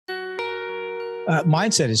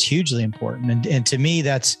Mindset is hugely important. And to me,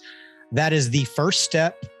 that is the first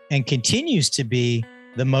step and continues to be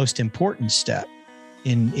the most important step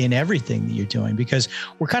in everything that you're doing, because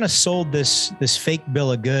we're kind of sold this fake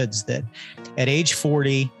bill of goods that at age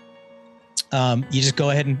 40, you just go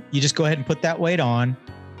ahead and put that weight on.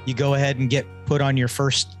 You go ahead and get put on your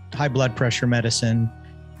first high blood pressure medicine,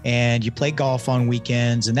 and you play golf on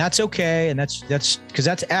weekends, and that's okay. And that's because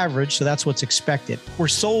that's average. So that's what's expected. We're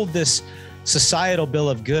sold this societal bill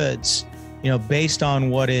of goods, based on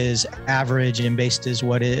what is average and based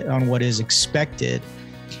on what is expected.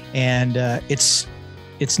 And it's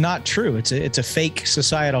not true. It's a fake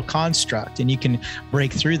societal construct, and you can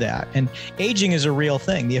break through that. And aging is a real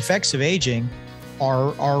thing. The effects of aging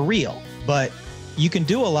are real, but you can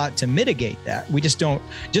do a lot to mitigate that. We just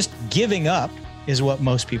giving up is what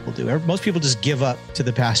most people do. Most people just give up to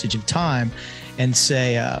the passage of time and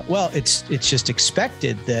say, well, it's just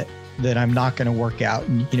expected that I'm not going to work out.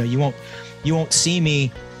 And, you won't see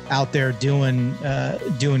me out there doing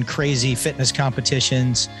crazy fitness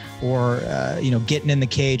competitions or, getting in the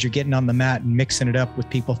cage or getting on the mat and mixing it up with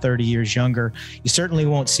people 30 years younger. You certainly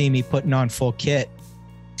won't see me putting on full kit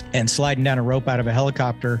and sliding down a rope out of a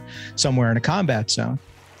helicopter somewhere in a combat zone.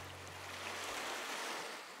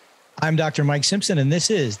 I'm Dr. Mike Simpson, and this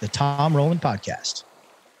is the Tom Rowland Podcast.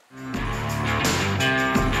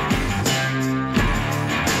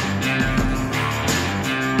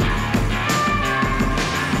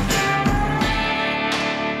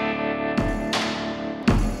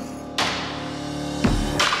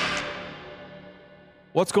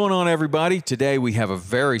 What's going on, everybody? Today we have a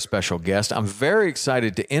very special guest. I'm very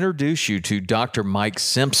excited to introduce you to Dr. Mike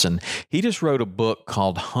Simpson. He just wrote a book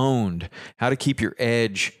called Honed, How to Keep Your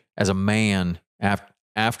Edge as a Man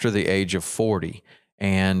After the Age of 40.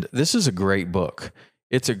 And this is a great book.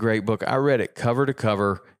 It's a great book. I read it cover to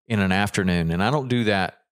cover in an afternoon, and I don't do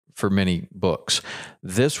that for many books.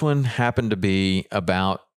 This one happened to be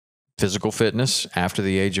about physical fitness after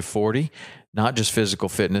the age of 40. Not just physical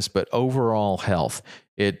fitness, but overall health.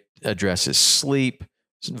 It addresses sleep,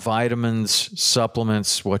 vitamins,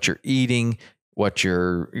 supplements, what you're eating, what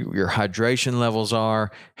your hydration levels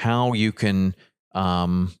are, how you can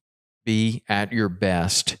be at your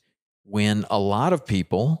best when a lot of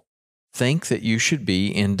people think that you should be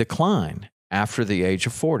in decline after the age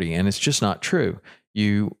of 40. And it's just not true.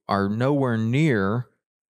 You are nowhere near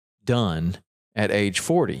done at age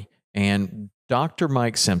 40. And Dr.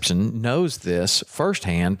 Mike Simpson knows this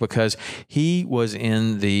firsthand because he was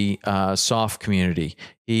in the SOF community.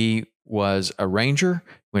 He was a ranger,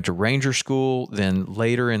 went to ranger school, then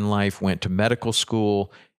later in life went to medical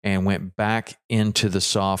school and went back into the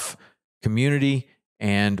SOF community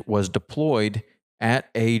and was deployed at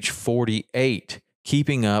age 48,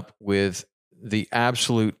 keeping up with the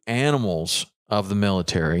absolute animals of the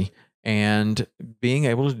military and being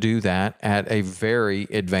able to do that at a very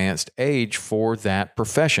advanced age for that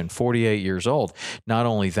profession, 48 years old. Not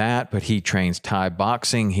only that, but he trains Thai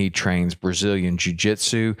boxing, he trains Brazilian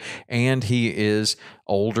jiu-jitsu, and he is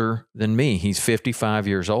older than me. He's 55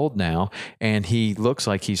 years old now, and he looks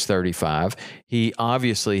like he's 35. He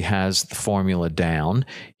obviously has the formula down.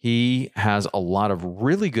 He has a lot of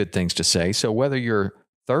really good things to say. So whether you're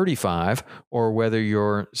 35 or whether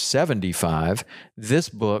you're 75, this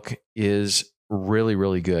book is really,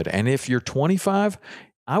 really good. And if you're 25,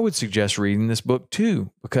 I would suggest reading this book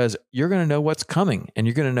too, because you're going to know what's coming and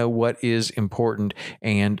you're going to know what is important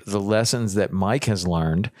and the lessons that Mike has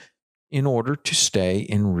learned in order to stay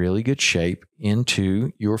in really good shape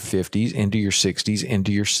into your 50s, into your 60s,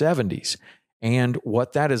 into your 70s. And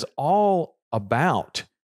what that is all about,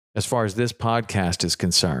 as far as this podcast is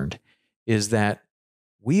concerned, is that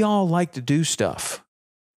we all like to do stuff.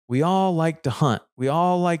 We all like to hunt. We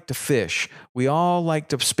all like to fish. We all like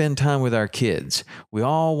to spend time with our kids. We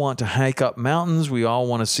all want to hike up mountains. We all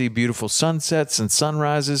want to see beautiful sunsets and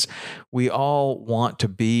sunrises. We all want to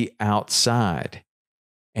be outside.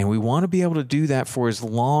 And we want to be able to do that for as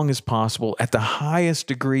long as possible at the highest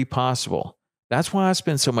degree possible. That's why I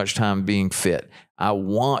spend so much time being fit. I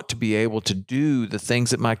want to be able to do the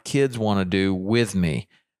things that my kids want to do with me.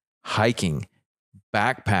 Hiking,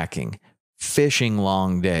 backpacking, fishing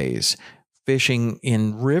long days, fishing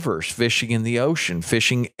in rivers, fishing in the ocean,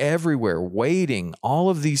 fishing everywhere, wading. All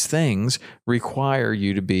of these things require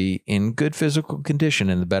you to be in good physical condition.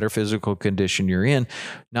 And the better physical condition you're in,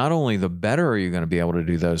 not only the better are you going to be able to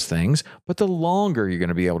do those things, but the longer you're going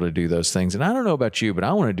to be able to do those things. And I don't know about you, but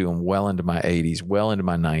I want to do them well into my 80s, well into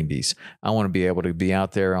my 90s. I want to be able to be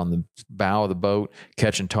out there on the bow of the boat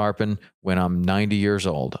catching tarpon when I'm 90 years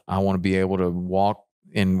old. I want to be able to walk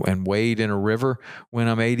and wade in a river when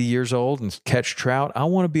I'm 80 years old and catch trout. I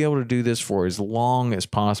want to be able to do this for as long as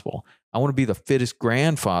possible. I want to be the fittest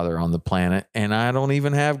grandfather on the planet, and I don't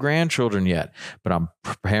even have grandchildren yet, but I'm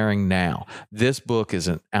preparing now. This book is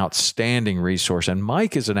an outstanding resource, and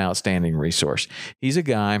Mike is an outstanding resource. He's a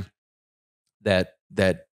guy that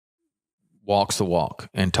walks the walk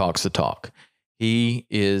and talks the talk. He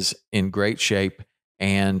is in great shape.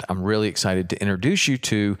 And I'm really excited to introduce you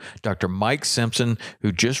to Dr. Mike Simpson,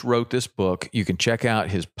 who just wrote this book. You can check out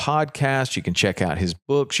his podcast. You can check out his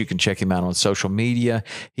books. You can check him out on social media.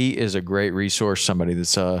 He is a great resource, somebody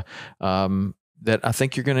that's that I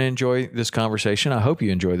think you're going to enjoy this conversation. I hope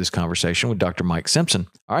you enjoy this conversation with Dr. Mike Simpson.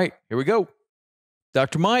 All right, here we go.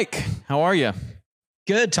 Dr. Mike, how are you?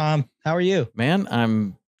 Good, Tom. How are you?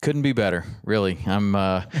 Man, couldn't be better, really.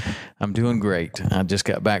 I'm doing great. I just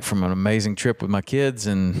got back from an amazing trip with my kids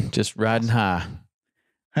and just riding high.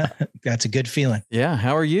 That's a good feeling. Yeah.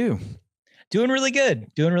 How are you? Doing really good.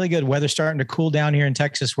 Weather's starting to cool down here in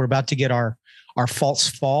Texas. We're about to get our false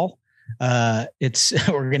fall. That'll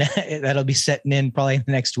be setting in probably in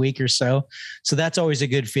the next week or so. So that's always a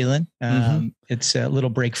good feeling. It's a little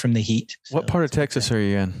break from the heat. What part of Texas are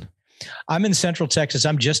you in? I'm in Central Texas.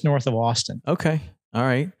 I'm just north of Austin. Okay. All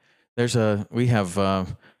right. We have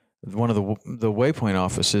one of the Waypoint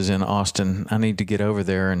offices in Austin. I need to get over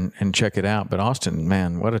there and check it out. But Austin,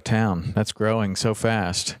 man, what a town. That's growing so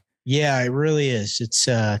fast. Yeah, it really is. It's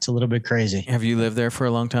a little bit crazy. Have you lived there for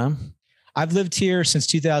a long time? I've lived here since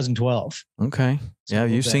 2012. Okay. Yeah,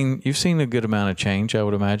 you've seen a good amount of change, I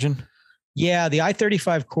would imagine. Yeah, the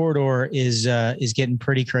I-35 corridor is getting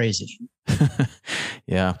pretty crazy.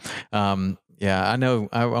 Yeah. I know.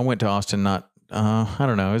 I went to Austin I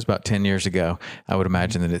don't know. It was about 10 years ago. I would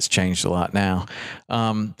imagine that it's changed a lot now.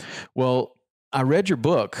 Well, I read your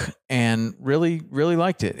book and really, really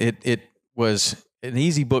liked it. It was an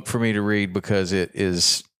easy book for me to read because it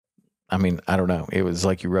is, I don't know. It was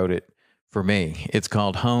like you wrote it for me. It's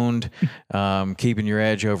called Honed, Keeping Your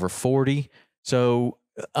Edge Over 40. So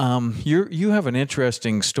you have an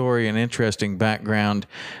interesting story, an interesting background.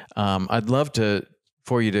 I'd love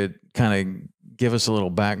for you to kind of give us a little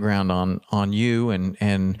background on you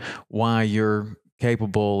and why you're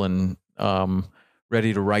capable and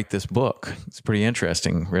ready to write this book. It's pretty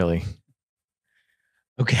interesting, really.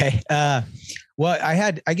 Okay. Well,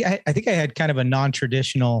 I think I had kind of a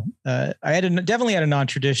non-traditional. Definitely had a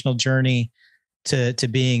non-traditional journey to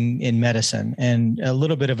being in medicine, and a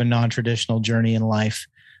little bit of a non-traditional journey in life.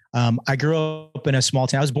 I grew up in a small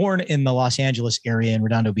town. I was born in the Los Angeles area in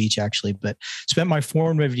Redondo Beach, actually, but spent my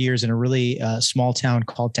formative years in a really small town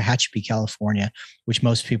called Tehachapi, California, which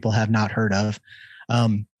most people have not heard of.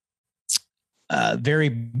 Very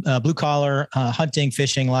blue collar, hunting,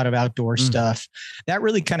 fishing, a lot of outdoor stuff. That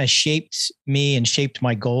really kind of shaped me and shaped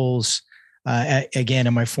my goals again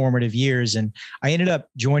in my formative years. And I ended up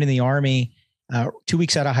joining the Army 2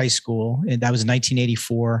 weeks out of high school, and that was in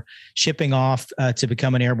 1984, shipping off to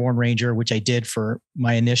become an airborne ranger, which I did for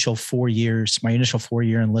my initial 4 years, my initial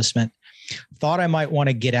 4-year enlistment. Thought I might want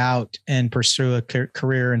to get out and pursue a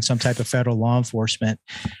career in some type of federal law enforcement,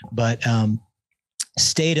 but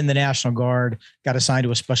stayed in the National Guard, got assigned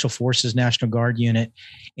to a Special Forces National Guard unit,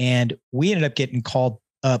 and we ended up getting called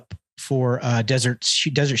up for Desert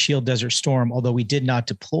Shield, Desert Storm, although we did not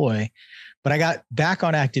deploy. But I got back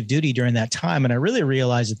on active duty during that time, and I really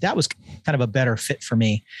realized that was kind of a better fit for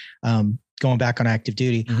me, going back on active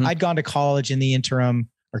duty. I'd gone to college in the interim,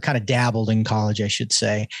 or kind of dabbled in college, I should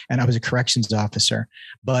say, and I was a corrections officer.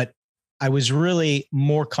 But I was really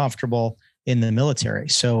more comfortable in the military.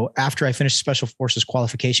 So after I finished Special Forces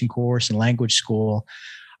qualification course and language school,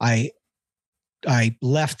 I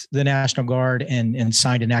left the National Guard and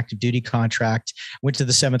signed an active duty contract, went to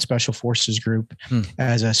the 7th Special Forces Group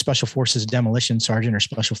as a Special Forces Demolition Sergeant or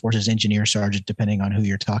Special Forces Engineer Sergeant, depending on who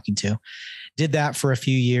you're talking to. Did that for a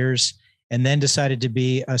few years and then decided to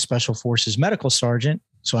be a Special Forces Medical Sergeant.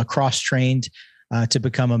 So I cross-trained to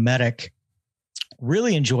become a medic.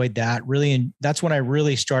 Really enjoyed that. That's when I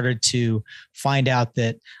really started to find out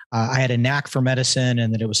that I had a knack for medicine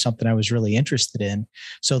and that it was something I was really interested in.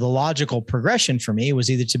 So the logical progression for me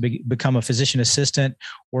was either to become a physician assistant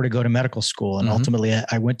or to go to medical school. And ultimately,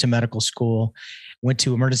 I went to medical school, went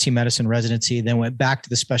to emergency medicine residency, then went back to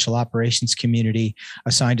the special operations community,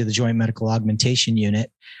 assigned to the Joint Medical Augmentation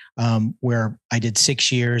Unit, where I did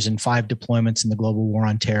 6 years and 5 deployments in the global war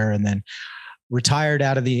on terror, and then retired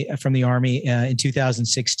from the Army in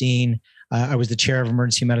 2016. I was the chair of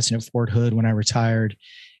emergency medicine at Fort Hood when I retired,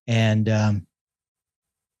 and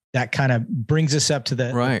that kind of brings us up to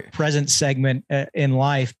the present segment in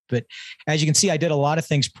life. But as you can see, I did a lot of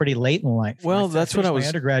things pretty late in life. Well, that's what I was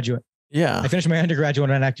undergraduate. Yeah. I finished my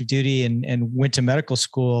undergraduate on active duty and went to medical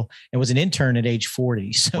school and was an intern at age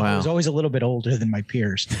 40. So I was always a little bit older than my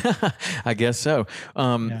peers. I guess so.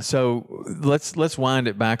 So let's wind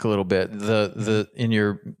it back a little bit. In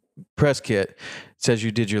your press kit, it says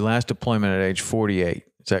you did your last deployment at age 48. Is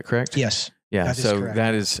that correct? Yes. Yeah. So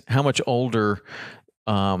that is, how much older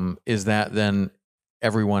is that than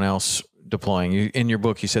everyone else deploying? In your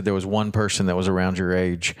book, you said there was one person that was around your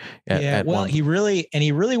age. He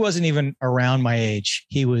really wasn't even around my age.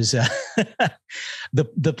 He was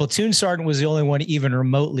the platoon sergeant was the only one even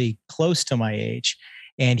remotely close to my age,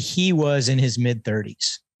 and he was in his mid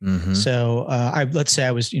 30s. Mm-hmm. So let's say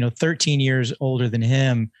I was 13 years older than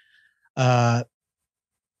him.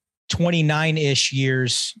 29-ish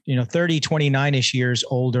years, 30, 29-ish years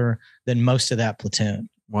older than most of that platoon.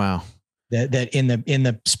 Wow. That in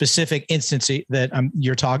the specific instance that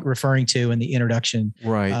you're referring to in the introduction,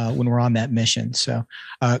 right? When we're on that mission, so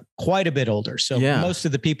quite a bit older. So most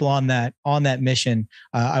of the people on that mission,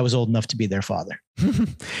 I was old enough to be their father.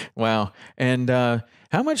 Wow. And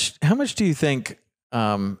how much do you think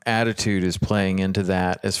attitude is playing into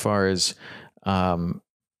that, as far as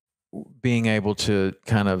being able to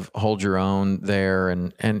kind of hold your own there,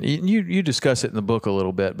 and you discuss it in the book a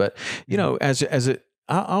little bit, but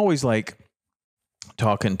I always like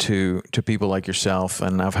talking to people like yourself,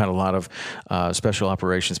 and I've had a lot of special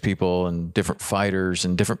operations people and different fighters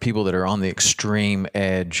and different people that are on the extreme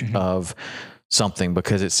edge of something,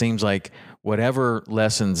 because it seems like whatever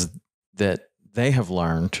lessons that they have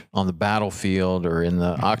learned on the battlefield or in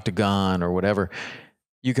the octagon or whatever,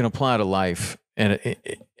 you can apply to life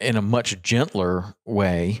in a much gentler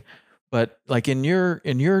way. But like in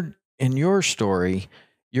your story,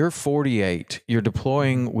 you're 48, you're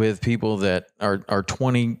deploying with people that are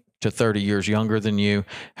 20 to 30 years younger than you.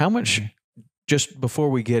 How much, just before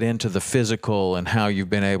we get into the physical and how you've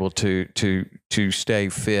been able to stay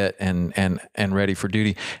fit and ready for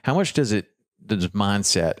duty, how much does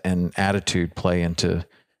mindset and attitude play into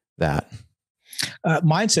that?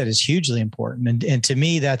 Mindset is hugely important. And to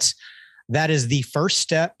me, that is the first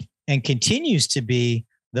step and continues to be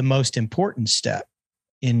the most important step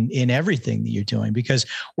in everything that you're doing, because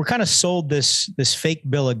we're kind of sold this fake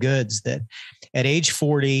bill of goods that at age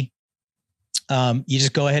 40, you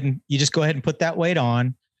just go ahead and put that weight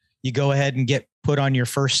on. You go ahead and get put on your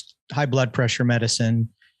first high blood pressure medicine,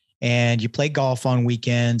 and you play golf on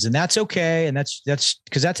weekends, and that's okay. And that's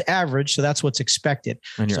because that's average. So that's what's expected.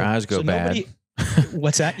 And your eyes go bad.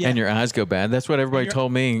 What's that? Yeah. And your eyes go bad. That's what everybody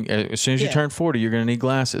told me. As soon as you turn 40, you're going to need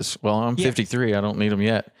glasses. Well, I'm 53. I don't need them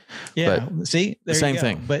yet. Yeah. But see, the same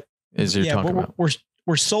thing. But you're talking about.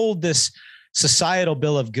 We're sold this societal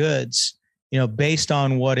bill of goods, based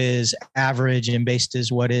on what is average and based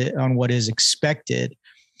on what is expected.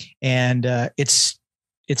 And it's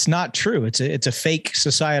not true. It's a fake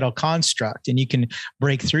societal construct, and you can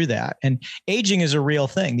break through that. And aging is a real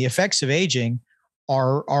thing. The effects of aging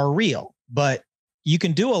are real, but you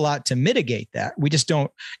can do a lot to mitigate that. We just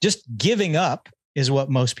giving up is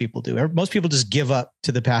what most people do. Most people just give up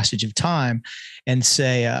to the passage of time and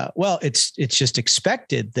say, well, it's just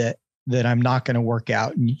expected that I'm not going to work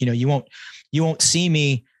out. And, you won't see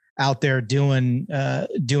me out there doing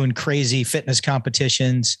crazy fitness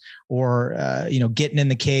competitions or, getting in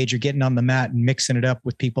the cage or getting on the mat and mixing it up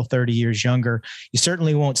with people 30 years younger. You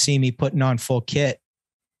certainly won't see me putting on full kit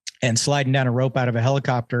and sliding down a rope out of a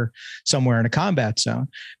helicopter somewhere in a combat zone,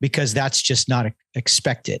 because that's just not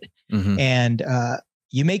expected. Mm-hmm. And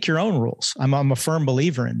you make your own rules. I'm a firm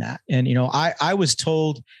believer in that. And, I was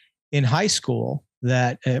told in high school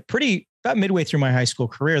that about midway through my high school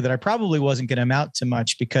career that I probably wasn't going to amount to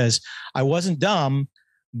much, because I wasn't dumb,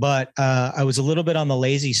 but I was a little bit on the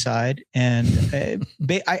lazy side. And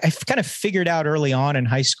I kind of figured out early on in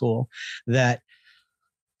high school that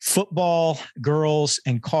football, girls,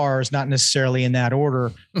 and cars, not necessarily in that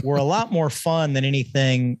order, were a lot more fun than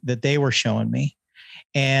anything that they were showing me.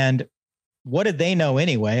 And what did they know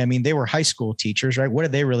anyway? I mean, they were high school teachers, right? What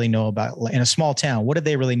did they really know about in a small town? What did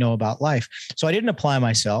they really know about life? So I didn't apply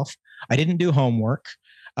myself. I didn't do homework.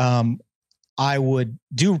 I would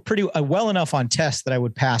do pretty well enough on tests that I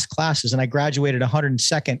would pass classes, and I graduated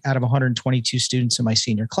 102nd out of 122 students in my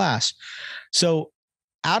senior class. So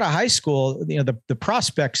out of high school, the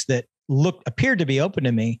prospects that appeared to be open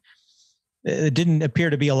to me, it didn't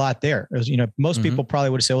appear to be a lot there. It was, most people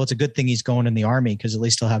probably would have said, well, it's a good thing he's going in the Army, because at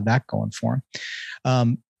least he'll have that going for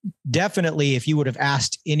him. definitely, if you would have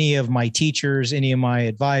asked any of my teachers, any of my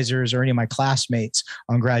advisors, or any of my classmates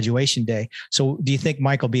on graduation day, so do you think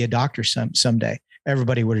Mike will be a doctor someday?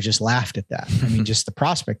 Everybody would have just laughed at that. I mean, just the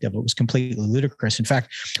prospect of it was completely ludicrous. In fact,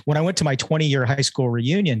 when I went to my 20-year high school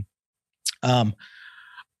reunion,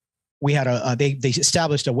 we had they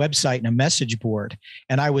established a website and a message board,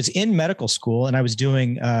 and I was in medical school and I was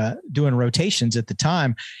doing rotations at the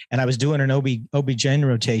time, and I was doing an OB-GYN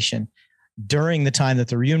rotation during the time that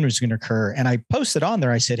the reunion was going to occur. And I posted on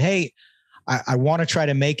there, I said, hey, I want to try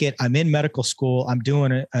to make it. I'm in medical school. I'm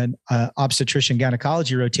doing an obstetrician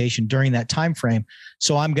gynecology rotation during that time frame.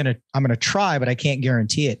 So I'm going to try, but I can't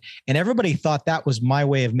guarantee it. And everybody thought that was my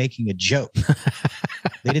way of making a joke.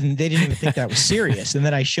 They didn't even think that was serious. And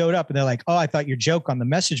then I showed up and they're like, oh, I thought your joke on the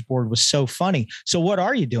message board was so funny. So what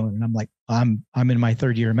are you doing? And I'm like, I'm in my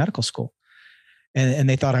third year of medical school. And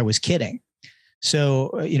they thought I was kidding. So,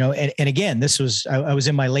 and again, I was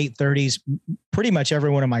in my late 30s. Pretty much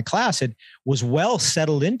everyone in my class was well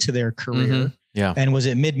settled into their career, and was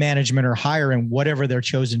at mid-management or higher in whatever their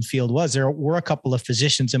chosen field was. There were a couple of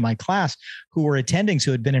physicians in my class who were attendings who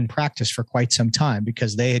had been in practice for quite some time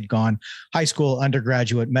because they had gone high school,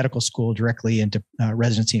 undergraduate, medical school directly into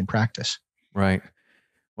residency and practice. Right.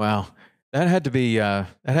 Wow. That had to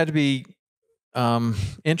be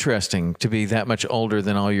interesting to be that much older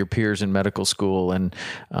than all your peers in medical school. And,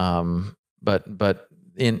 but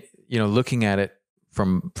in, looking at it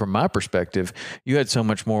from my perspective, you had so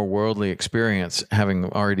much more worldly experience having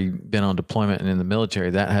already been on deployment and in the military.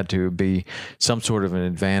 That had to be some sort of an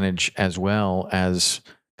advantage as well as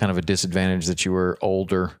kind of a disadvantage that you were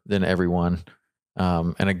older than everyone.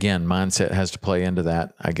 And again, mindset has to play into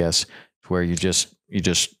that, I guess, where you just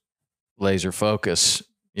laser focus.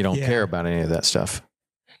 You don't care about any of that stuff.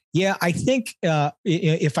 Yeah, I think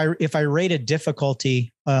if I rated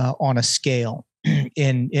difficulty on a scale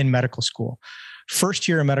in medical school, first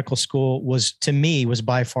year of medical school was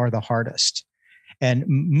by far the hardest. And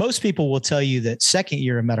most people will tell you that second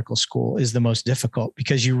year of medical school is the most difficult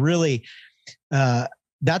because you really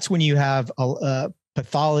that's when you have a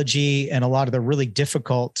pathology and a lot of the really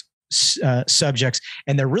difficult subjects,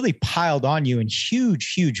 and they're really piled on you in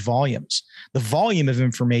huge volumes. The volume of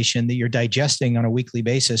information that you're digesting on a weekly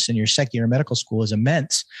basis in your second year of medical school is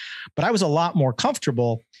immense. But I was a lot more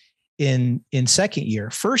comfortable in second year.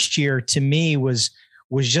 First year to me was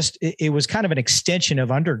just, it was kind of an extension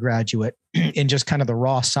of undergraduate in just kind of the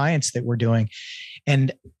raw science that we're doing.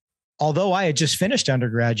 And although I had just finished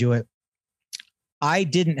undergraduate, I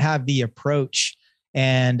didn't have the approach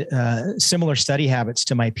and similar study habits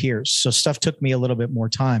to my peers. So stuff took me a little bit more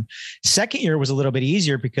time. Second year was a little bit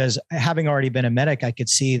easier because having already been a medic, I could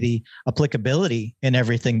see the applicability in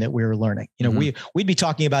everything that we were learning. We'd be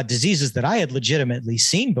talking about diseases that I had legitimately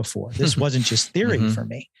seen before. This wasn't just theory for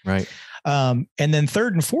me. Right. And then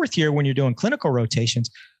third and fourth year, when you're doing clinical rotations,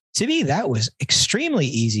 to me, that was extremely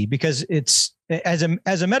easy because it's as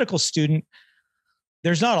a medical student,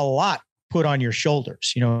 there's not a lot put on your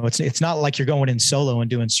shoulders. It's not like you're going in solo and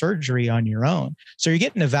doing surgery on your own. So you're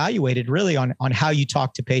getting evaluated really on how you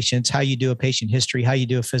talk to patients, how you do a patient history, how you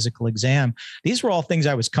do a physical exam. These were all things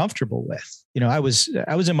I was comfortable with. I was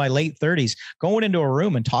in my late 30s going into a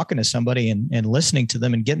room and talking to somebody and listening to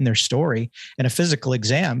them and getting their story, and a physical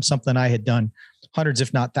exam, something I had done hundreds,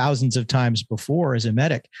 if not thousands of times before as a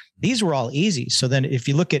medic. These were all easy. So then if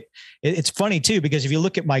you look at, it's funny too, because if you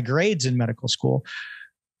look at my grades in medical school,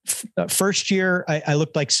 first year, I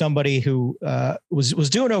looked like somebody who was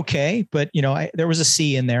doing okay, but there was a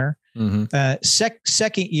C in there.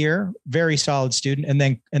 Second year, very solid student,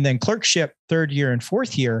 and then clerkship third year and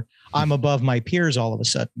fourth year, I'm above my peers all of a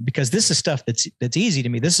sudden because this is stuff that's easy to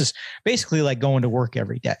me. This is basically like going to work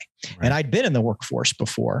every day, and I'd been in the workforce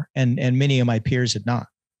before, and many of my peers had not.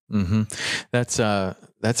 Mm-hmm.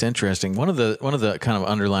 That's interesting. One of the kind of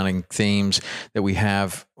underlining themes that we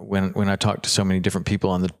have when I talk to so many different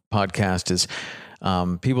people on the podcast is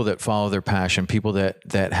people that follow their passion, people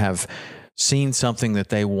that have seen something that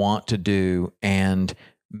they want to do and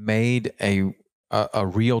made a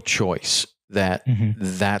real choice that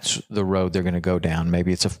that's the road they're going to go down.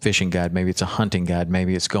 Maybe it's a fishing guide, maybe it's a hunting guide,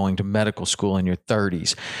 maybe it's going to medical school in your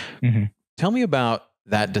 30s. Tell me about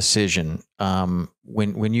that decision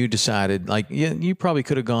when you decided, like, you probably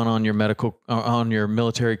could have gone on your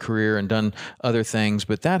military career and done other things,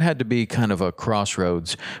 but that had to be kind of a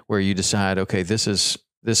crossroads where you decide, okay, this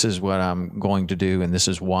is what I'm going to do, and this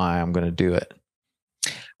is why I'm going to do it.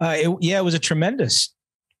 It was a tremendous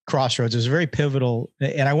crossroads. It was very pivotal,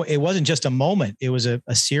 and it wasn't just a moment; it was a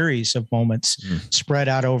series of moments spread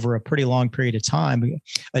out over a pretty long period of time.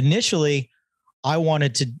 Initially, I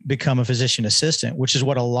wanted to become a physician assistant, which is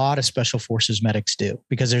what a lot of special forces medics do,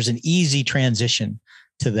 because there's an easy transition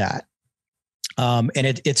to that. And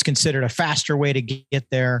it's considered a faster way to get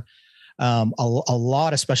there. A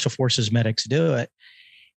lot of special forces medics do it.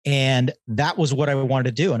 And that was what I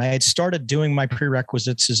wanted to do. And I had started doing my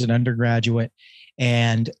prerequisites as an undergraduate.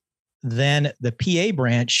 And then the PA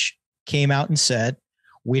branch came out and said,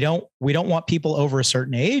 we don't want people over a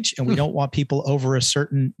certain age, and we don't want people over a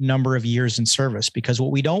certain number of years in service, because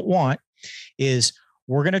what we don't want is,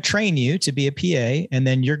 we're going to train you to be a PA, and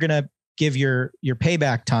then you're going to give your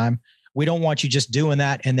payback time. We don't want you just doing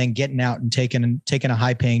that and then getting out and taking a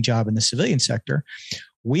high paying job in the civilian sector.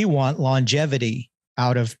 We want longevity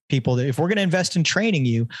out of people. That if we're going to invest in training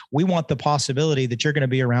you, we want the possibility that you're going to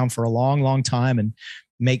be around for a long, long time and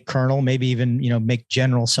make colonel, maybe even, make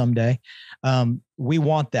general someday. We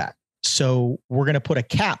want that. So we're going to put a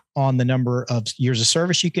cap on the number of years of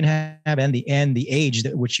service you can have and the age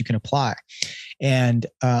at which you can apply. And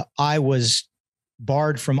I was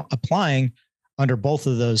barred from applying under both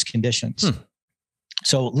of those conditions.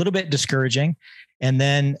 So a little bit discouraging. And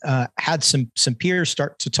then had some peers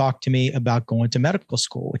start to talk to me about going to medical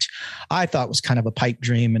school, which I thought was kind of a pipe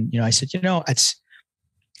dream. And, I said,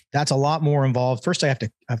 that's a lot more involved. First, I have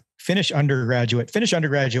to finish undergraduate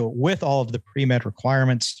with all of the pre-med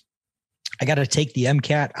requirements. I got to take the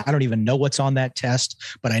MCAT. I don't even know what's on that test,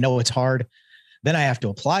 but I know it's hard. Then I have to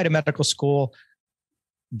apply to medical school.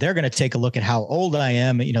 They're going to take a look at how old I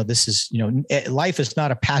am. This is, life is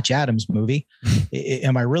not a Patch Adams movie.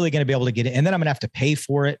 Am I really going to be able to get it? And then I'm going to have to pay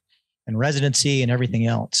for it, and residency and everything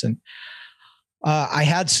else. And I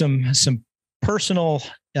had some personal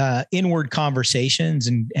inward conversations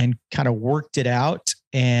and kind of worked it out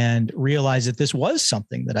and realized that this was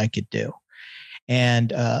something that I could do.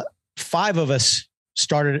 And five of us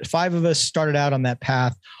started out on that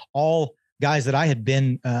path, all guys that I had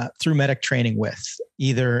been through medic training with.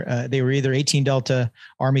 They were either 18 Delta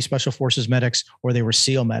Army Special Forces medics, or they were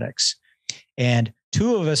SEAL medics. And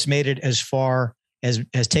two of us made it as far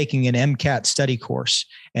as taking an MCAT study course.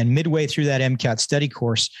 And midway through that MCAT study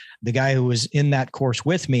course, the guy who was in that course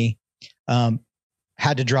with me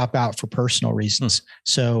had to drop out for personal reasons.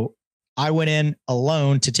 So I went in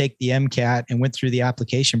alone to take the MCAT and went through the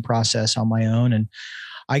application process on my own. And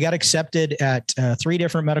I got accepted at 3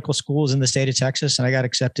 different medical schools in the state of Texas. And I got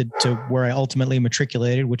accepted to where I ultimately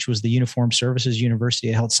matriculated, which was the Uniformed Services University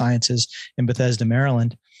of Health Sciences in Bethesda,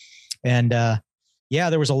 Maryland. And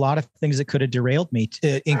there was a lot of things that could have derailed me,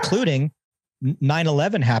 including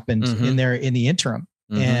 9/11 happened in the interim.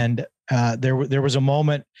 And there was a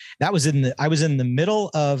moment that I was in the middle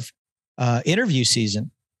of interview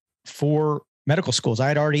season for medical schools. I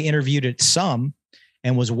had already interviewed at some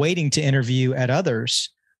and was waiting to interview at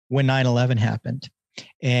others when 9/11 happened.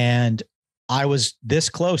 And I was this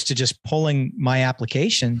close to just pulling my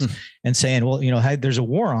applications and saying, well, hey, there's a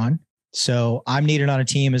war on. So I'm needed on a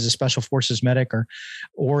team as a special forces medic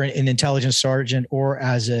or an intelligence sergeant or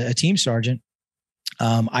as a team sergeant.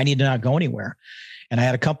 I need to not go anywhere. And I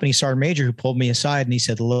had a company sergeant major who pulled me aside and he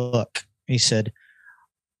said, look,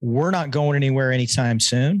 we're not going anywhere anytime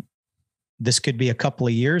soon. This could be a couple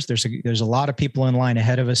of years. There's a lot of people in line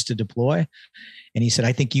ahead of us to deploy. And he said,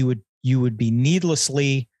 I think you would be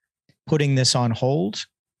needlessly putting this on hold.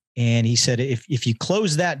 And he said, if you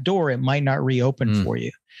close that door, it might not reopen for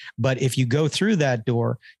you. But if you go through that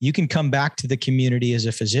door, you can come back to the community as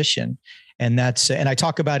a physician. And and I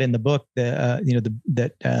talk about in the book,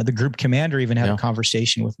 the group commander even had a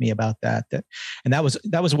conversation with me about that. And that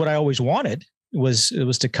was what I always wanted. Was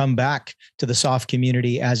to come back to the SOF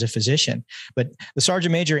community as a physician. But the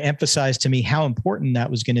sergeant major emphasized to me how important that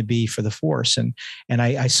was going to be for the force. And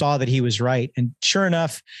I saw that he was right. And sure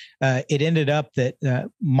enough, it ended up that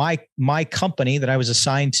my company that I was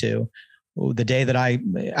assigned to, the day that I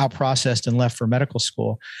out-processed and left for medical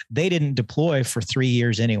school, they didn't deploy for 3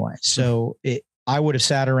 years anyway. So I would have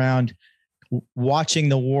sat around watching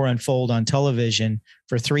the war unfold on television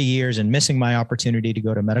for 3 years and missing my opportunity to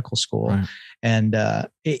go to medical school. Right. And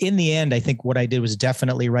in the end, I think what I did was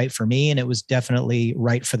definitely right for me. And it was definitely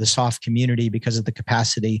right for the SOF community because of the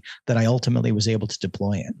capacity that I ultimately was able to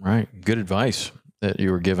deploy in. Right. Good advice that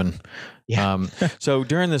you were given. Yeah. So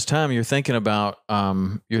during this time, you're thinking about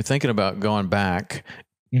going back.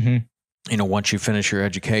 Once you finish your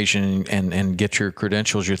education and get your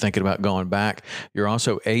credentials, you're thinking about going back. You're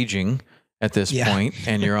also aging at this point,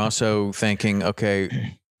 and you're also thinking,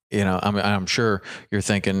 okay, I'm sure you're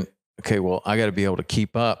thinking, okay, well, I got to be able to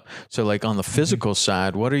keep up. So, like on the physical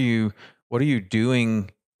side, what are you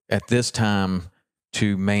doing at this time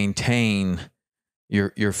to maintain,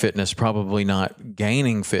 your fitness, probably not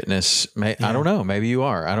gaining fitness. I don't know. Maybe you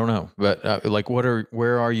are. I don't know. But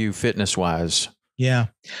where are you fitness wise? Yeah.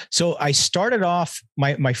 So I started off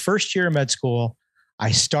my first year of med school.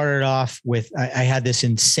 I started off with, I had this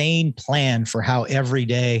insane plan for how every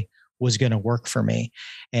day was going to work for me.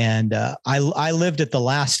 And I lived at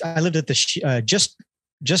the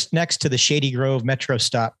just next to the Shady Grove Metro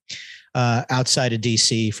stop outside of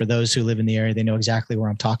DC. For those who live in the area, they know exactly where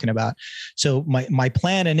I'm talking about. So my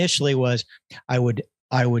plan initially was I would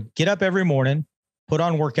get up every morning, put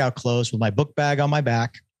on workout clothes with my book bag on my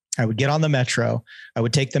back. I would get on the Metro. I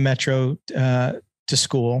would take the Metro to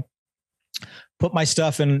school, put my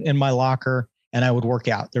stuff in my locker, and I would work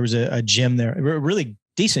out. There was a gym there, a really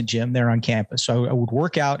decent gym there on campus. So I would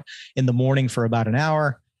work out in the morning for about an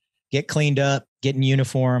hour, get cleaned up, get in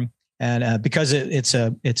uniform. And because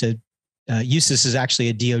USIS is actually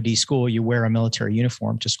a DOD school, you wear a military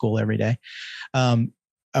uniform to school every day. I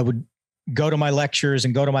would go to my lectures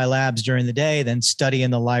and go to my labs during the day, then study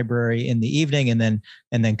in the library in the evening, and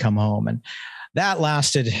then come home. And that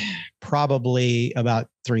lasted probably about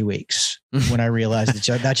 3 weeks when I realized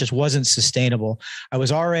that just wasn't sustainable. I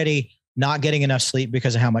was already not getting enough sleep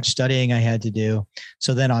because of how much studying I had to do.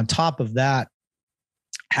 So then on top of that,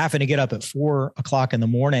 having to get up at 4 o'clock in the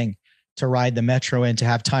morning to ride the Metro in to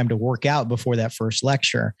have time to work out before that first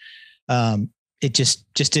lecture, it just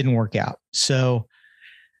didn't work out. So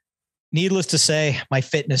needless to say, my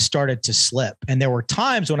fitness started to slip. And there were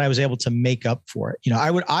times when I was able to make up for it.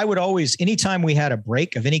 I would always, anytime we had a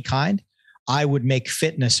break of any kind, I would make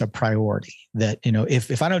fitness a priority. That,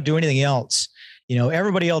 if I don't do anything else,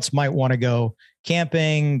 everybody else might want to go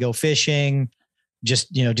camping, go fishing,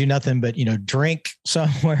 just, do nothing but, drink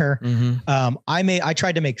somewhere. Mm-hmm. I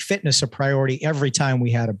tried to make fitness a priority every time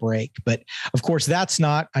we had a break. But of course, I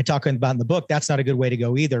talk about in the book, that's not a good way to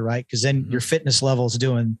go either, right? Because then your fitness level's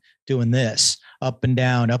doing this up and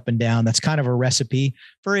down, up and down. That's kind of a recipe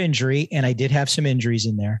for injury. And I did have some injuries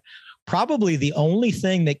in there. Probably the only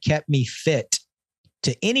thing that kept me fit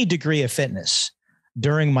to any degree of fitness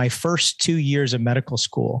during my first 2 years of medical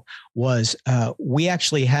school was we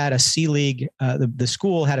actually had a C League. The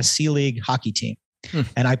school had a C League hockey team,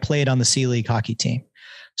 and I played on the C League hockey team.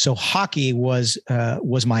 So hockey was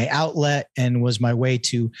my outlet and was my way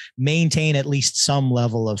to maintain at least some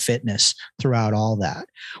level of fitness throughout all that.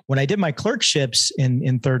 When I did my clerkships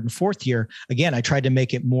in third and fourth year, again, I tried to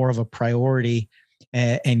make it more of a priority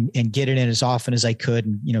and get it in as often as I could,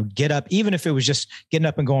 and get up, even if it was just getting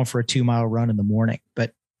up and going for a 2-mile run in the morning.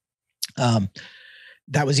 But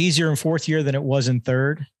that was easier in fourth year than it was in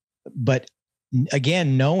third. But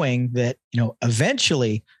again, knowing that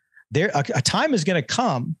eventually a time is going to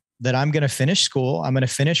come that I'm going to finish school, I'm going to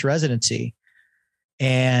finish residency,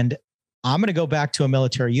 and I'm going to go back to a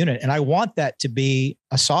military unit, and I want that to be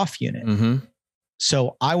a soft unit. Mm-hmm.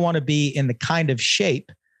 So I want to be in the kind of shape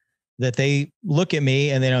that they look at me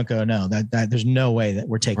and they don't go, no, that there's no way that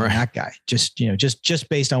we're taking that guy. Just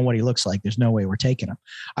based on what he looks like, there's no way we're taking him.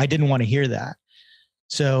 I didn't want to hear that.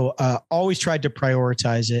 So always tried to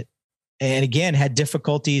prioritize it. And again, had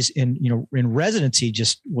difficulties in residency,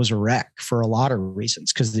 just was a wreck for a lot of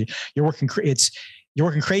reasons. Cause you're working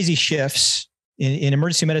crazy shifts in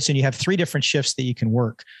emergency medicine. You have 3 different shifts that you can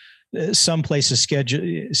work. Some places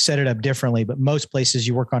set it up differently, but most places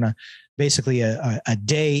you work on basically a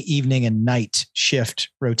day, evening, and night shift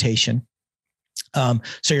rotation.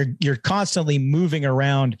 So you're constantly moving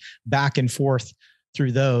around back and forth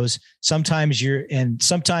through those. Sometimes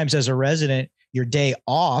as a resident, your day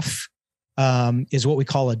off is what we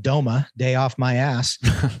call a DOMA, day off my ass.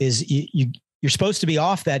 Is you're supposed to be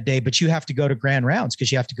off that day, but you have to go to grand rounds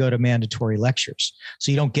because you have to go to mandatory lectures.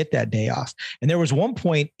 So you don't get that day off. And there was one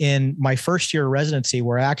point in my first year of residency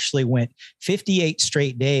where I actually went 58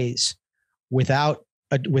 straight days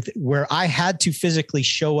where I had to physically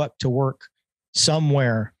show up to work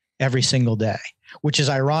somewhere every single day, which is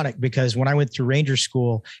ironic because when I went through Ranger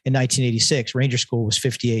School in 1986, Ranger School was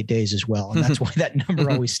 58 days as well. And that's why that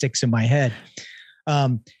number always sticks in my head.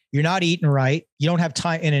 You're not eating right. You don't have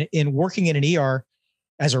time in working in an ER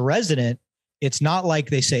as a resident. It's not like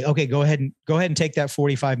they say, okay, go ahead and take that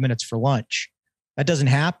 45 minutes for lunch. That doesn't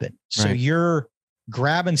happen. So you're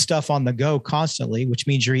grabbing stuff on the go constantly, which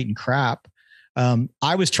means you're eating crap.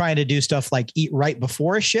 I was trying to do stuff like eat right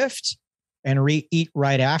before a shift and eat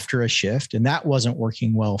right after a shift. And that wasn't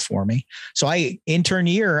working well for me. So intern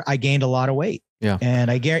year, I gained a lot of weight. Yeah. And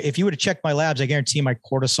if you would have checked my labs, I guarantee my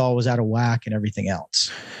cortisol was out of whack and everything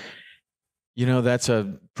else. That's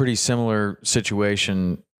a pretty similar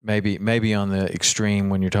situation maybe on the extreme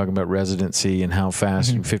when you're talking about residency and how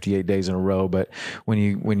fast, 58 days in a row. But when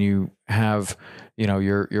you have,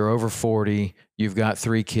 you're over 40, you've got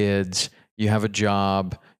 3 kids, you have a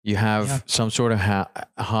job, you have some sort of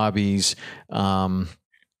hobbies. The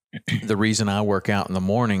reason I work out in the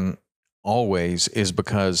morning always is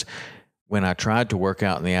because when I tried to work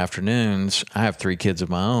out in the afternoons, I have 3 kids of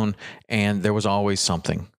my own, and there was always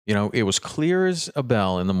something. It was clear as a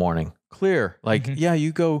bell in the morning. Clear, like,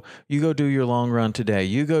 you go do your long run today.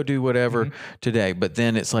 You go do whatever today. But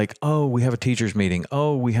then it's like, oh, we have a teachers meeting.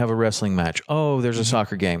 Oh, we have a wrestling match. Oh, there's a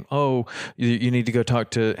soccer game. Oh, you need to go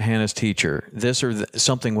talk to Hannah's teacher. This or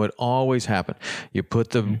something would always happen. You put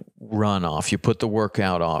the run off. You put the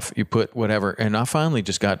workout off. You put whatever. And I finally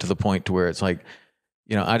just got to the point to where it's like,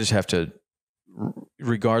 I just have to,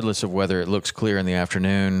 regardless of whether it looks clear in the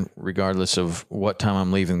afternoon, regardless of what time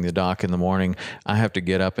I'm leaving the dock in the morning, I have to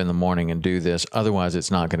get up in the morning and do this. Otherwise, it's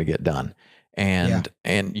not going to get done. And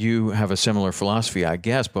you have a similar philosophy, I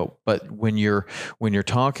guess. But when you're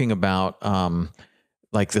talking about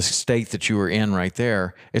like the state that you were in right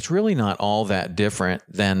there, it's really not all that different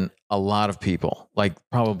than a lot of people, like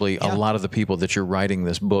probably a lot of the people that you're writing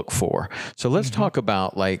this book for. So let's talk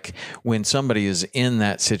about like when somebody is in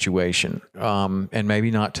that situation, and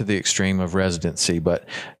maybe not to the extreme of residency, but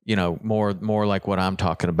more like what I'm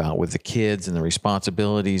talking about with the kids and the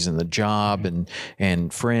responsibilities and the job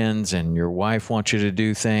and friends, and your wife wants you to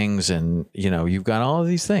do things, and you've got all of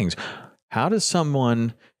these things. How does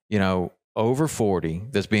someone, over 40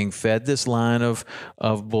 that's being fed this line of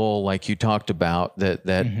bull, like you talked about, that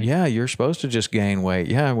you're supposed to just gain weight.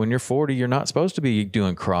 Yeah, when you're 40, you're not supposed to be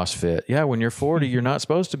doing CrossFit. Yeah, when you're 40, you're not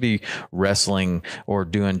supposed to be wrestling or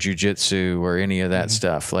doing jujitsu or any of that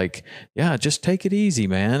stuff. Like, just take it easy,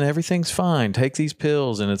 man. Everything's fine. Take these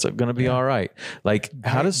pills and it's going to be all right. Like,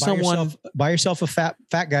 how does someone buy yourself a fat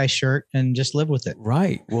guy shirt and just live with it?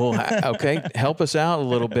 Right. Well, okay. Help us out a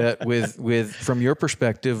little bit with from your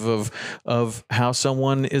perspective of how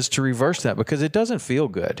someone is to reverse that, because it doesn't feel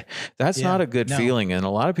good. That's not a good feeling. And a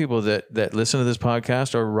lot of people that listen to this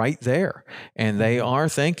podcast are right there, and they are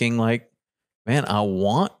thinking like, man, I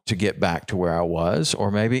want to get back to where I was.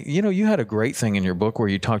 Or maybe, you had a great thing in your book where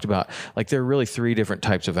you talked about like, there are really 3 different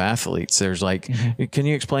types of athletes. There's like, can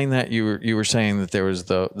you explain that? You were saying that there was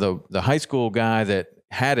the high school guy that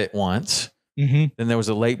had it once. Then there was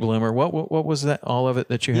a late bloomer. What was that? All of it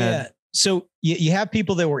that you had? So you have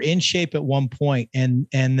people that were in shape at one point, and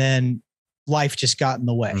then life just got in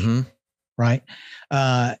the way, right?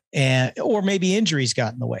 Or maybe injuries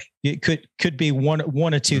got in the way. It could be one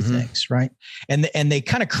of 2 things, right? And they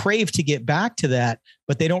kind of crave to get back to that,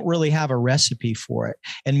 but they don't really have a recipe for it.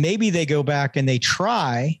 And maybe they go back and they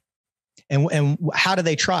try. And how do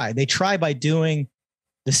they try? They try by doing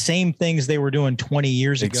the same things they were doing 20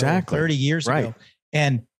 years ago, 30 years ago,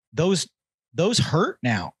 and those hurt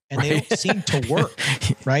now. And they don't seem to work,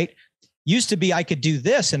 right? Used to be, I could do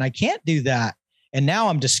this and I can't do that. And now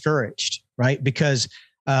I'm discouraged, right? Because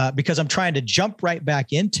I'm trying to jump right back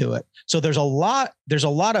into it. So there's a lot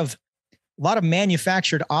of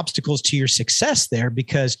manufactured obstacles to your success there,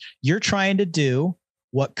 because you're trying to do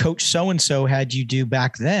what Coach so-and-so had you do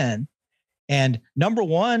back then. And number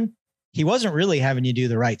one, he wasn't really having you do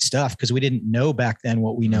the right stuff because we didn't know back then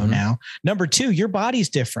what we know now. Number 2, your body's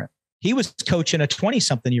different. He was coaching a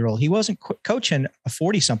 20-something-year-old. He wasn't coaching a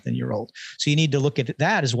 40-something-year-old. So you need to look at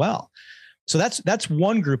that as well. So that's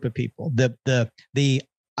one group of people. The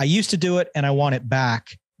I used to do it and I want it back,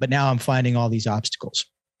 but now I'm finding all these obstacles.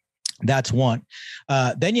 That's one.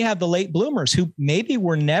 Then you have the late bloomers who maybe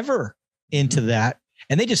were never into that,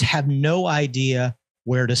 and they just have no idea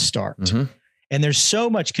where to start. And there's so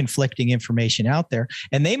much conflicting information out there,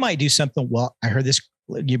 and they might do something. Well, I heard this.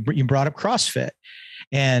 You brought up CrossFit.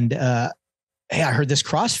 And hey, I heard this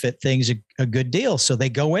CrossFit thing's a good deal. So they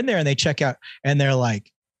go in there and they check out, and they're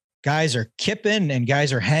like, guys are kipping and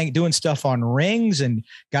guys are doing stuff on rings, and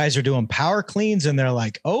guys are doing power cleans, and they're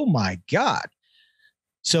like, oh my God.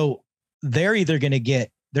 So they're either going to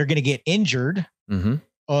get injured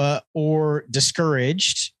or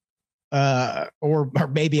discouraged, or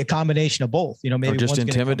maybe a combination of both, maybe or just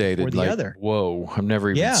intimidated, like, other. Whoa, I've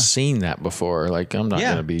never even seen that before. Like, I'm not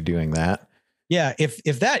going to be doing that. Yeah.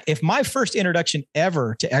 If my first introduction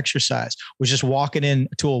ever to exercise was just walking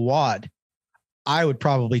into a WOD, I would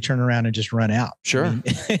probably turn around and just run out. Sure.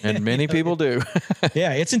 And many people do.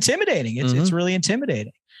 Yeah. It's intimidating. It's really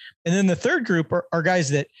intimidating. And then the third group are guys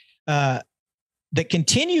that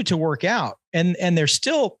continue to work out and they're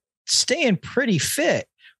still staying pretty fit,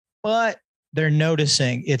 but they're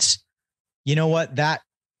noticing that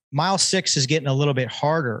mile 6 is getting a little bit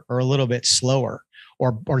harder or a little bit slower.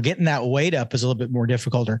 or getting that weight up is a little bit more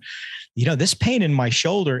difficult, or, this pain in my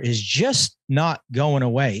shoulder is just not going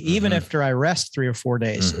away, even after I rest 3 or 4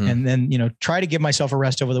 days. And then, try to give myself a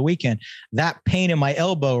rest over the weekend. That pain in my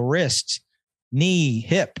elbow, wrist, knee,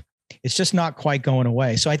 hip, it's just not quite going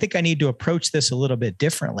away. So I think I need to approach this a little bit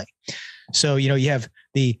differently. So, you have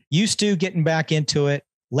the used to getting back into it,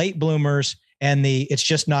 late bloomers, and it's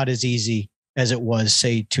just not as easy as it was,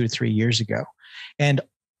 say, 2 to 3 years ago. And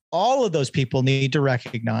all of those people need to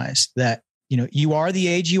recognize that, you are the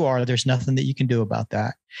age you are. There's nothing that you can do about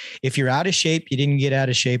that. If you're out of shape, you didn't get out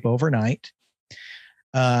of shape overnight.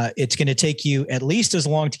 It's going to take you at least as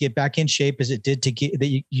long to get back in shape as it did to get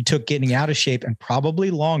that you took getting out of shape, and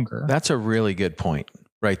probably longer. That's a really good point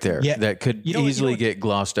right there. Yeah, that could easily get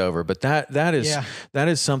glossed over. But that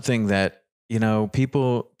is something that,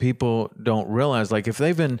 people don't realize. Like if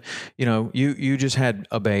they've been, you just had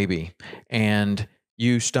a baby and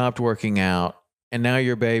you stopped working out, and now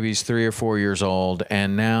your baby's 3 or 4 years old,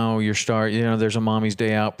 and now there's a mommy's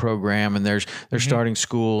day out program, and they're starting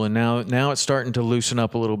school, and now it's starting to loosen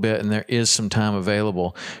up a little bit, and there is some time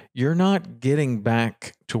available. You're not getting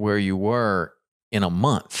back to where you were in a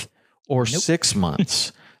month or 6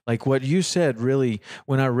 months. Like what you said, really,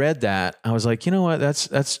 when I read that, I was like, you know what,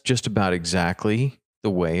 that's just about exactly the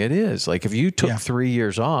way it is. Like if you took 3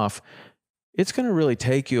 years off, it's going to really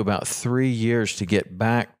take you about 3 years to get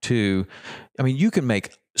back to, you can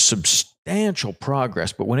make substantial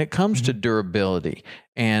progress, but when it comes to durability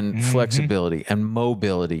and flexibility and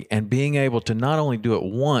mobility and being able to not only do it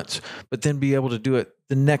once, but then be able to do it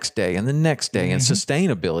the next day and the next day, and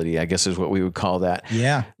sustainability, I guess is what we would call that.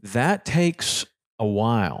 Yeah. That takes a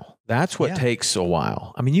while. That's what takes a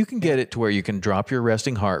while. You can get it to where you can drop your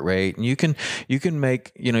resting heart rate, and you can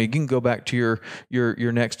make, you can go back to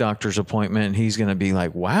your next doctor's appointment, and he's going to be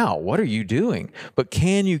like, wow, what are you doing? But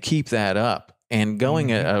can you keep that up and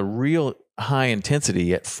going at a real high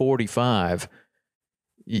intensity at 45?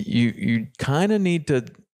 You kind of need to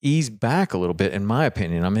ease back a little bit, in my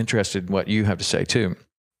opinion. I'm interested in what you have to say too.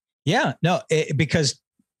 Yeah, no, because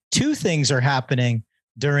two things are happening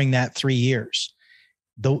during that 3 years.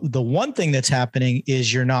 The one thing that's happening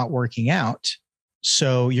is you're not working out.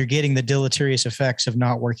 So you're getting the deleterious effects of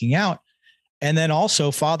not working out. And then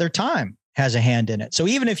also Father Time has a hand in it. So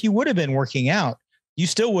even if you would have been working out, you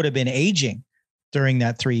still would have been aging during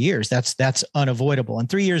that 3 years. That's unavoidable. And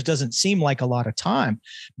 3 years doesn't seem like a lot of time,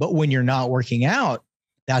 but when you're not working out,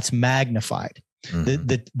 that's magnified.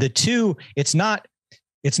 The two, it's not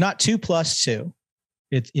 2 plus 2.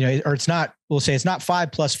 It's not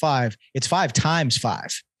 5 plus 5. It's 5 times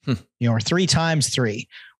 5, or 3 times 3,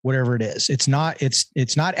 whatever it is. It's not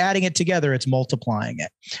adding it together. It's multiplying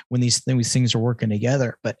it when these things are working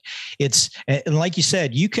together. But and like you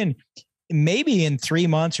said, you can maybe in 3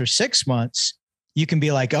 months or 6 months, you can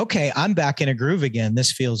be like, okay, I'm back in a groove again.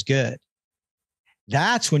 This feels good.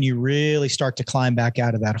 That's when you really start to climb back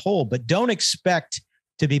out of that hole, but don't expect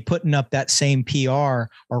to be putting up that same PR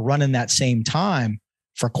or running that same time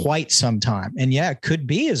for quite some time. And it could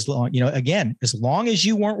be as long, again, as long as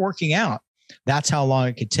you weren't working out, that's how long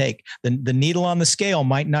it could take. The needle on the scale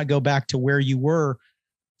might not go back to where you were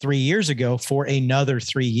 3 years ago for another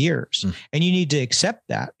 3 years. And you need to accept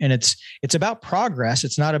that. And it's about progress.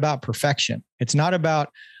 It's not about perfection. It's not about,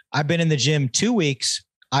 I've been in the gym 2 weeks,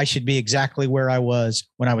 I should be exactly where I was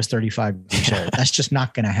when I was 35 years old. That's just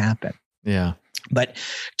not going to happen. Yeah. But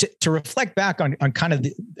to reflect back on kind of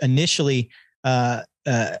initially,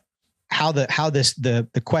 how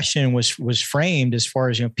the question was framed as far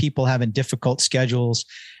as, people having difficult schedules.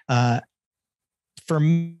 For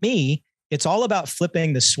me, it's all about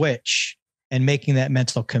flipping the switch and making that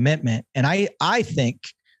mental commitment. And I think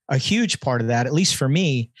a huge part of that, at least for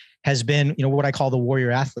me, has been, what I call the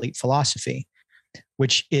warrior athlete philosophy,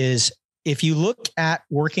 which is if you look at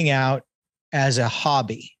working out as a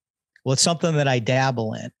hobby, well, it's something that I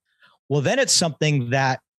dabble in. Well, then it's something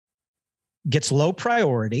that gets low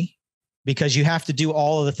priority because you have to do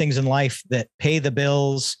all of the things in life that pay the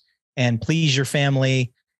bills and please your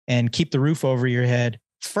family and keep the roof over your head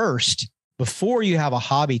first before you have a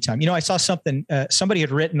hobby time. I saw something, somebody had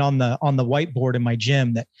written on the whiteboard in my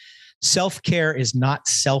gym that self-care is not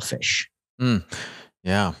selfish.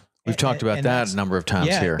 Yeah. We've talked about that a number of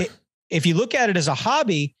times here. If you look at it as a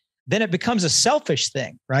hobby, then it becomes a selfish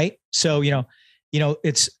thing, right? So,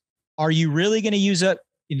 it's, are you really going to use it?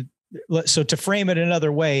 So to frame it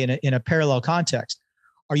another way in a parallel context,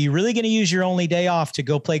 are you really going to use your only day off to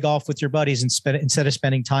go play golf with your buddies instead of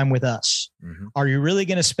spending time with us? Are you really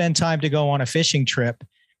going to spend time to go on a fishing trip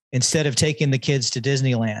instead of taking the kids to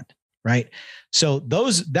Disneyland? right? So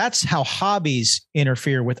that's how hobbies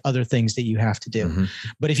interfere with other things that you have to do. Mm-hmm.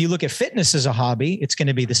 But if you look at fitness as a hobby, it's going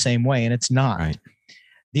to be the same way, and it's not. Right.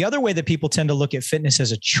 The other way that people tend to look at fitness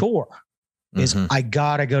as a chore is I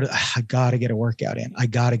gotta get a workout in. I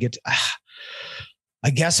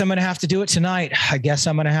guess I'm going to have to do it tonight. I guess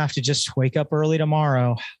I'm going to have to just wake up early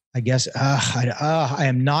tomorrow. I guess I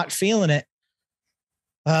am not feeling it.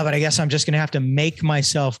 But I guess I'm just going to have to make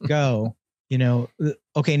myself go,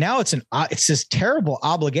 okay, now it's this terrible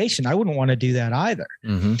obligation. I wouldn't want to do that either.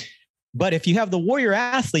 Mm-hmm. But if you have the warrior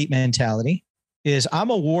athlete mentality, is I'm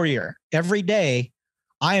a warrior every day.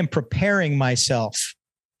 I am preparing myself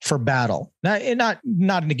for battle, not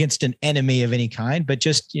against an enemy of any kind, but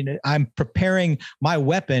just, I'm preparing my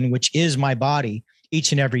weapon, which is my body,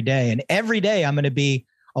 each and every day. And every day I'm going to be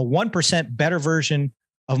a 1% better version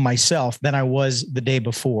of myself than I was the day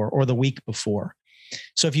before or the week before.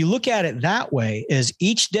 So if you look at it that way, is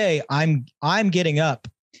each day I'm getting up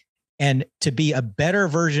and to be a better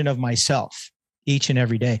version of myself each and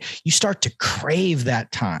every day, you start to crave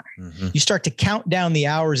that time. Mm-hmm. You start to count down the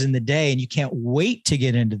hours in the day and you can't wait to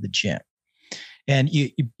get into the gym. And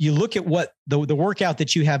you look at what the workout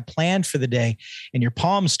that you have planned for the day, and your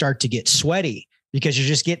palms start to get sweaty because you're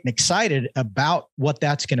just getting excited about what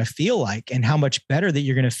that's going to feel like and how much better that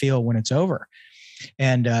you're going to feel when it's over.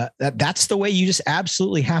 And that's the way you just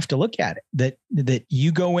absolutely have to look at it, that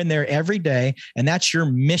you go in there every day, and that's your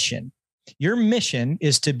mission. Your mission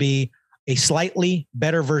is to be a slightly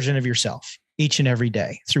better version of yourself each and every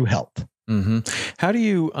day through health. Mm-hmm. How do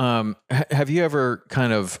you, have you ever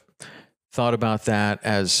kind of thought about that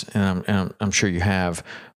and I'm sure you have,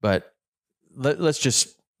 but let's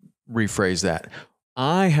just rephrase that.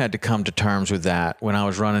 I had to come to terms with that when I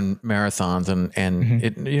was running marathons, and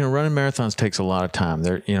running marathons takes a lot of time.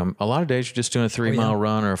 There, a lot of days you're just doing a 3-mile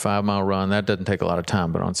run or a 5-mile run. That doesn't take a lot of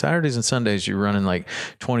time. But on Saturdays and Sundays, you're running like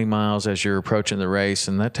 20 miles as you're approaching the race,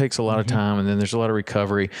 and that takes a lot of time. And then there's a lot of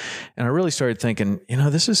recovery. And I really started thinking,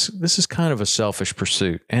 this is kind of a selfish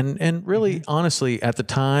pursuit. And really, honestly, at the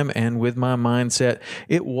time and with my mindset,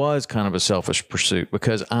 it was kind of a selfish pursuit,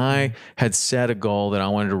 because I had set a goal that I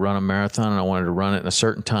wanted to run a marathon, and I wanted to run it in a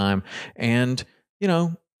certain time. And,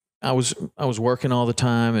 I was working all the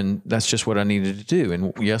time, and that's just what I needed to do.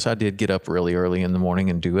 And yes, I did get up really early in the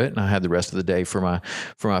morning and do it. And I had the rest of the day for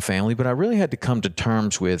my family, but I really had to come to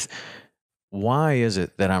terms with, why is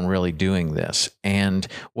it that I'm really doing this? And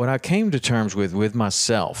what I came to terms with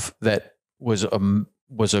myself, that was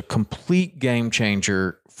a complete game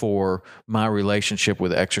changer for my relationship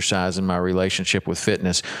with exercise and my relationship with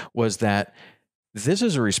fitness, was that this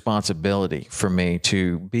is a responsibility for me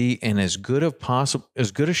to be in as good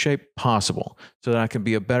a shape possible, so that I can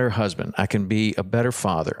be a better husband, I can be a better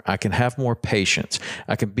father, I can have more patience,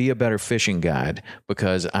 I can be a better fishing guide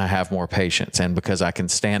because I have more patience, and because I can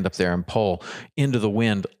stand up there and pull into the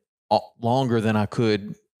wind longer than I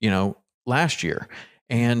could, last year.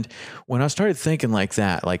 And when I started thinking like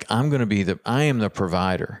that, like I am the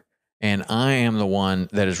provider, and I am the one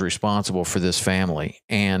that is responsible for this family,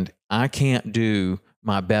 and I can't do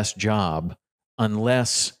my best job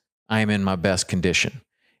unless I am in my best condition.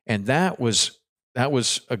 And that was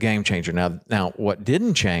a game changer. Now what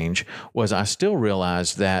didn't change was I still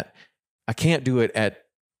realized that I can't do it at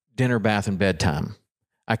dinner, bath, and bedtime.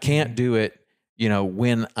 I can't do it,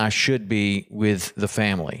 when I should be with the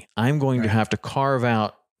family. I'm going to have to carve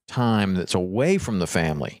out time that's away from the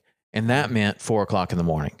family. And that meant 4:00 in the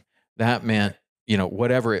morning. That meant,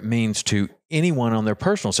 whatever it means to anyone on their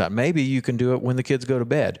personal side. Maybe you can do it when the kids go to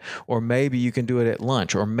bed, or maybe you can do it at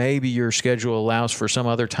lunch, or maybe your schedule allows for some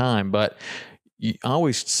other time. But I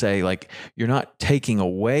always say, like, you're not taking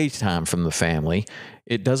away time from the family.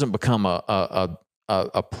 It doesn't become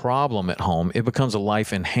a problem at home. It becomes a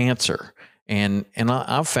life enhancer. And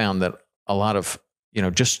I've found that a lot of,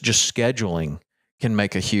 just scheduling can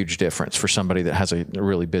make a huge difference for somebody that has a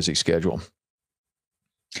really busy schedule.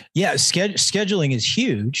 Yeah, scheduling is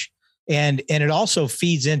huge, and it also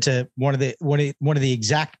feeds into one of the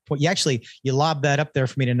exact point. You lobbed that up there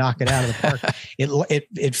for me to knock it out of the park.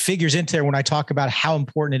 It figures into there when I talk about how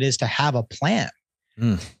important it is to have a plan,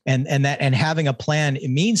 and having a plan, it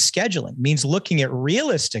means scheduling, means looking at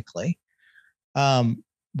realistically,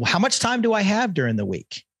 how much time do I have during the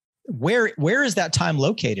week? Where is that time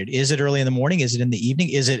located? Is it early in the morning? Is it in the evening?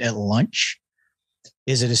 Is it at lunch?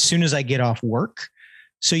 Is it as soon as I get off work?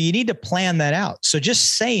 So you need to plan that out. So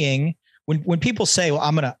just saying, when people say,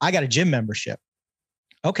 well, I got a gym membership.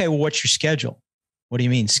 Okay, well, what's your schedule? What do you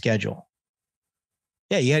mean schedule?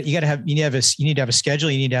 Yeah, you need to have a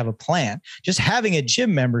schedule. You need to have a plan. Just having a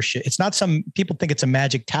gym membership, it's not people think it's a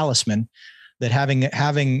magic talisman that having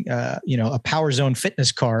a Power Zone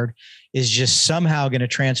fitness card is just somehow going to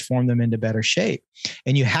transform them into better shape.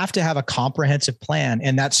 And you have to have a comprehensive plan.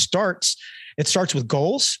 And it starts with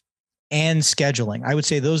goals and scheduling. I would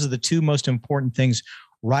say those are the two most important things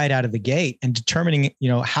right out of the gate, and determining,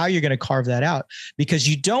 how you're going to carve that out, because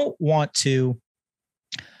you don't want to,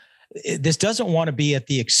 this doesn't want to be at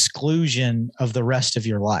the exclusion of the rest of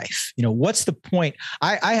your life. What's the point?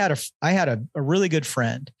 I had a really good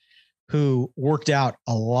friend who worked out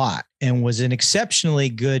a lot and was in exceptionally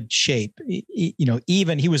good shape.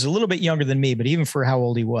 Even he was a little bit younger than me, but even for how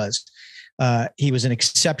old he was in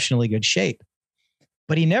exceptionally good shape,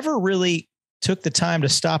 but he never really took the time to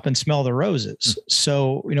stop and smell the roses.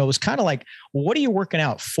 So, it was kind of like, well, what are you working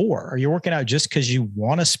out for? Are you working out just because you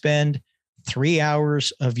want to spend 3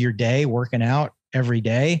 hours of your day working out every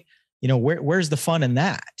day? Where's the fun in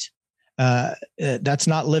that? That's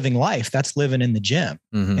not living life. That's living in the gym.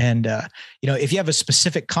 Mm-hmm. And, if you have a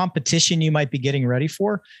specific competition you might be getting ready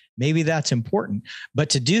for, maybe that's important.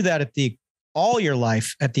 But to do that all your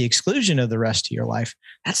life at the exclusion of the rest of your life,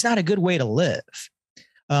 that's not a good way to live.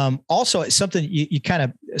 Also, it's something you kind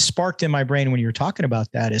of sparked in my brain when you were talking about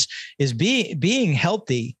that is being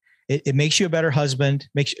healthy. It makes you a better husband,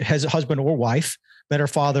 has a husband or wife, better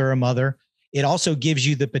father or mother. It also gives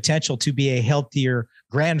you the potential to be a healthier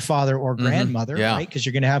grandfather or grandmother, right? Because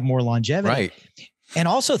you're going to have more longevity. Right. And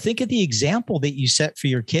also think of the example that you set for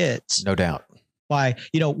your kids. No doubt. By,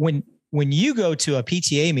 when you go to a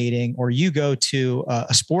PTA meeting or you go to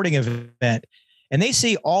a sporting event and they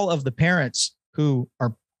see all of the parents who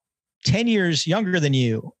are 10 years younger than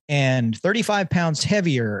you and 35 pounds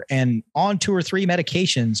heavier and on 2 or 3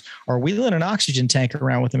 medications, or wheeling an oxygen tank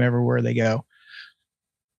around with them everywhere they go.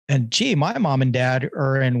 And gee, my mom and dad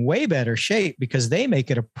are in way better shape because they make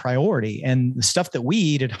it a priority. And the stuff that we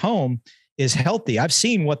eat at home is healthy. I've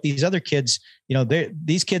seen what these other kids,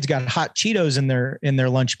 these kids got hot Cheetos in their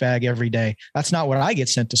lunch bag every day. That's not what I get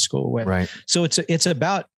sent to school with. Right. So it's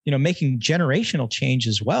about, making generational change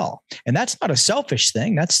as well. And that's not a selfish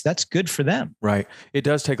thing. That's good for them. Right. It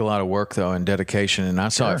does take a lot of work though, and dedication. And I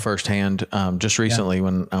saw it firsthand just recently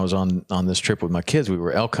when I was on this trip with my kids. We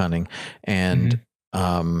were elk hunting, and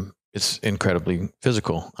it's incredibly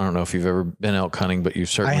physical. I don't know if you've ever been elk hunting, but you've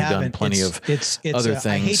certainly done plenty of other things.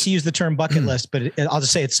 I hate to use the term bucket list, but I'll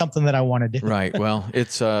just say it's something that I want to do. Right. Well,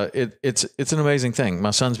 it's an amazing thing.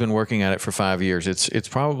 My son's been working at it for 5 years. It's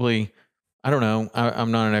probably, I don't know.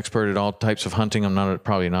 I'm not an expert at all types of hunting. I'm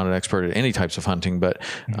probably not an expert at any types of hunting, but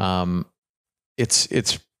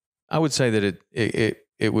it's. I would say that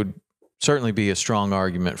it would certainly be a strong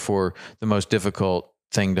argument for the most difficult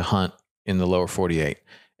thing to hunt in the lower 48.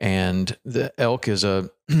 And the elk is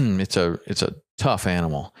it's a tough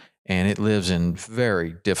animal, and it lives in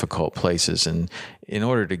very difficult places. And in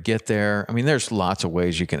order to get there, I mean, there's lots of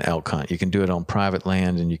ways you can elk hunt. You can do it on private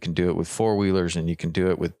land, and you can do it with 4-wheelers, and you can do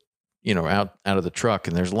it with, out of the truck.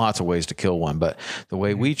 And there's lots of ways to kill one. But the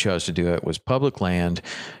way we chose to do it was public land,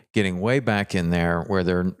 getting way back in there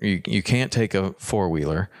where you can't take a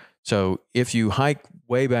 4-wheeler. So if you hike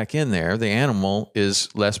way back in there, the animal is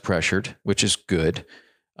less pressured, which is good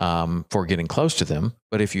for getting close to them.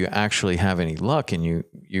 But if you actually have any luck and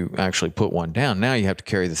you actually put one down, now you have to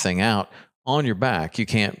carry the thing out on your back. You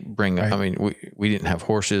can't bring, right. I mean, we didn't have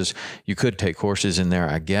horses. You could take horses in there,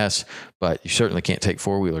 I guess, but you certainly can't take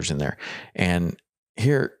 4-wheelers in there. And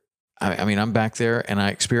here, I mean, I'm back there and I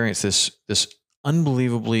experienced this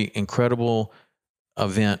unbelievably incredible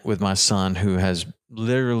event with my son, who has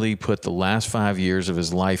literally put the last 5 years of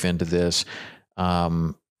his life into this.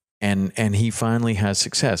 And he finally has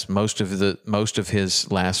success. Most of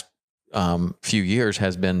his last few years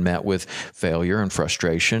has been met with failure and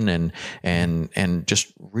frustration and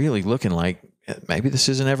just really looking like maybe this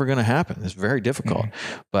isn't ever going to happen. It's very difficult.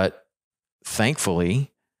 Mm-hmm. But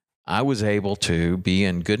thankfully, I was able to be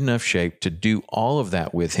in good enough shape to do all of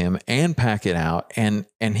that with him and pack it out. And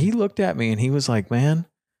he looked at me and he was like, "Man,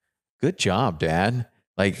 good job, Dad."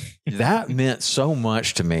 Like that meant so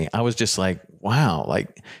much to me. I was just like, wow,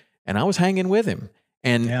 like, and I was hanging with him.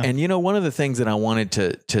 And one of the things that I wanted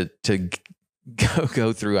to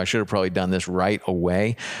go through, I should have probably done this right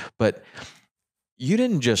away, but you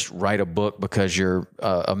didn't just write a book because you're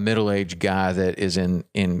a middle-aged guy that is in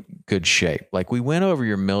good shape. Like, we went over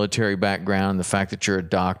your military background, the fact that you're a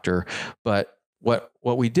doctor, but what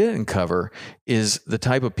we didn't cover is the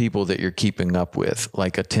type of people that you're keeping up with,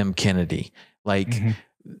 like a Tim Kennedy, like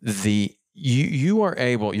you are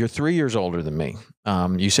able, you're 3 years older than me.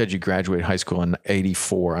 You said you graduated high school in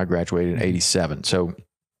 84. I graduated in 87. So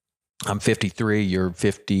I'm 53. You're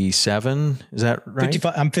 57. Is that right?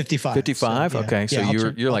 55. I'm 55. 55. So, yeah. Okay. So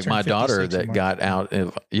Yeah, you're like my daughter that got out.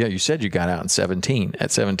 Yeah. You said you got out in 17.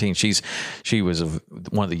 At 17, she was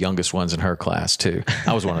one of the youngest ones in her class too.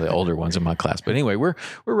 I was one of the older ones in my class. But anyway, we're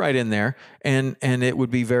right in there, and it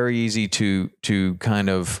would be very easy to kind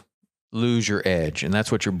of lose your edge. And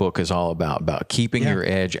that's what your book is all about keeping your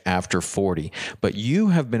edge after 40. But you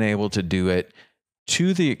have been able to do it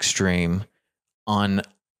to the extreme, on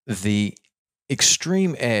the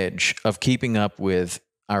extreme edge of keeping up with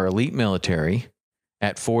our elite military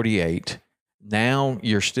at 48. Now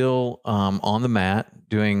you're still on the mat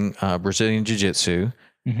doing Brazilian Jiu-Jitsu,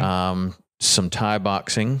 some Thai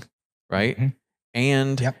boxing, right? Mm-hmm.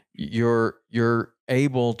 And you're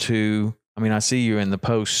able to, I mean, I see you in the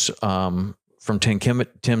posts from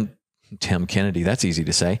Tim Kennedy. That's easy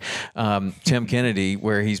to say. Tim Kennedy,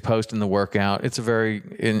 where he's posting the workout. It's a very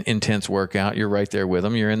intense workout. You're right there with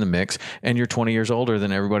him. You're in the mix, and you're 20 years older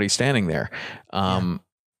than everybody standing there.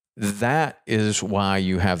 That is why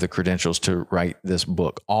you have the credentials to write this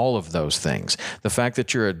book. All of those things. The fact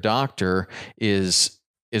that you're a doctor is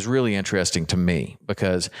really interesting to me,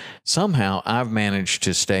 because somehow I've managed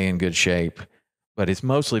to stay in good shape, but it's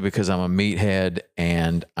mostly because I'm a meathead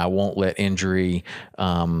and I won't let injury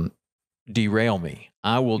derail me.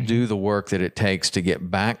 I will do the work that it takes to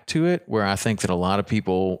get back to it, where I think that a lot of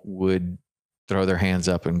people would throw their hands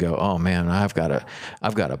up and go, "Oh man, I've got a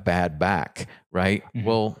bad back," right? Mm-hmm.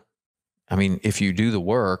 Well, I mean, if you do the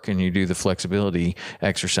work and you do the flexibility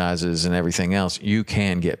exercises and everything else, you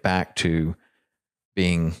can get back to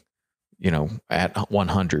being, at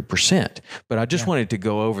 100%. But I just wanted to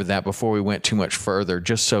go over that before we went too much further,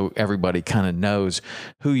 just so everybody kind of knows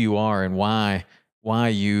who you are and why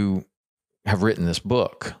you have written this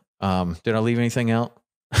book. Did I leave anything out?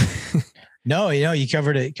 No, you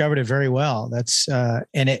covered it very well. That's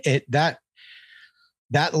and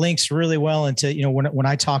that links really well into, when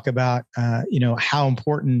I talk about how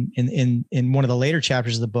important in one of the later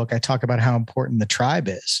chapters of the book, I talk about how important the tribe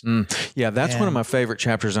is. Yeah, that's one of my favorite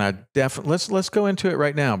chapters, and I definitely let's go into it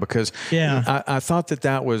right now, because I thought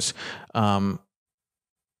that was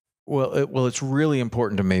it's really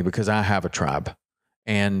important to me, because I have a tribe.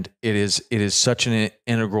 And it is such an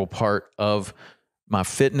integral part of my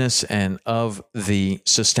fitness and of the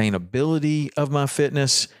sustainability of my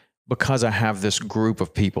fitness, because I have this group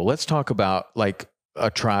of people. Let's talk about like a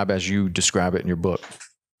tribe as you describe it in your book.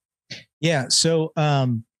 Yeah. So,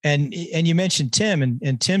 and you mentioned Tim,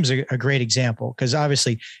 and Tim's a great example, because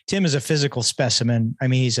obviously Tim is a physical specimen. I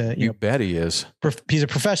mean, he's you bet he is. He's a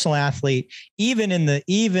professional athlete, even in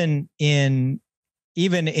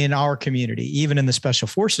our community, even in the special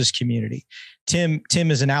forces community. Tim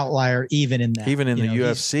is an outlier, even in that. Even in the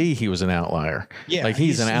UFC, he was an outlier. Yeah. Like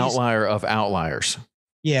he's an outlier of outliers.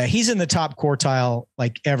 Yeah. He's in the top quartile,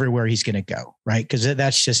 like everywhere he's going to go. Right. Cause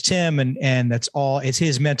that's just Tim. And that's all, it's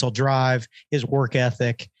his mental drive, his work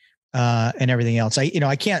ethic, and everything else.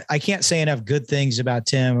 I can't say enough good things about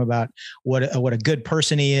Tim, about what a good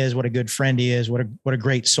person he is, what a good friend he is, what a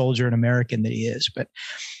great soldier and American that he is. But,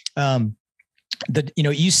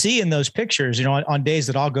 you see in those pictures, on days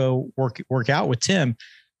that I'll go work out with Tim,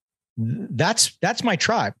 that's my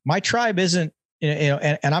tribe. My tribe isn't,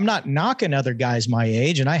 and I'm not knocking other guys my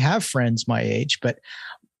age, and I have friends my age, but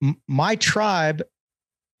my tribe,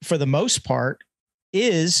 for the most part,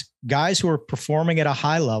 is guys who are performing at a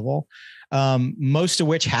high level, most of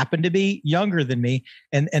which happen to be younger than me.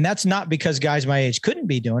 And that's not because guys my age couldn't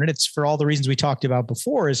be doing it. It's for all the reasons we talked about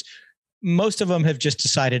before. Is most of them have just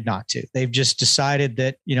decided not to. They've just decided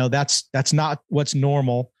that, that's not what's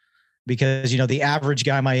normal, because, the average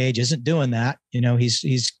guy my age isn't doing that.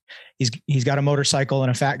 He's got a motorcycle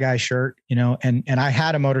and a fat guy shirt, and I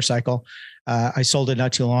had a motorcycle. I sold it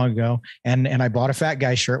not too long ago, and I bought a fat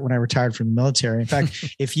guy shirt when I retired from the military. In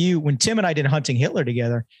fact, when Tim and I did Hunting Hitler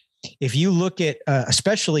together, if you look at,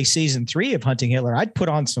 especially season 3 of Hunting Hitler, I'd put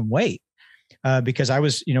on some weight, because I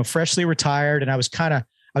was, freshly retired, and I was kind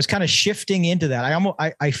of shifting into that.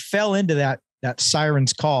 I fell into that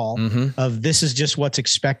siren's call of, this is just what's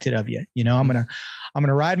expected of you. I'm going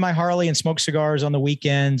to ride my Harley and smoke cigars on the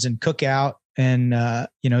weekends and cook out. And,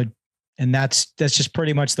 and that's just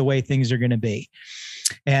pretty much the way things are going to be.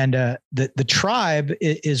 And, the tribe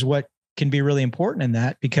is what can be really important in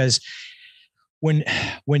that, because when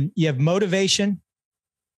you have motivation,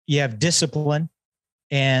 you have discipline,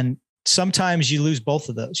 and sometimes you lose both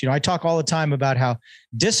of those. I talk all the time about how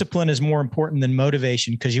discipline is more important than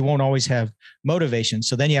motivation, because you won't always have motivation.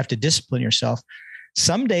 So then you have to discipline yourself.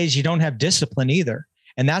 Some days you don't have discipline either.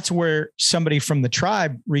 And that's where somebody from the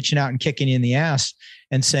tribe reaching out and kicking you in the ass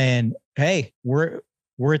and saying, "Hey, we're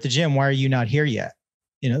we're at the gym. Why are you not here yet?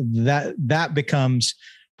 That becomes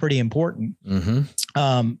pretty important.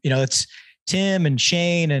 It's Tim and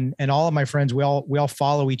Shane and all of my friends. We all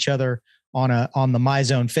follow each other on the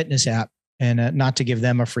MyZone Fitness app, and not to give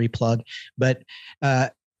them a free plug, but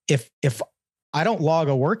if I don't log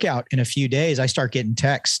a workout in a few days, I start getting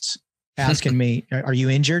texts asking me, "Are you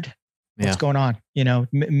injured? What's going on?"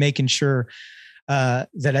 Making sure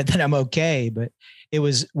that I'm okay. But it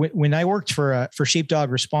was when I worked for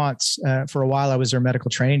Sheepdog Response for a while. I was their medical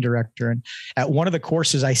training director, and at one of the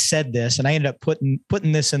courses, I said this, and I ended up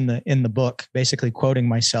putting this in the book, basically quoting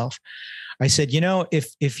myself. I said,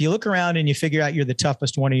 if you look around and you figure out you're the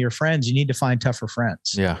toughest one of your friends, you need to find tougher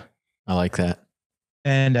friends. Yeah, I like that.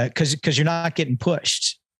 And because you're not getting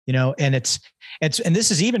pushed, and it's and this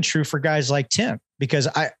is even true for guys like Tim, because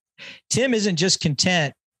Tim isn't just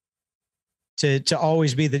content to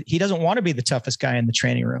always be he doesn't want to be the toughest guy in the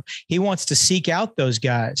training room. He wants to seek out those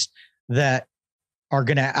guys that are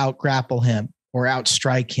going to out grapple him or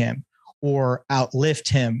outstrike him or outlift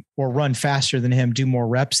him or run faster than him, do more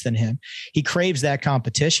reps than him. He craves that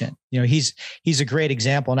competition. He's a great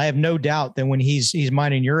example. And I have no doubt that when he's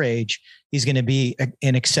mine and your age, he's going to be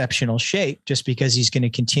in exceptional shape just because he's going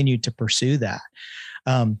to continue to pursue that.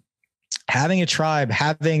 Having a tribe,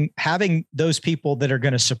 having those people that are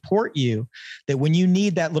going to support you, that when you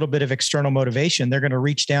need that little bit of external motivation, they're going to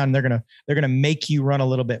reach down and they're going to make you run a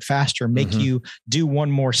little bit faster, make you do one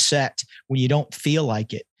more set when you don't feel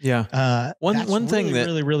like it. Yeah. One thing that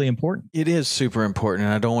really, really important. It is super important.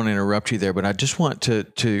 And I don't want to interrupt you there, but I just want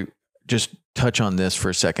to just touch on this for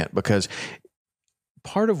a second, because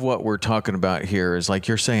part of what we're talking about here is, like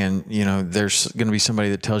you're saying, there's going to be somebody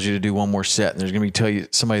that tells you to do one more set, and there's going to be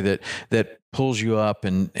somebody that pulls you up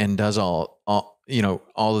and does all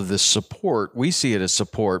of this support. We see it as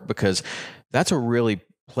support because that's a really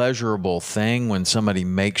pleasurable thing when somebody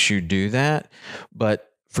makes you do that.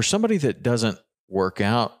 But for somebody that doesn't work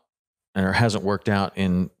out or hasn't worked out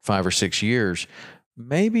in 5 or 6 years,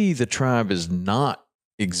 maybe the tribe is not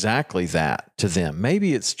exactly that to them.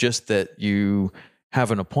 Maybe it's just that you have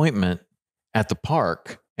an appointment at the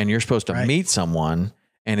park and you're supposed to meet someone.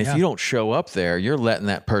 And if you don't show up there, you're letting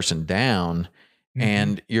that person down.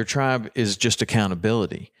 And your tribe is just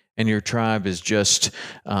accountability, and your tribe is just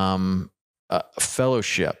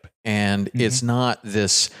fellowship. And it's not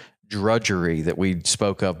this drudgery that we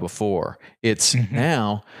spoke of before. It's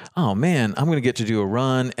now, oh man, I'm going to get to do a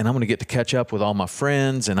run, and I'm going to get to catch up with all my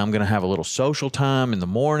friends, and I'm going to have a little social time in the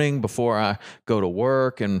morning before I go to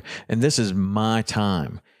work. And this is my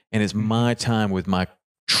time, and it's my time with my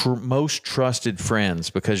most trusted friends,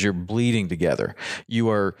 because you're bleeding together. You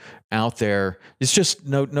are out there. It's just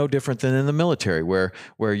no different than in the military, where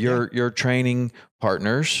your training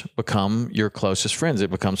partners become your closest friends. It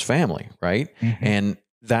becomes family, right? And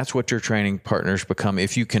that's what your training partners become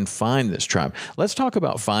if you can find this tribe. Let's talk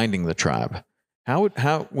about finding the tribe.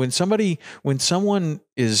 When someone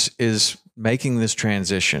is making this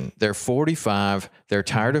transition, they're 45, they're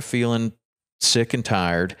tired of feeling sick and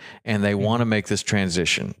tired, and they want to make this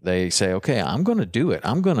transition. They say, okay, I'm going to do it.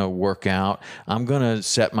 I'm going to work out. I'm going to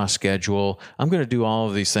set my schedule. I'm going to do all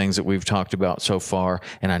of these things that we've talked about so far,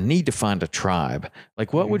 and I need to find a tribe.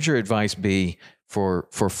 Like, what would your advice be for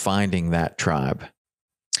finding that tribe?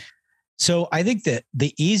 So I think that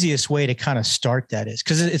the easiest way to kind of start that is,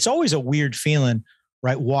 because it's always a weird feeling,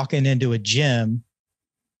 right? Walking into a gym,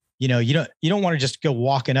 you don't want to just go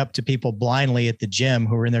walking up to people blindly at the gym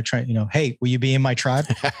who are in there trying, hey, will you be in my tribe?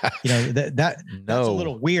 That's a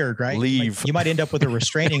little weird, right? Leave. You might end up with a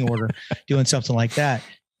restraining order doing something like that.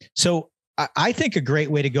 So I think a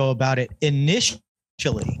great way to go about it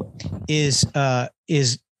initially is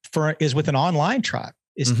with an online tribe.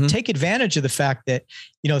 Is take advantage of the fact that,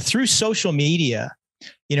 through social media,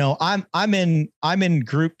 I'm in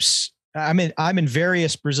groups. I'm in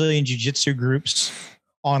various Brazilian jiu-jitsu groups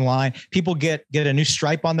online. People get a new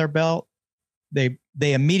stripe on their belt. They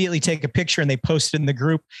immediately take a picture and they post it in the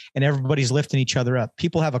group, and everybody's lifting each other up.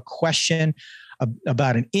 People have a question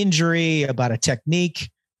about an injury, about a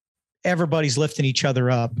technique. Everybody's lifting each other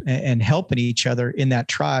up and helping each other in that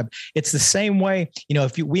tribe. It's the same way,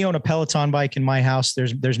 if we own a Peloton bike in my house,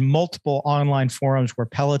 there's multiple online forums where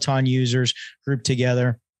Peloton users group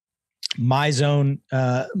together. MyZone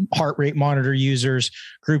heart rate monitor users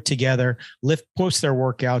group together, post their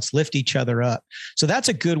workouts, lift each other up. So that's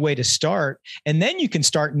a good way to start. And then you can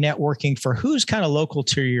start networking for who's kind of local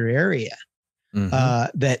to your area.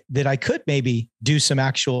 That I could maybe do some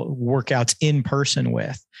actual workouts in person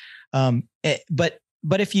with. But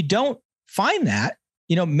if you don't find that,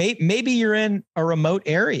 maybe you're in a remote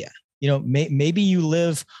area maybe you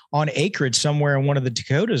live on acreage somewhere in one of the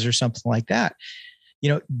Dakotas or something like that.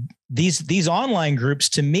 These online groups,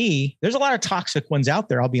 to me, there's a lot of toxic ones out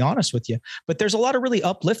there. I'll be honest with you, but there's a lot of really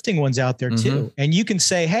uplifting ones out there too. And you can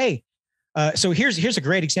say, hey, so here's a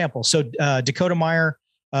great example. So Dakota Meyer,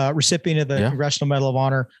 recipient of the Congressional Medal of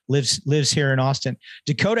Honor, lives here in Austin.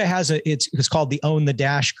 Dakota has it's called the Own the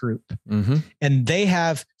Dash group, and they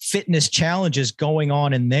have fitness challenges going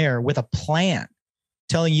on in there with a plan,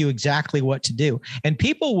 telling you exactly what to do. And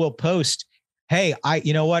people will post, hey,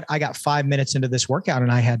 you know what? I got 5 minutes into this workout and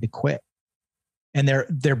I had to quit. And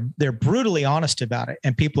they're brutally honest about it.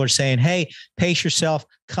 And people are saying, hey, pace yourself,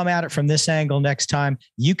 come at it from this angle next time.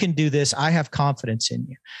 You can do this. I have confidence in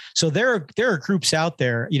you. So there are groups out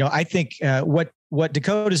there. I think what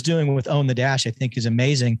Dakota's doing with Own the Dash, I think, is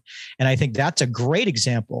amazing. And I think that's a great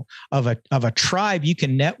example of a tribe you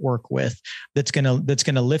can network with that's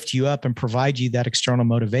gonna lift you up and provide you that external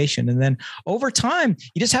motivation. And then over time,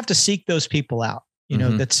 you just have to seek those people out. You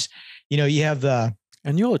have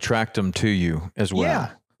and you'll attract them to you as well. Yeah,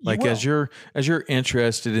 like as you're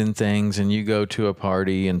interested in things and you go to a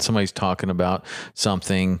party and somebody's talking about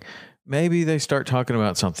something, maybe they start talking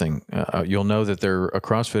about something. You'll know that they're a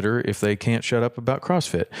CrossFitter if they can't shut up about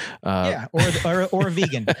CrossFit. Or a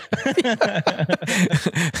vegan.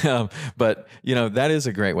 But that is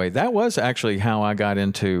a great way. That was actually how I got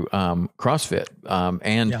into CrossFit.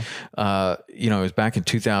 It was back in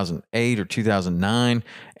 2008 or 2009,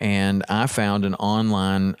 and I found an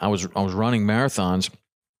online. I was running marathons.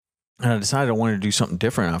 And I decided I wanted to do something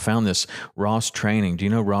different. I found this Ross Training. Do you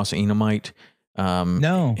know Ross Enamite?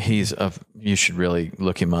 No, you should really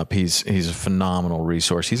look him up. He's a phenomenal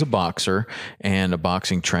resource. He's a boxer and a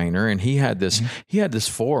boxing trainer. And he had this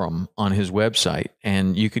forum on his website,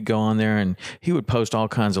 and you could go on there and he would post all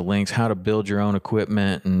kinds of links, how to build your own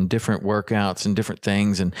equipment and different workouts and different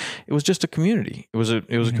things. And it was just a community. It was a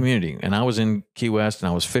community. And I was in Key West and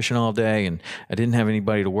I was fishing all day and I didn't have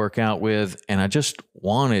anybody to work out with. And I just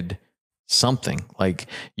wanted something like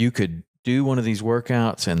you could do one of these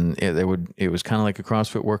workouts and it was kind of like a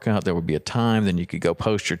CrossFit workout. There would be a time, then you could go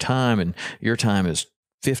post your time, and your time is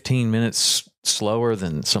 15 minutes slower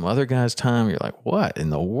than some other guy's time. You're like, what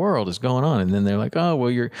in the world is going on? And then they're like, oh,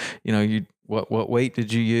 well, what weight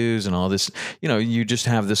did you use? And all this, you just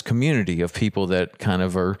have this community of people that kind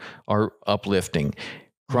of are uplifting.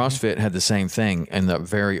 CrossFit had the same thing in the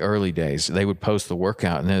very early days. They would post the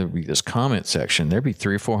workout and there would be this comment section. There'd be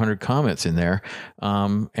 300 or 400 comments in there.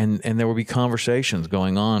 And there would be conversations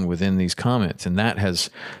going on within these comments, and that has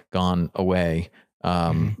gone away.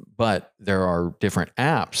 But there are different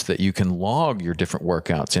apps that you can log your different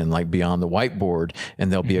workouts in, like Beyond the Whiteboard,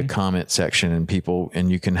 and there'll be a comment section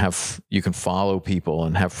and you can follow people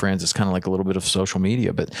and have friends. It's kind of like a little bit of social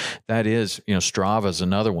media, but that is, Strava is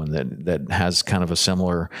another one that has kind of a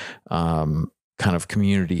similar, kind of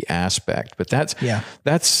community aspect, but that's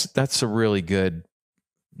a really good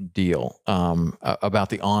deal about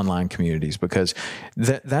the online communities, because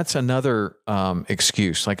that's another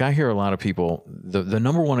excuse. Like I hear a lot of people, the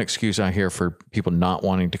number one excuse I hear for people not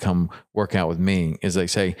wanting to come work out with me is they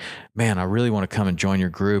say, man, I really want to come and join your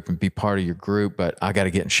group and be part of your group, but I got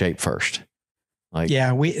to get in shape first. That's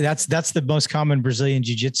the most common Brazilian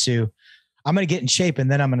jiu-jitsu. I'm going to get in shape and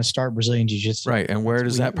then I'm going to start Brazilian jiu-jitsu. Right. And where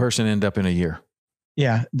does that person end up in a year?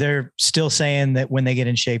 Yeah, they're still saying that when they get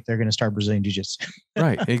in shape, they're going to start Brazilian jiu-jitsu.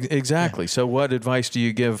 Right, exactly. Yeah. So what advice do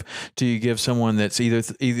you give someone that's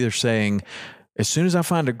either saying, as soon as I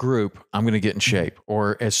find a group, I'm going to get in shape,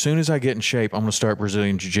 or as soon as I get in shape, I'm going to start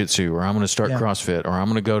Brazilian jiu-jitsu, or I'm going to start CrossFit, or I'm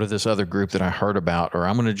going to go to this other group that I heard about, or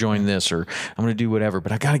I'm going to join this, or I'm going to do whatever,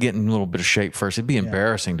 but I got to get in a little bit of shape first. It'd be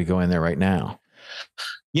embarrassing to go in there right now.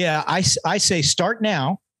 Yeah, I say start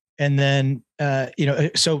now. And then,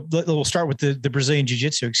 so we'll start with the Brazilian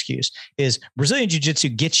Jiu-Jitsu excuse. Is Brazilian Jiu-Jitsu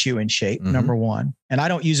gets you in shape, number one. And I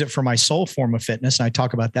don't use it for my sole form of fitness. And I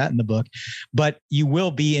talk about that in the book, but you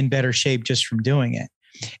will be in better shape just from doing it.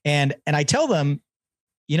 And I tell them,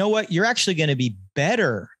 you know what, you're actually going to be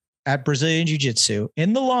better at Brazilian Jiu-Jitsu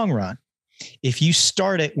in the long run if you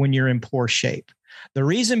start it when you're in poor shape. The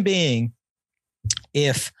reason being,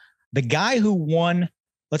 if the guy who won,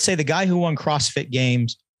 let's say the guy who won CrossFit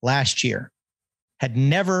Games last year had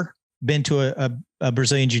never been to a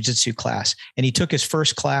Brazilian Jiu-Jitsu class, and he took his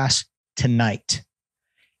first class tonight,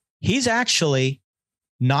 he's actually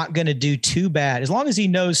not going to do too bad as long as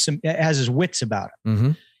he has his wits about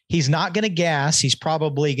him. He's not going to gas. He's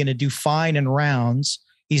probably going to do fine in rounds.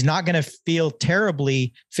 He's not going to feel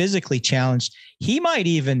terribly physically challenged. He might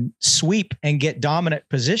even sweep and get dominant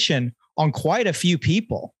position on quite a few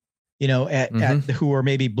people. at who are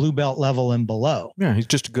maybe blue belt level and below. Yeah, he's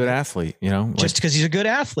just a good athlete, just because he's a good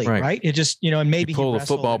athlete, right? It just, and maybe you pull the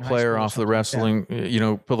football player off the wrestling,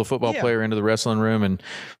 pull the football player into the wrestling room, and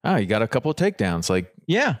you got a couple of takedowns,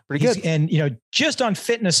 pretty good. And just on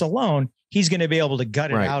fitness alone, he's going to be able to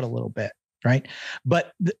gut it out a little bit, right?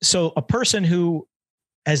 But so a person who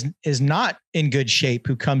is not in good shape,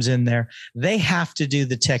 who comes in there, they have to do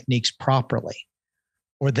the techniques properly,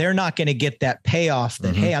 or they're not going to get that payoff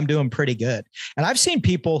that, hey, I'm doing pretty good. And I've seen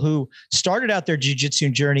people who started out their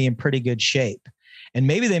jiu-jitsu journey in pretty good shape, and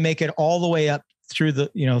maybe they make it all the way up through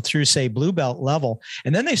through say blue belt level.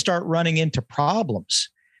 And then they start running into problems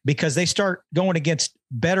because they start going against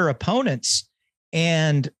better opponents,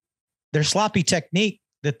 and their sloppy technique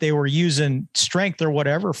that they were using strength or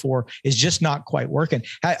whatever for is just not quite working.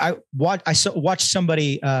 I watched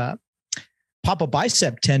somebody pop a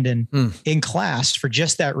bicep tendon in class for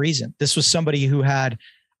just that reason. This was somebody who had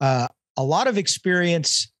a lot of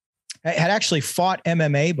experience, had actually fought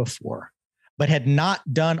MMA before, but had not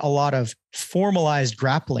done a lot of formalized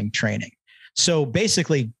grappling training. So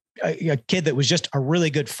basically a kid that was just a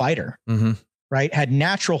really good fighter, right? Had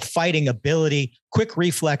natural fighting ability, quick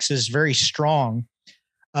reflexes, very strong,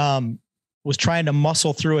 was trying to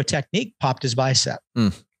muscle through a technique, popped his bicep,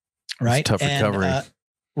 right? Tough recovery.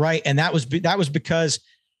 Right. And that was because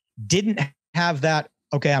didn't have that,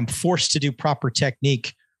 okay, I'm forced to do proper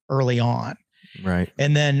technique early on. Right.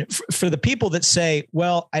 And then for the people that say,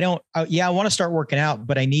 well, I want to start working out,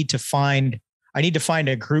 but I need to find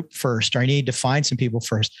a group first, or I need to find some people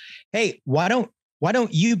first. Hey, why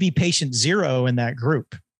don't you be patient zero in that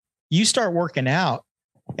group? You start working out,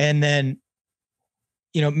 and then,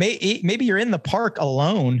 maybe you're in the park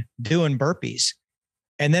alone doing burpees.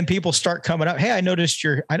 And then people start coming up. Hey, I noticed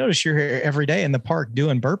you're here every day in the park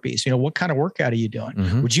doing burpees. What kind of workout are you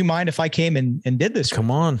doing? Would you mind if I came and did this?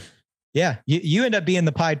 Come on. Yeah. You end up being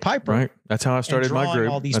the Pied Piper. Right. That's how I started my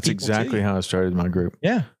group. That's exactly how I started my group.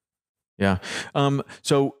 Yeah. Yeah.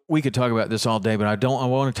 So we could talk about this all day, but I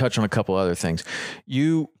want to touch on a couple other things.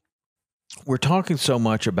 We're talking so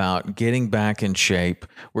much about getting back in shape.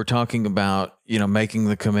 We're talking about, making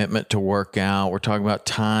the commitment to work out. We're talking about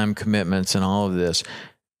time commitments and all of this.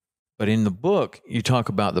 But in the book, you talk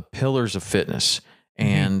about the pillars of fitness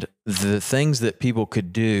and the things that people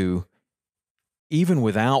could do even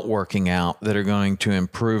without working out that are going to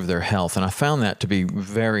improve their health. And I found that to be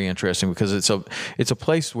very interesting because it's a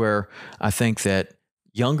place where I think that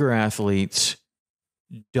younger athletes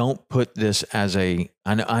don't put this as I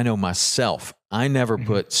know myself, I never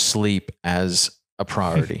put sleep as a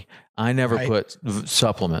priority. I never put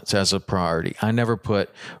supplements as a priority. I never put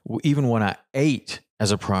even when I ate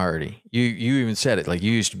as a priority. You even said it, like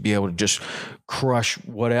you used to be able to just crush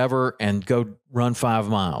whatever and go run 5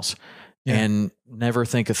 miles and never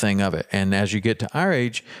think a thing of it. And as you get to our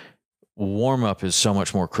age, warm up is so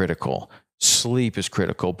much more critical. Sleep is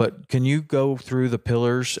critical. But can you go through the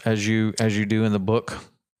pillars as you do in the book?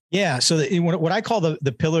 Yeah. So what I call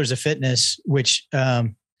the pillars of fitness, which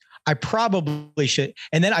I probably should.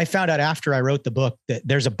 And then I found out after I wrote the book that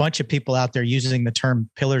there's a bunch of people out there using the term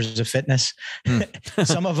pillars of fitness.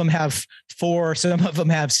 Some of them have 4, some of them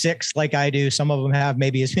have 6 like I do. Some of them have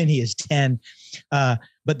maybe as many as 10.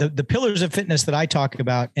 But the pillars of fitness that I talk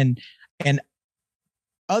about and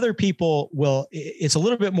other people it's a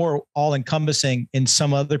little bit more all encompassing in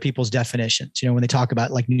some other people's definitions, when they talk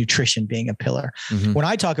about like nutrition being a pillar. When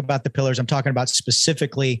I talk about the pillars, I'm talking about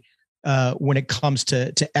specifically when it comes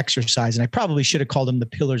to exercise. And I probably should have called them the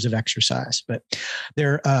pillars of exercise, but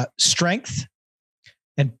they're strength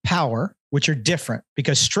and power, which are different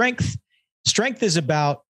because strength is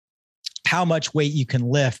about how much weight you can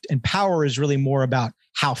lift, and power is really more about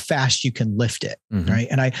how fast you can lift it. Right.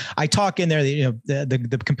 And I talk in there,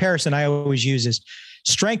 the comparison I always use is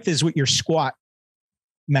strength is what your squat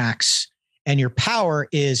max, and your power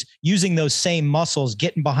is using those same muscles,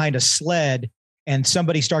 getting behind a sled and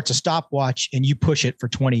somebody starts a stopwatch and you push it for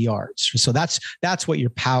 20 yards. So that's what your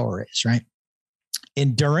power is, right?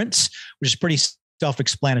 Endurance, which is pretty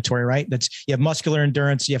self-explanatory, right? You have muscular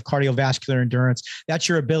endurance, you have cardiovascular endurance. That's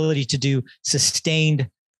your ability to do sustained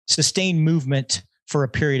movement for a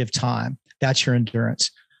period of time. That's your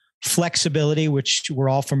endurance. Flexibility, which we're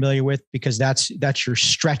all familiar with because that's your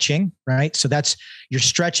stretching, right? So that's your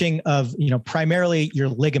stretching of, primarily your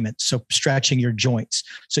ligaments. So stretching your joints.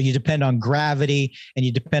 So you depend on gravity and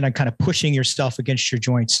you depend on kind of pushing yourself against your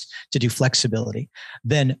joints to do flexibility.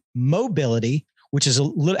 Then mobility, which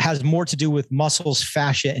has more to do with muscles,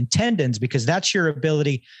 fascia, and tendons, because that's your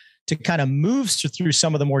ability to kind of move through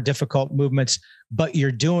some of the more difficult movements, but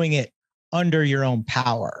you're doing it under your own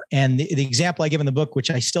power. And the example I give in the book, which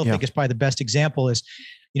I still think is probably the best example, is,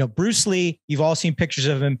 Bruce Lee, you've all seen pictures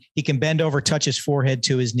of him. He can bend over, touch his forehead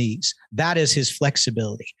to his knees. That is his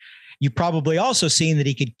flexibility. You've probably also seen that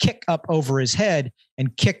he could kick up over his head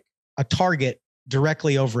and kick a target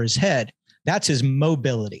directly over his head. That's his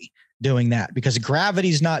mobility doing that, because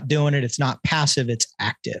gravity's not doing it. It's not passive, it's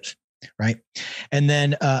active. Right. And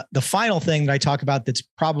then the final thing that I talk about that's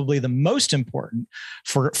probably the most important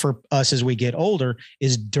for us as we get older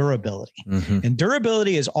is durability. Mm-hmm. And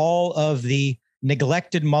durability is all of the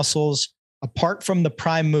neglected muscles apart from the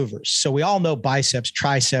prime movers. So we all know biceps,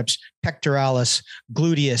 triceps, pectoralis,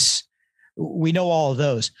 gluteus. We know all of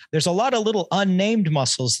those. There's a lot of little unnamed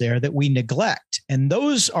muscles there that we neglect. And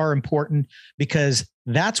those are important because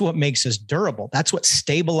that's what makes us durable. That's what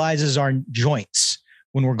stabilizes our joints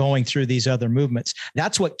when we're going through these other movements.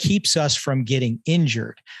 That's what keeps us from getting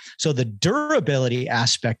injured. So the durability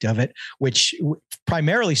aspect of it, which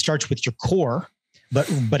primarily starts with your core,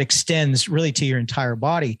 but extends really to your entire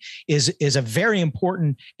body, is a very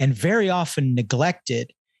important and very often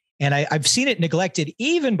neglected. And I've seen it neglected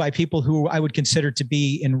even by people who I would consider to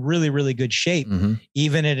be in really, really good shape, mm-hmm.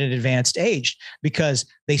 even at an advanced age, because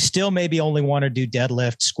they still maybe only want to do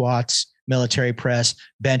deadlift, squats, military press,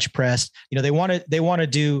 bench press. They want to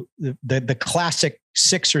do the classic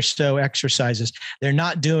 6 or so exercises. They're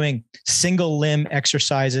not doing single limb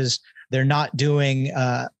exercises. They're not doing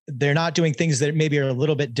things that maybe are a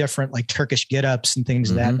little bit different, like Turkish get-ups and things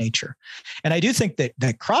mm-hmm. of that nature. And I do think that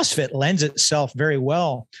CrossFit lends itself very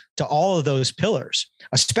well to all of those pillars,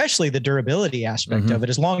 especially the durability aspect mm-hmm. of it,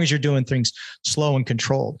 as long as you're doing things slow and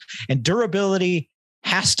controlled. And durability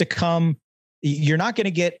has to come. You're not going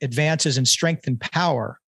to get advances in strength and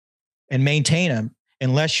power and maintain them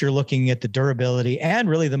unless you're looking at the durability and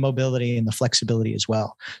really the mobility and the flexibility as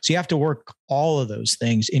well. So you have to work all of those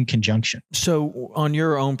things in conjunction. So on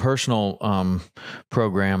your own personal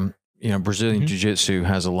program, Brazilian mm-hmm. Jiu-Jitsu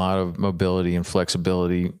has a lot of mobility and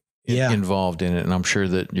flexibility involved in it. And I'm sure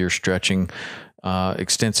that you're stretching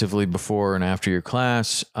extensively before and after your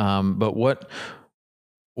class. But what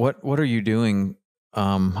are you doing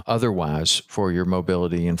otherwise for your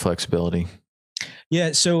mobility and flexibility?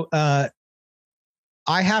 Yeah. So,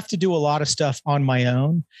 I have to do a lot of stuff on my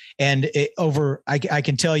own, and I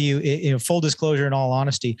can tell you, full disclosure, in all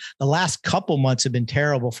honesty, the last couple months have been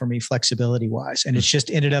terrible for me flexibility wise. And it's just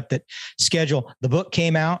ended up that the book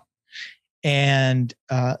came out, and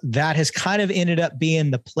that has kind of ended up being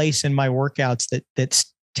the place in my workouts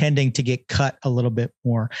that's tending to get cut a little bit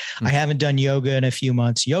more. Mm-hmm. I haven't done yoga in a few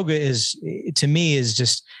months. Yoga to me is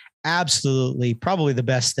just absolutely probably the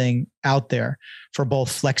best thing out there for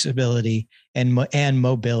both flexibility and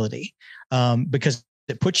mobility, because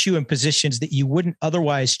it puts you in positions that you wouldn't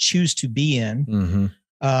otherwise choose to be in. Mm-hmm.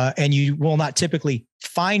 And you will not typically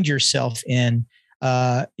find yourself in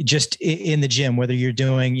just in the gym, whether you're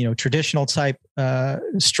doing, traditional type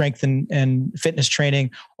strength and fitness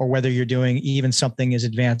training, or whether you're doing even something as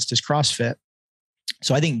advanced as CrossFit.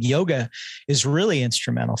 So I think yoga is really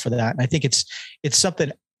instrumental for that. And I think it's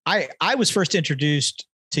something I was first introduced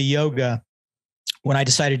to yoga when I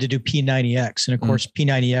decided to do P90X. And of course,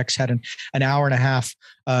 P90X had an hour and a half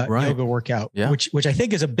yoga workout, which I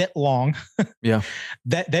think is a bit long. Yeah.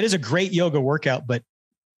 That is a great yoga workout, but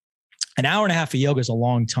an hour and a half of yoga is a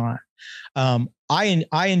long time.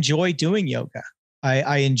 I enjoy doing yoga.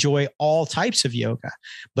 I enjoy all types of yoga,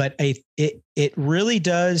 but it really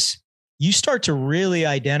does. You start to really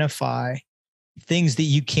identify things that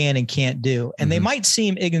you can and can't do. And they might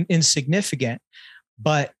seem insignificant,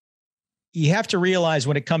 but you have to realize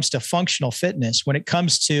when it comes to functional fitness, when it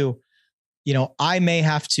comes to, I may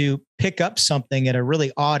have to pick up something at a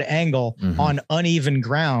really odd angle on uneven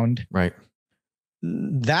ground. Right.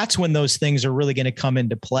 That's when those things are really going to come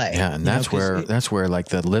into play. Yeah. And that's where like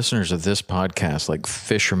the listeners of this podcast, like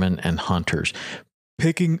fishermen and hunters,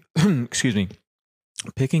 picking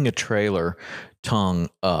a trailer tongue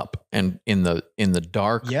up and in the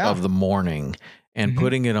dark of the morning and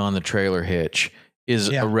putting it on the trailer hitch is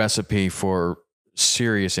a recipe for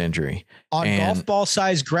serious injury on golf ball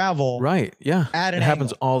size gravel. Right. Yeah. It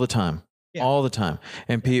happens all the time. Yeah. All the time.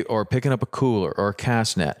 And or picking up a cooler or a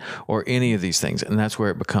cast net or any of these things. And that's where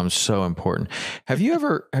it becomes so important. Have you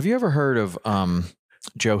ever heard of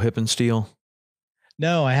Joe Hippensteel?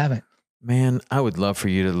 No, I haven't. Man, I would love for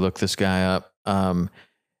you to look this guy up.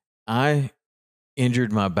 I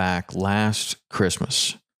injured my back last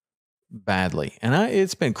Christmas badly. And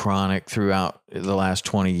it's been chronic throughout the last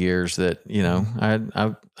 20 years that,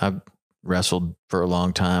 I've wrestled for a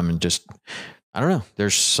long time and just I don't know,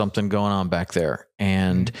 there's something going on back there.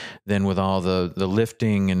 And then with all the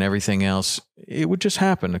lifting and everything else, it would just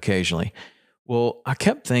happen occasionally. Well, I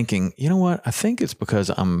kept thinking, you know what? I think it's because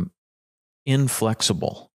I'm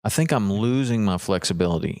inflexible. I think I'm losing my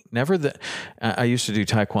flexibility. Never that I used to do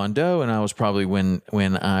Taekwondo, and I was probably when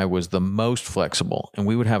I was the most flexible, and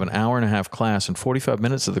we would have an hour and a half class, and 45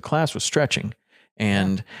 minutes of the class was stretching.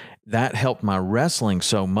 And that helped my wrestling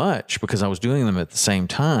so much because I was doing them at the same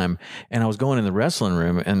time. And I was going in the wrestling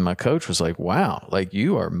room, and my coach was like, wow, like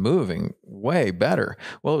you are moving way better.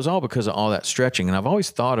 Well, it was all because of all that stretching. And I've always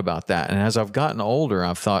thought about that. And as I've gotten older,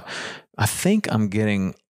 I've thought, I think I'm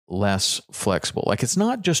getting less flexible. Like it's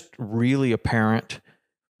not just really apparent,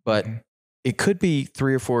 but it could be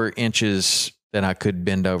 3 or 4 inches that I could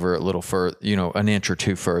bend over a little further, an inch or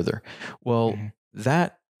two further. Well,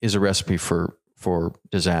 that is a recipe for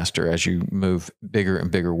disaster as you move bigger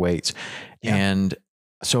and bigger weights. Yeah. And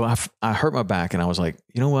so I hurt my back, and I was like,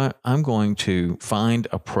 you know what? I'm going to find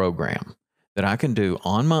a program that I can do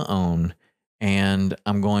on my own, and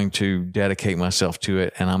I'm going to dedicate myself to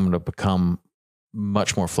it, and I'm going to become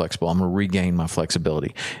much more flexible. I'm going to regain my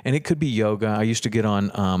flexibility. And it could be yoga. I used to get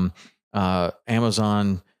on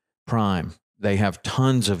Amazon Prime. They have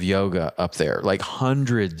tons of yoga up there, like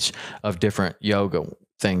hundreds of different yoga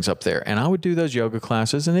things up there. And I would do those yoga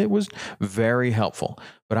classes, and it was very helpful.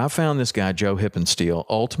 But I found this guy, Joe Hippensteel,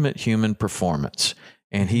 Ultimate Human Performance.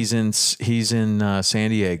 And he's in San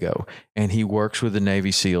Diego, and he works with the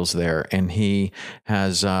Navy SEALs there. And he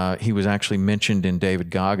was actually mentioned in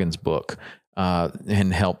David Goggins' book,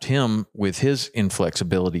 and helped him with his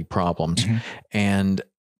inflexibility problems. And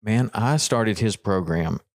man, I started his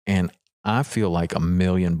program, and I feel like $1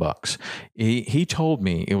 million. He told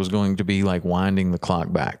me it was going to be like winding the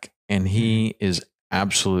clock back, and he is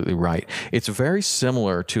absolutely right. It's very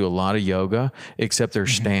similar to a lot of yoga, except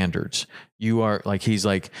there's standards. You are like, he's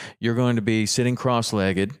like, you're going to be sitting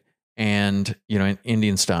cross-legged and, in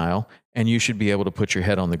Indian style, and you should be able to put your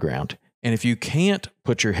head on the ground. And if you can't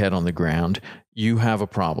put your head on the ground, you have a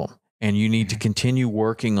problem, and you need to continue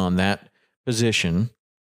working on that position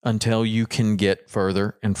until you can get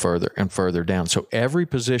further and further and further down. So every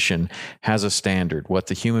position has a standard, what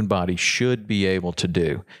the human body should be able to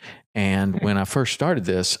do. And when I first started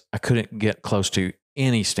this, I couldn't get close to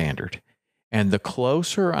any standard. And the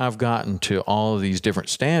closer I've gotten to all of these different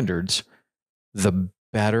standards, the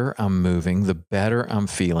better I'm moving, the better I'm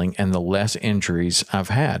feeling, and the less injuries I've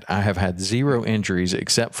had. I have had 0 injuries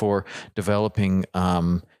except for developing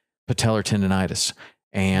patellar tendonitis.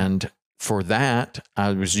 And for that,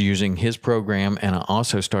 I was using his program, and I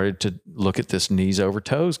also started to look at this knees over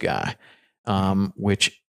toes guy,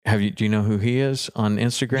 which do you know who he is on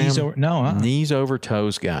Instagram? Knees over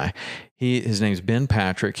toes guy. His name's Ben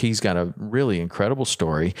Patrick. He's got a really incredible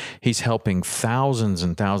story. He's helping thousands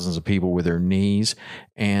and thousands of people with their knees,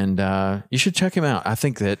 and you should check him out. I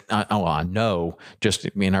think that I know just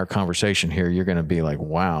in our conversation here, you're going to be like,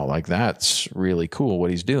 wow, like that's really cool what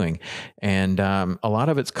he's doing. And a lot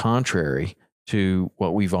of it's contrary to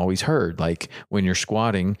what we've always heard. Like when you're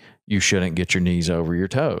squatting, you shouldn't get your knees over your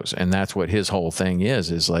toes. And that's what his whole thing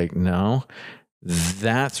is like, no,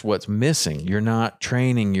 that's what's missing. You're not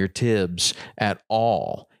training your tibs at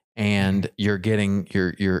all. And you're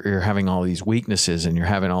having all these weaknesses, and you're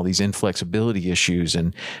having all these inflexibility issues.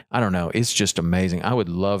 And I don't know, it's just amazing. I would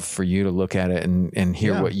love for you to look at it and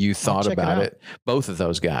hear what you thought about it. Both of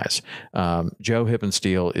those guys. Joe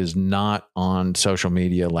Hippensteel is not on social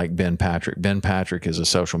media like Ben Patrick. Ben Patrick is a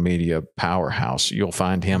social media powerhouse. You'll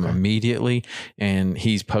find him immediately, and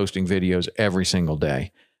he's posting videos every single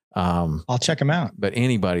day. I'll check him out. But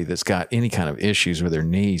anybody that's got any kind of issues with their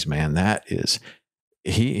knees, man,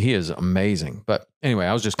 he is amazing. But anyway,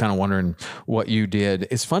 I was just kind of wondering what you did.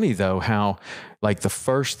 It's funny though, how like the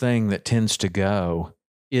first thing that tends to go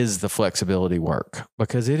is the flexibility work,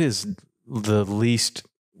 because it is the least,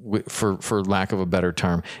 for lack of a better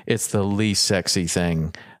term, it's the least sexy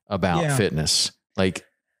thing about fitness. Like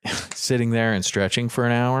sitting there and stretching for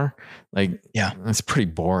an hour, like, that's pretty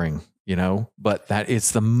boring. But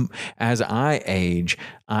as I age,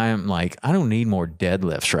 I'm like, I don't need more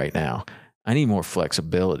deadlifts right now. I need more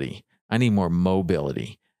flexibility. I need more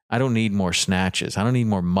mobility. I don't need more snatches. I don't need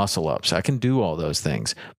more muscle ups. I can do all those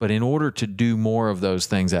things. But in order to do more of those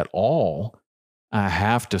things at all, I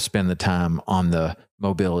have to spend the time on the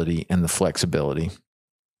mobility and the flexibility.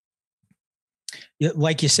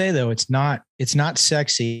 Like you say, though, it's not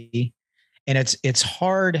sexy, and it's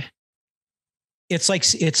hard. It's like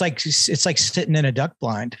sitting in a duck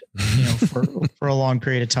blind, for a long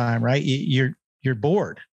period of time, right? You're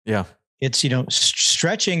bored. Yeah. It's,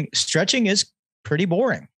 stretching is pretty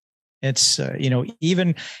boring. It's,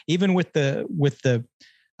 even with the what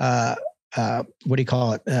do you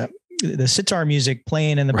call it? The sitar music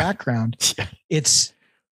playing in the background, it's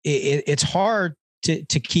hard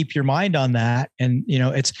to keep your mind on that. And,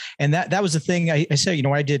 that was the thing I said,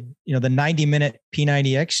 when I did, the 90-minute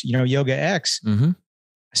P90X, Yoga X, mm-hmm.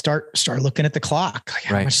 start looking at the clock. Like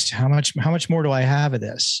how much more do I have of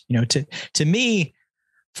this? To me,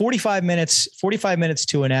 45 minutes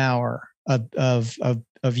to an hour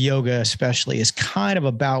of yoga, especially, is kind of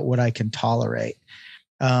about what I can tolerate.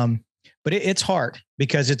 But it's hard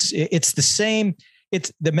because it's the same.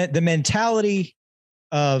 It's the mentality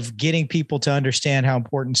of getting people to understand how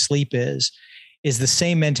important sleep is the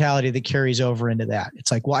same mentality that carries over into that.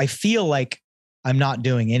 It's like, well, I feel like I'm not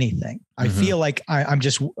doing anything. I feel like I'm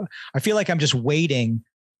just waiting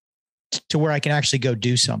to where I can actually go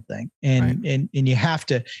do something. And you have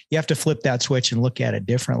to flip that switch and look at it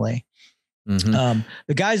differently. Mm-hmm.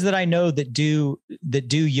 The guys that I know that do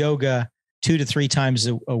yoga 2 to 3 times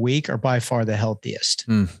a week are by far the healthiest.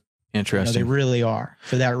 Interesting. They really are,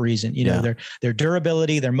 for that reason. Their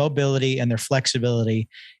durability, their mobility, and their flexibility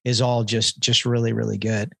is all just really, really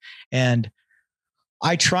good. And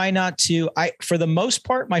I try not to. For the most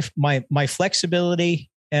part, my flexibility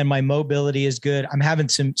and my mobility is good. I'm having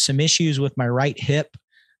some issues with my right hip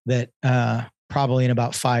that probably in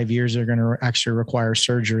about 5 years are going to actually require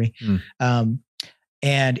surgery.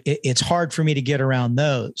 And it's hard for me to get around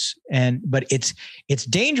those. But it's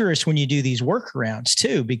dangerous when you do these workarounds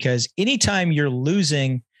too, because anytime you're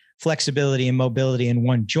losing flexibility and mobility in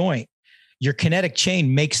one joint, your kinetic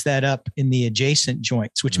chain makes that up in the adjacent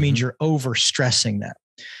joints, which means you're overstressing them.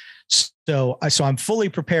 So I'm fully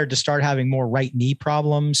prepared to start having more right knee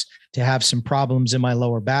problems, to have some problems in my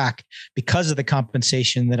lower back because of the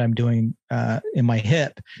compensation that I'm doing in my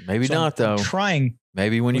hip. Maybe so not, though. I'm trying.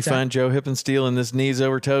 Maybe when you find Joe Hippensteel and this knees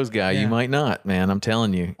over toes guy, you might not, man. I'm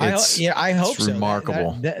telling you. I hope so.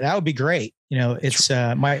 Remarkable. That would be great. It's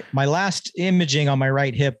my last imaging on my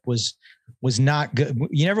right hip was not good.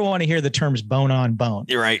 You never want to hear the terms bone on bone.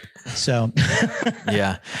 You're right. So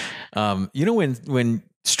yeah. When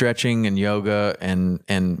stretching and yoga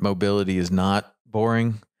and mobility is not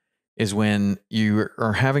boring is when you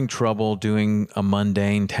are having trouble doing a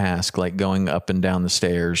mundane task like going up and down the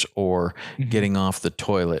stairs or getting off the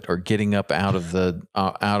toilet or getting up out of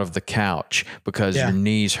the couch because your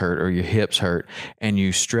knees hurt or your hips hurt, and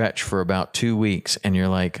you stretch for about 2 weeks and you're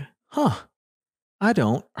like, I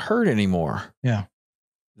don't hurt anymore. Yeah.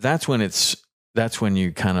 That's when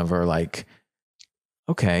you kind of are like,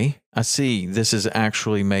 okay, I see this is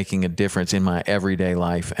actually making a difference in my everyday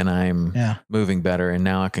life, and I'm moving better. And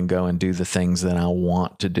now I can go and do the things that I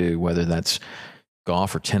want to do, whether that's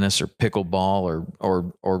golf or tennis or pickleball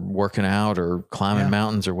or working out or climbing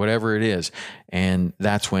mountains or whatever it is. And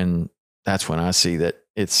that's when I see that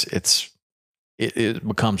it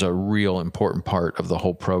becomes a real important part of the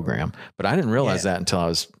whole program. But I didn't realize that until I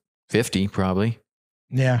was 50, probably.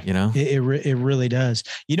 Yeah. It really does.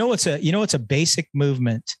 It's a basic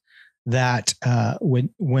movement that,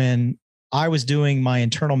 when I was doing my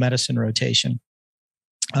internal medicine rotation,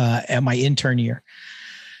 at my intern year,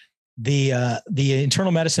 the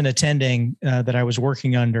internal medicine attending, that I was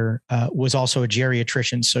working under, was also a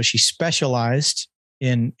geriatrician. So she specialized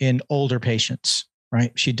in older patients.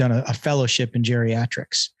 Right. She'd done a fellowship in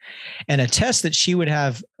geriatrics, and a test that she would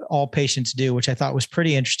have all patients do, which I thought was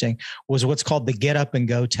pretty interesting, was what's called the get up and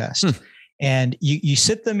go test. And you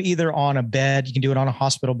sit them either on a bed, you can do it on a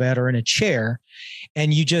hospital bed or in a chair,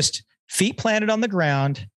 and you just feet planted on the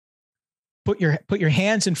ground, put your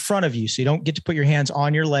hands in front of you. So you don't get to put your hands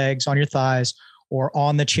on your legs, on your thighs, or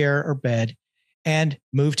on the chair or bed, and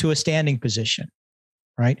move to a standing position.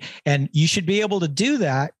 Right. And you should be able to do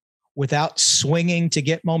that without swinging to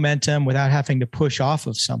get momentum, without having to push off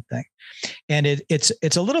of something. And it's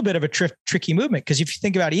a little bit of a tricky movement, because if you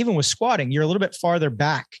think about it, even with squatting, you're a little bit farther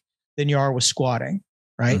back than you are with squatting,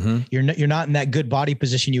 right? You're not in that good body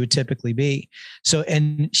position you would typically be. So,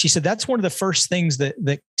 and she said, that's one of the first things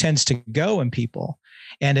that tends to go in people.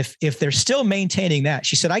 And if they're still maintaining that,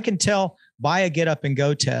 she said, I can tell by a get up and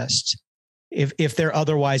go test if they're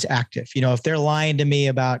otherwise active. If they're lying to me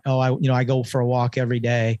about, I go for a walk every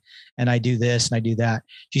day and I do this and I do that.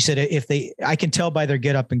 She said, I can tell by their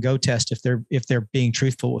get up and go test if they're being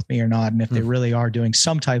truthful with me or not, and if they really are doing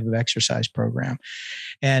some type of exercise program.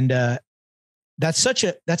 And that's such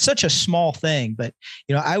a small thing, but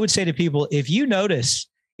I would say to people, if you notice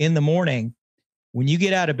in the morning when you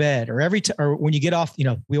get out of bed, or or when you get off,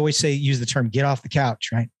 we always use the term get off the couch,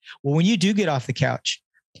 right? Well, when you do get off the couch,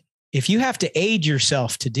 if you have to aid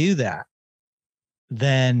yourself to do that,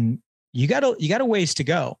 then you got a ways to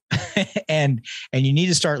go. and you need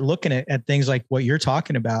to start looking at things like what you're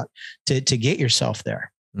talking about to get yourself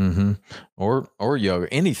there. Mm-hmm. Or yoga,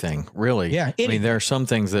 anything really. Yeah. I mean, there are some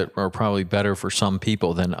things that are probably better for some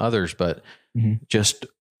people than others, but just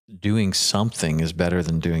doing something is better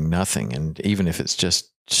than doing nothing. And even if it's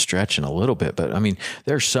just stretching a little bit, but I mean,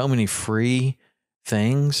 there's so many free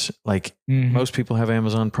things. Like most people have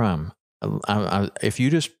Amazon Prime. If you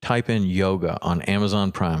just type in yoga on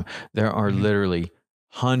Amazon Prime, there are literally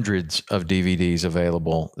hundreds of DVDs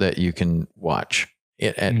available that you can watch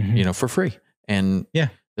it at, for free. And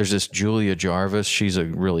there's this Julia Jarvis. She's a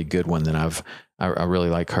really good one that I really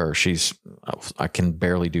like her. I can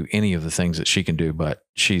barely do any of the things that she can do, but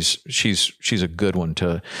she's a good one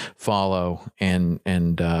to follow. And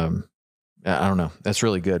I don't know, that's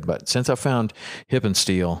really good. But since I found Hip and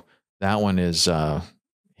Steel, that one is,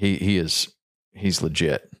 he's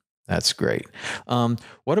legit. That's great.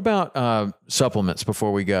 What about supplements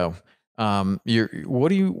before we go?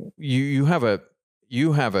 You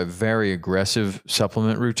have a very aggressive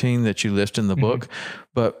supplement routine that you list in the book,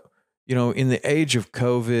 but in the age of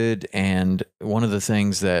COVID, and one of the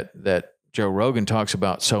things that Joe Rogan talks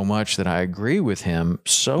about so much that I agree with him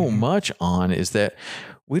so much on is that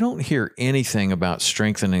we don't hear anything about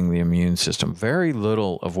strengthening the immune system. Very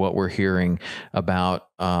little of what we're hearing about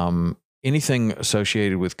anything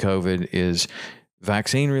associated with COVID is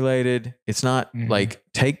vaccine related. It's not like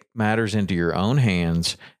take matters into your own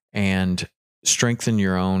hands and strengthen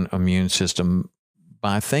your own immune system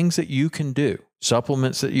by things that you can do,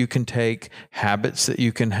 supplements that you can take, habits that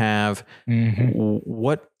you can have.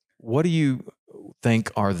 What do you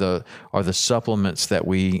think are the supplements that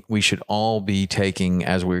we should all be taking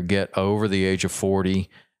as we get over the age of 40?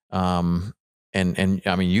 And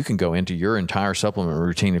I mean, you can go into your entire supplement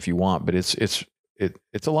routine if you want, but it's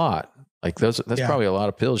a lot. Like that's probably a lot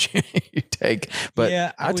of pills you take.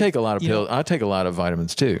 But I take a lot of pills. I take a lot of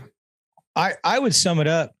vitamins too. I would sum it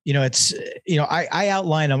up. It's I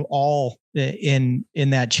outline them all in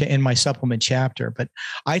my supplement chapter, but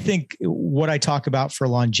I think what I talk about for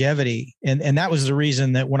longevity, and that was the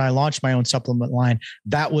reason that when I launched my own supplement line,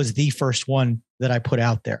 that was the first one that I put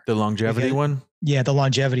out there. The longevity one? Yeah, the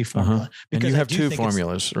longevity formula. And you have two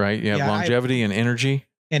formulas, right? You have longevity and energy.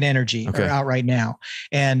 And energy are out right now.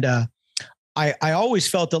 And I always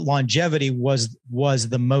felt that longevity was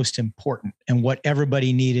the most important and what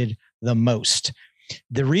everybody needed the most.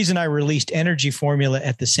 The reason I released energy formula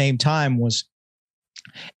at the same time was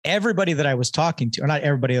everybody that I was talking to, or not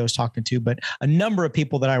everybody I was talking to, but a number of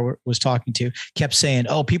people that I was talking to kept saying,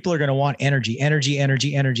 oh, people are going to want energy.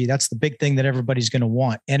 That's the big thing that everybody's going to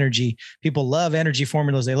want, energy. People love energy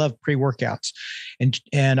formulas. They love pre-workouts. And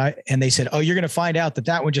they said, oh, you're going to find out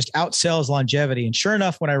that one just outsells longevity. And sure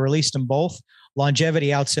enough, when I released them both, longevity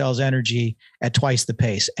outsells energy at twice the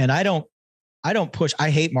pace. And I don't push,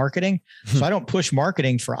 I hate marketing. So I don't push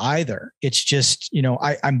marketing for either. It's just,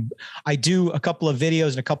 I do a couple of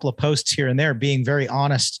videos and a couple of posts here and there being very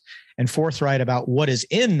honest and forthright about what is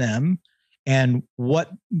in them and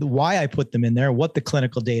why I put them in there, what the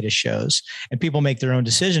clinical data shows, and people make their own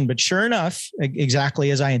decision. But sure enough,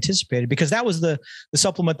 exactly as I anticipated, because that was the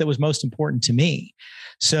supplement that was most important to me.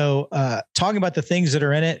 So talking about the things that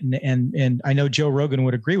are in it, and I know Joe Rogan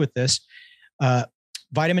would agree with this,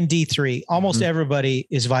 vitamin D3, almost everybody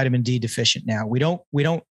is vitamin D deficient now.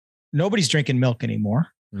 Nobody's drinking milk anymore.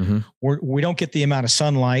 We don't get the amount of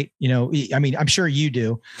sunlight, I mean, I'm sure you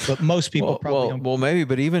do, but most people probably don't. Well, maybe,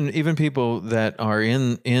 but even people that are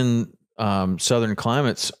in southern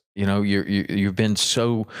climates, you've been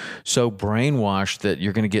so brainwashed that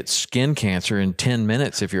you're going to get skin cancer in 10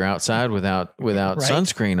 minutes if you're outside without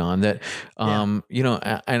sunscreen on that. And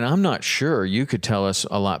I'm not sure, you could tell us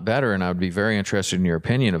a lot better. And I would be very interested in your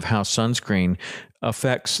opinion of how sunscreen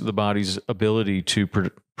affects the body's ability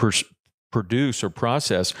to produce or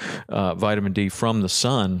process vitamin D from the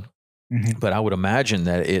sun. But I would imagine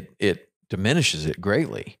that it diminishes it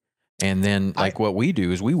greatly. And then what we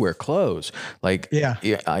do is we wear clothes. I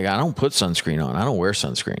don't put sunscreen on. I don't wear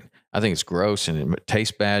sunscreen. I think it's gross and it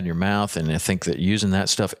tastes bad in your mouth. And I think that using that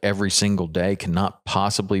stuff every single day cannot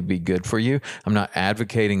possibly be good for you. I'm not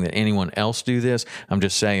advocating that anyone else do this. I'm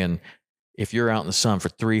just saying, if you're out in the sun for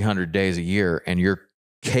 300 days a year and you're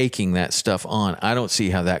caking that stuff on, I don't see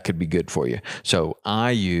how that could be good for you. So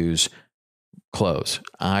I use clothes.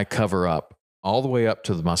 I cover up all the way up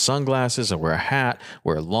to my sunglasses. I wear a hat,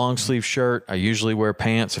 wear a long sleeve shirt. I usually wear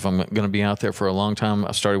pants if I'm going to be out there for a long time.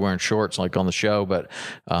 I started wearing shorts like on the show, but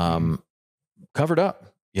covered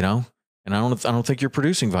up, and I don't think you're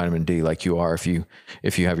producing vitamin D like you are if you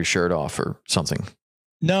have your shirt off or something.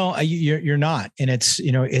 No, you're not. And it's,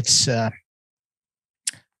 it's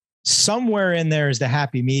somewhere in there is the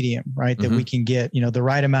happy medium, right? That we can get, the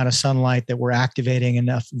right amount of sunlight, that we're activating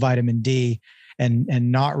enough vitamin D and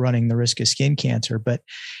not running the risk of skin cancer. But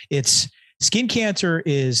skin cancer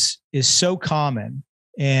is so common.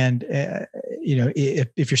 And,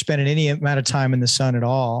 if you're spending any amount of time in the sun at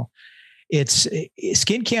all,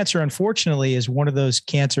 skin cancer, unfortunately, is one of those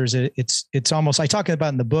cancers. It's almost, I talk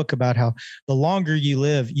about in the book about how the longer you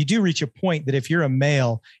live, you do reach a point that if you're a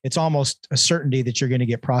male, it's almost a certainty that you're going to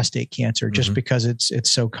get prostate cancer just because it's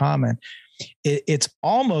so common. It's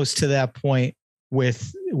almost to that point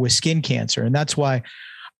with skin cancer. And that's why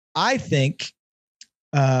I think,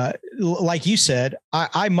 like you said,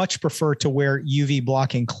 I much prefer to wear UV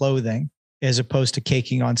blocking clothing as opposed to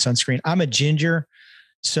caking on sunscreen. I'm a ginger.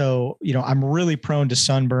 So, I'm really prone to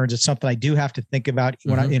sunburns. It's something I do have to think about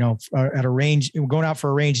when at a range, going out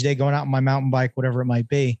for a range day, going out on my mountain bike, whatever it might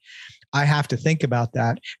be. I have to think about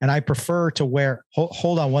that. And I prefer to wear,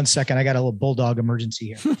 hold on one second. I got a little bulldog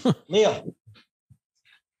emergency here. Leo.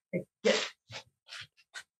 Hey,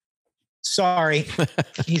 sorry.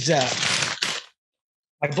 He's,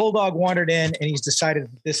 my bulldog wandered in and he's decided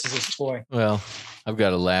that this is his toy. Well, I've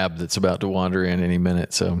got a lab that's about to wander in any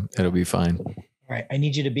minute, so it'll be fine. All right. I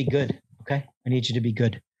need you to be good. Okay. I need you to be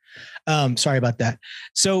good. Sorry about that.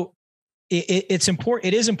 So it's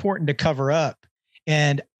important. It is important to cover up.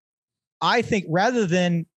 And I think rather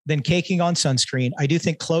than caking on sunscreen, I do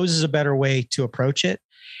think clothes is a better way to approach it.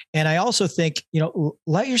 And I also think,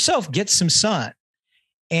 let yourself get some sun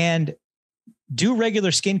and do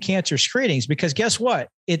regular skin cancer screenings, because guess what?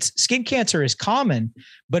 Skin cancer is common,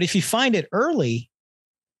 but if you find it early,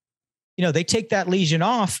 they take that lesion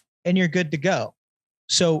off and you're good to go.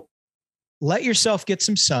 So let yourself get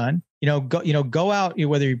some sun, go out,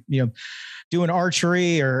 whether you're, doing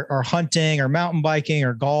archery or hunting or mountain biking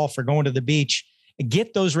or golf or going to the beach, and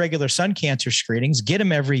get those regular sun cancer screenings, get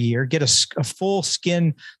them every year, get a full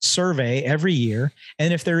skin survey every year.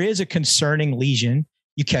 And if there is a concerning lesion,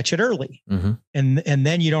 you catch it early and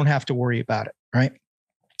then you don't have to worry about it. Right.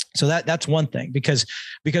 So that's one thing, because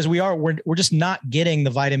we're just not getting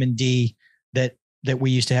the vitamin D that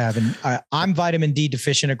we used to have. And I'm vitamin D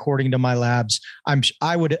deficient according to my labs.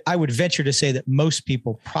 I would venture to say that most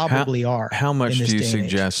people probably are. How much do you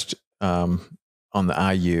suggest on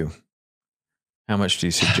the IU? How much do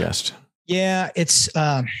you suggest? Yeah, it's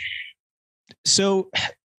so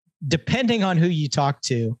depending on who you talk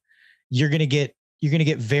to, you're going to get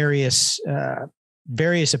various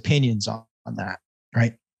opinions on that,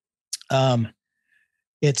 right?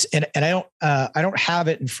 It's and I don't have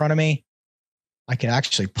it in front of me. I could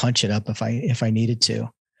actually punch it up if I needed to.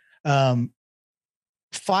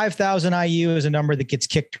 5,000 IU is a number that gets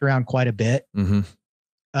kicked around quite a bit.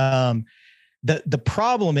 The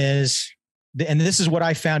problem is, and this is what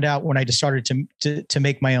I found out when I just started to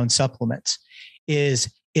make my own supplements,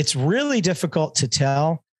 is it's really difficult to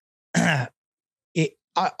tell. Not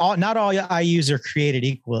all IUs are created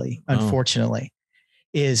equally, unfortunately.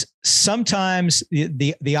 Is sometimes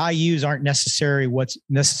the IUs aren't necessarily what's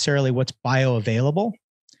bioavailable.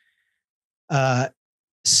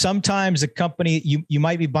 Sometimes the company you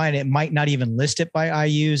might be buying it might not even list it by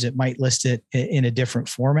IUs. It might list it in a different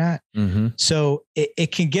format. So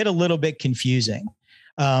it can get a little bit confusing.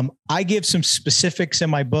 I give some specifics in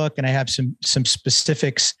my book, and I have some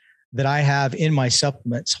specifics that I have in my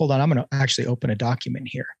supplements. Hold on, I'm going to actually open a document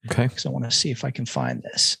here. Okay, because I want to see if I can find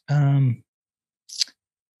this.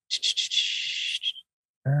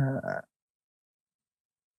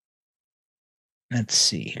 Let's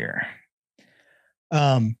see here.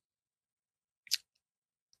 I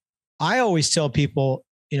always tell people,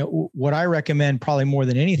 what I recommend probably more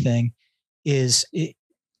than anything is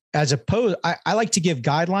as opposed, I like to give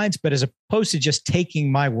guidelines, but as opposed to just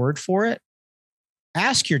taking my word for it,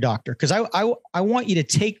 ask your doctor. Cause I want you to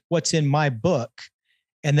take what's in my book,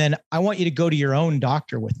 and then I want you to go to your own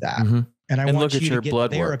doctor with that. And I want look at you your to get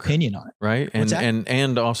blood their work, opinion on it. Right.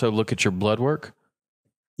 And also look at your blood work.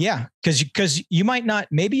 Yeah. Cause you might not,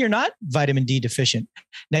 maybe you're not vitamin D deficient.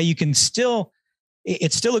 Now you can still,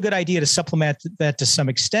 it's still a good idea to supplement that to some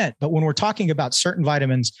extent. But when we're talking about certain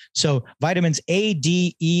vitamins, so vitamins A,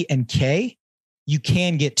 D, E, and K, you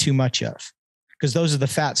can get too much of, because those are the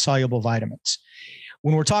fat soluble vitamins.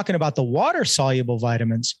 When we're talking about the water soluble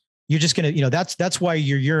vitamins, you're just going to, that's why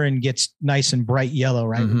your urine gets nice and bright yellow,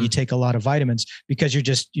 right? When you take a lot of vitamins, because you're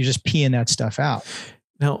just peeing that stuff out.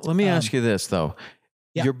 Now, let me ask you this though.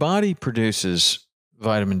 Yeah. Your body produces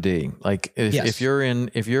vitamin D. Like if you're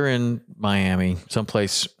in Miami,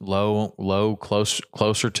 someplace low,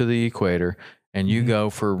 closer to the equator, and you go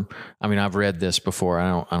for, I mean, I've read this before.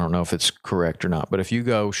 I don't know if it's correct or not, but if you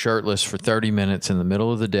go shirtless for 30 minutes in the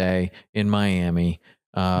middle of the day in Miami,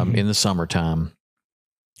 in the summertime,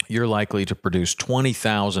 you're likely to produce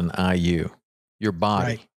 20,000 IU, your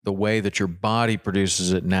body, the way that your body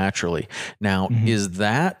produces it naturally. Now, is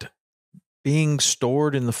that being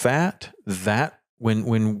stored in the fat? That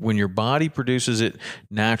when your body produces it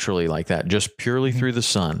naturally like that, just purely through the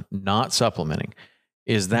sun, not supplementing,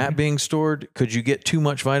 is that being stored? Could you get too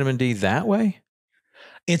much vitamin D that way?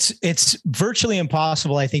 It's virtually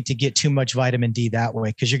impossible, I think, to get too much vitamin D that way,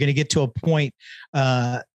 because you're going to get to a point.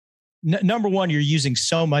 Number one, you're using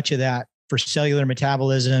so much of that for cellular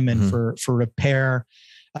metabolism and for repair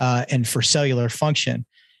and for cellular function.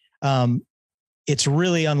 It's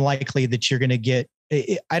really unlikely that you're going to get.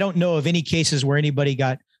 I don't know of any cases where anybody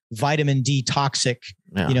got vitamin D toxic,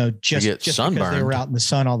 just because they were out in the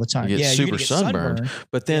sun all the time. You get super sunburned.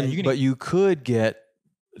 But then, you could get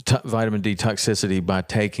vitamin D toxicity by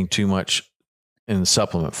taking too much in the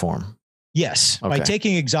supplement form. Yes. Okay. By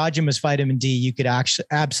taking exogenous vitamin D, you could actually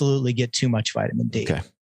absolutely get too much vitamin D. Okay.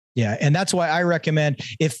 Yeah. And that's why I recommend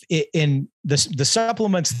in the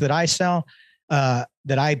supplements that I sell, that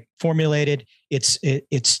I formulated, it's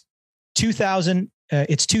 2,000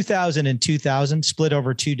 and 2,000 split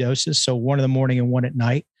over 2 doses. So one in the morning and one at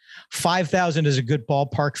night. 5,000 is a good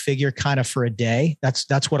ballpark figure kind of for a day.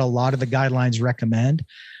 That's what a lot of the guidelines recommend.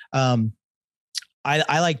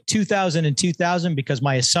 I like 2,000 and 2,000 because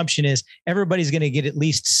my assumption is everybody's going to get at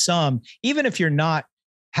least some, even if you're not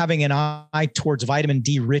having an eye towards vitamin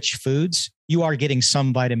D rich foods, you are getting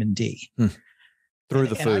some vitamin D through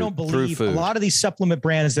the food. And I don't believe a lot of these supplement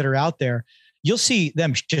brands that are out there, you'll see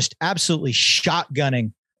them just absolutely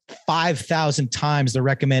shotgunning 5,000 times the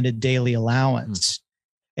recommended daily allowance.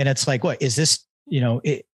 And it's like, what is this?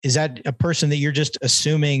 Is that a person that you're just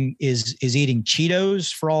assuming is eating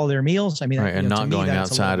Cheetos for all their meals? I mean, and not going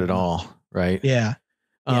outside at all, right? Yeah.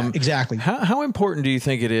 Exactly. How important do you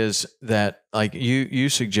think it is that, like, you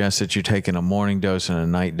suggest that you're taking a morning dose and a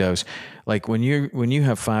night dose? Like when you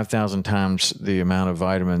have 5,000 times the amount of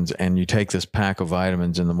vitamins and you take this pack of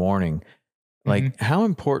vitamins in the morning, like how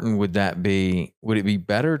important would that be? Would it be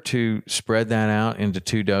better to spread that out into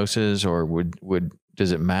 2 doses, or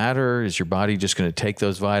does it matter? Is your body just going to take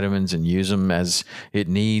those vitamins and use them as it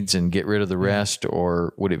needs and get rid of the rest?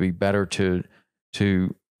 Or would it be better to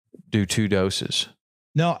do 2 doses?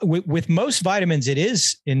 No, with most vitamins, it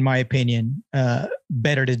is, in my opinion,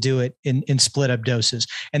 better to do it in split up doses.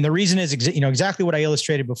 And the reason is, exactly what I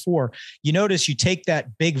illustrated before. You notice you take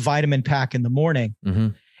that big vitamin pack in the morning,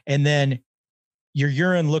 and then your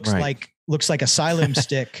urine looks like a Xylem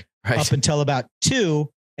stick up until about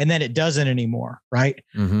 2, and then it doesn't anymore, right?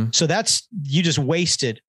 So you just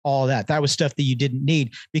wasted all that. That was stuff that you didn't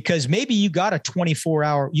need, because maybe you got the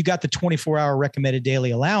 24-hour recommended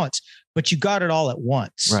daily allowance, but you got it all at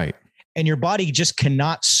once. Right. And your body just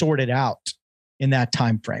cannot sort it out in that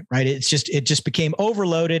time frame, right? It just became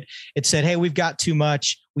overloaded. It said, hey, we've got too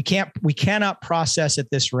much. We cannot process at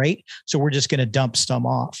this rate. So we're just going to dump some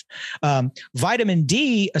off. Vitamin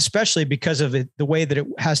D, especially because of the way that it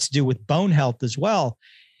has to do with bone health as well.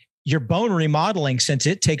 Your bone remodeling, since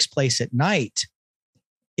it takes place at night,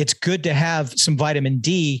 it's good to have some vitamin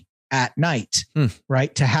D at night,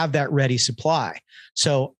 right? To have that ready supply.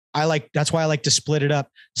 So that's why I like to split it up.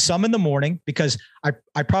 Some in the morning, because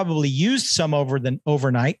I probably used some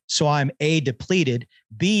overnight. So I'm A, depleted.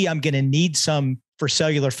 B, I'm going to need some for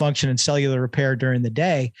cellular function and cellular repair during the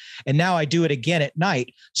day. And now I do it again at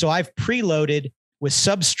night. So I've preloaded with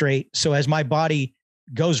substrate. So as my body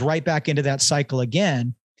goes right back into that cycle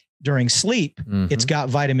again, during sleep, it's got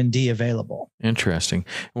vitamin D available. Interesting.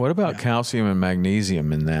 What about calcium and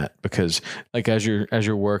magnesium in that? Because like as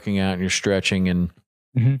you're working out and you're stretching, and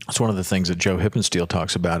it's one of the things that Joe Hippensteel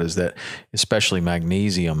talks about, is that especially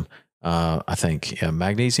magnesium, I think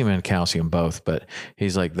magnesium and calcium both, but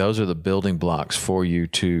he's like, those are the building blocks for you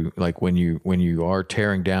to, like, when you are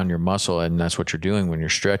tearing down your muscle, and that's what you're doing when you're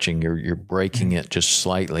stretching, you're breaking it just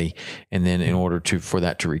slightly. And then in order for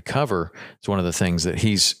that to recover, it's one of the things that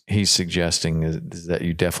he's suggesting is that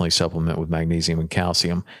you definitely supplement with magnesium and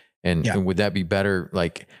calcium. And would that be better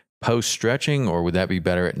like post stretching, or would that be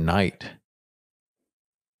better at night?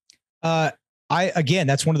 Again,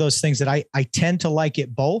 that's one of those things that I tend to like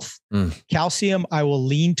it both. Calcium, I will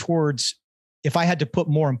lean towards, if I had to put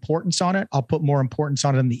more importance on it, I'll put more importance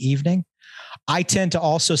on it in the evening. I tend to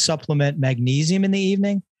also supplement magnesium in the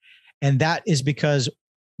evening. And that is because,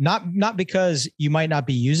 not because you might not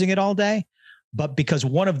be using it all day, but because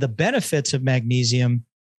one of the benefits of magnesium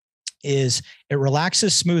is it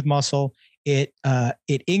relaxes smooth muscle. It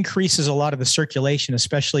increases a lot of the circulation,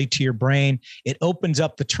 especially to your brain. It opens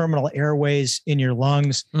up the terminal airways in your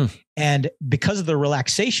lungs. And because of the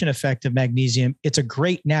relaxation effect of magnesium, it's a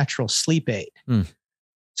great natural sleep aid.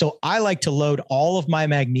 So I like to load all of my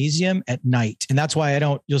magnesium at night. And that's why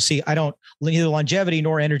neither longevity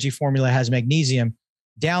nor energy formula has magnesium.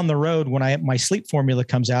 Down the road, when my sleep formula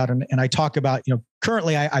comes out, and I talk about,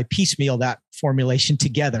 currently I piecemeal that formulation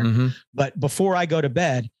together, but before I go to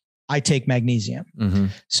bed, I take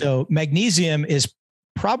magnesium. So magnesium is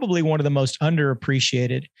probably one of the most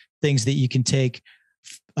underappreciated things that you can take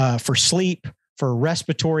for sleep, for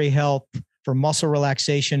respiratory health, for muscle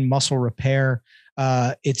relaxation, muscle repair.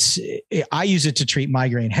 I use it to treat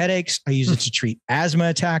migraine headaches. I use it to treat asthma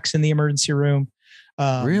attacks in the emergency room.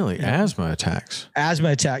 Really? Asthma attacks?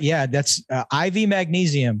 Asthma attack. Yeah. That's IV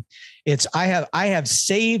magnesium. I have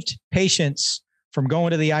saved patients from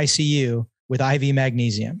going to the ICU with IV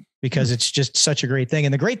magnesium because it's just such a great thing.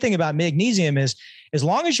 And the great thing about magnesium is, as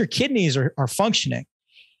long as your kidneys are functioning,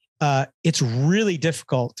 it's really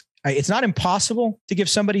difficult. It's not impossible to give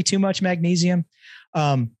somebody too much magnesium,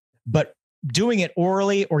 but doing it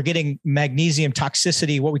orally or getting magnesium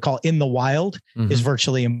toxicity, what we call in the wild, is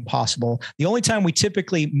virtually impossible. The only time we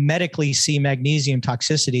typically medically see magnesium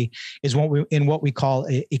toxicity is in what we call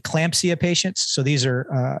eclampsia patients. So these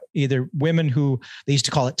are either women who they used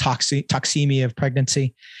to call it toxemia of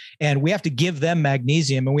pregnancy. And we have to give them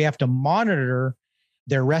magnesium, and we have to monitor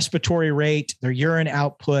their respiratory rate, their urine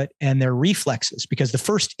output, and their reflexes, because the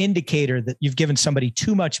first indicator that you've given somebody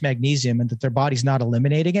too much magnesium and that their body's not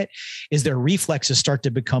eliminating it is their reflexes start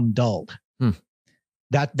to become dulled.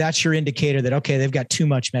 That's your indicator that, okay, they've got too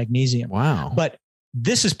much magnesium. Wow. But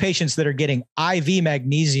this is patients that are getting IV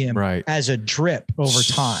magnesium as a drip over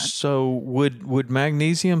time. So would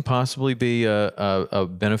magnesium possibly be a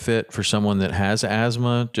benefit for someone that has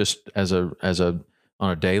asthma, just as on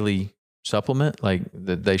a daily supplement, like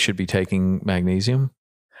that they should be taking magnesium?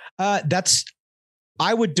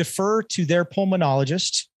 I would defer to their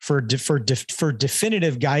pulmonologist for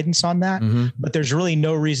definitive guidance on that. But there's really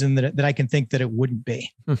no reason that I can think that it wouldn't be.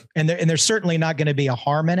 And there's certainly not going to be a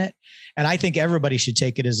harm in it. And I think everybody should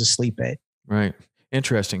take it as a sleep aid. Right.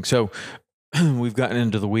 Interesting. So we've gotten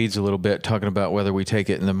into the weeds a little bit, talking about whether we take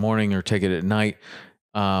it in the morning or take it at night.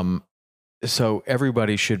 So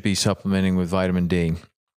everybody should be supplementing with vitamin D.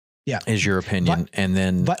 Yeah. Is your opinion. And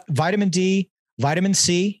then vitamin D, vitamin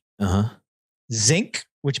C, zinc,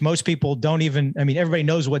 which most people don't even, everybody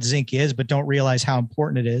knows what zinc is, but don't realize how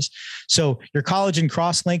important it is. So your collagen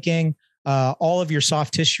cross-linking, all of your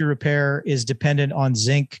soft tissue repair is dependent on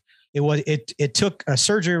zinc. It took a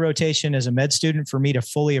surgery rotation as a med student for me to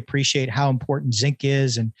fully appreciate how important zinc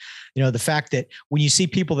is. And, the fact that when you see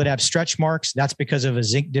people that have stretch marks, that's because of a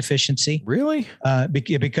zinc deficiency. Really?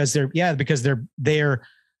 Because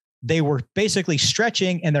they were basically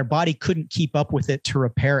stretching and their body couldn't keep up with it to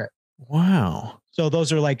repair it. Wow. So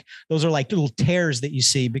those are like little tears that you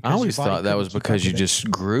see. Because I always thought that was because you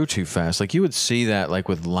just grew too fast. Like you would see that like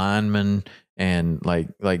with linemen and like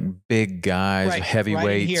big guys,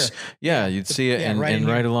 heavyweights. Yeah, you'd see it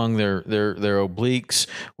right along their obliques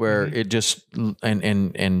where it just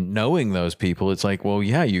and knowing those people, it's like, well,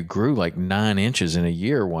 yeah, you grew like 9 inches in a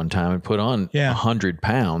year one time and put on 100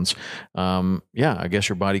 pounds. I guess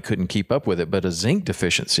your body couldn't keep up with it. But a zinc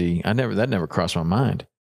deficiency, that never crossed my mind.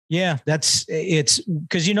 Yeah, it's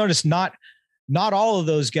because you notice not all of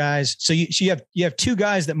those guys. So you have two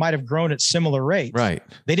guys that might have grown at similar rates. Right.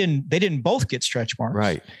 They didn't both get stretch marks.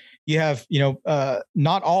 Right. You have,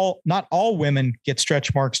 not all women get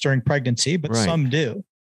stretch marks during pregnancy, but some do.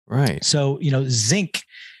 Right. So, zinc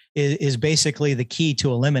is basically the key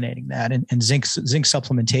to eliminating that and zinc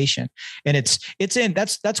supplementation. And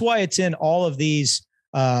that's why it's in all of these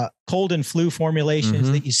cold and flu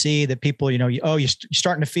formulations that you see that people, you're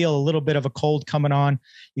starting to feel a little bit of a cold coming on.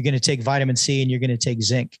 You're going to take vitamin C and you're going to take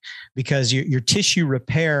zinc because your tissue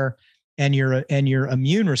repair and your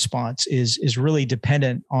immune response is really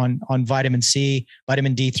dependent on vitamin C,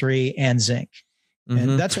 vitamin D3 and zinc.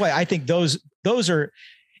 And that's why I think those are,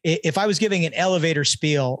 if I was giving an elevator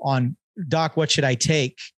spiel on doc, what should I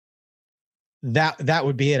take? That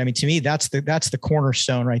would be it. To me, that's the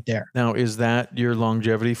cornerstone right there. Now, is that your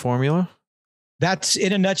longevity formula? That's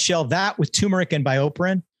in a nutshell. That with turmeric and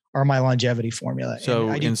bioperin are my longevity formula. So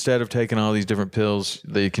instead of taking all these different pills,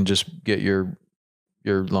 you can just get your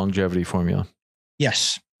longevity formula.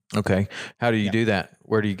 Yes. Okay. How do you do that?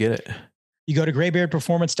 Where do you get it? You go to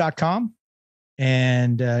graybeardperformance.com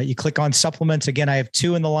and you click on supplements. Again, I have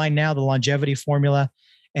 2 in the line now, the longevity formula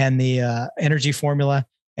and the energy formula.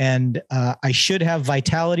 And I should have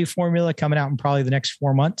vitality formula coming out in probably the next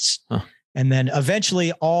 4 months. And then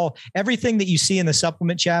eventually everything that you see in the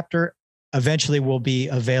supplement chapter eventually will be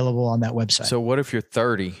available on that website. So what if you're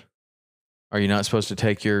 30? Are you not supposed to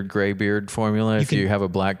take your gray beard formula if you have a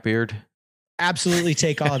black beard? Absolutely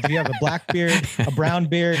take all. If you have a black beard, a brown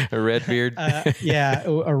beard, a red beard,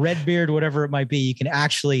 a red beard, whatever it might be, you can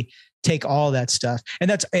actually take all that stuff. And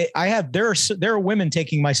there are women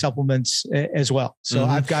taking my supplements as well. So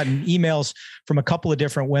I've gotten emails from a couple of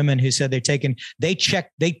different women who said they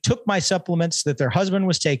took my supplements that their husband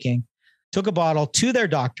was taking, took a bottle to their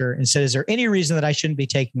doctor and said, is there any reason that I shouldn't be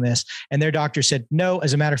taking this? And their doctor said, no,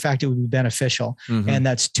 as a matter of fact, it would be beneficial. And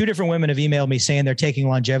that's two different women have emailed me saying they're taking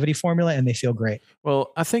longevity formula and they feel great.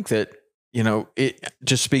 Well, I think that,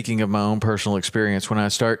 just speaking of my own personal experience, when I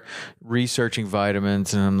start researching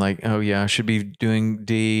vitamins and I'm like, oh yeah, I should be doing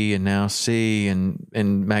D and now C and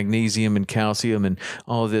magnesium and calcium and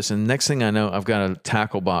all of this. And next thing I know, I've got a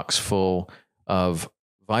tackle box full of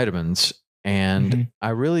vitamins and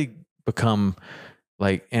I really become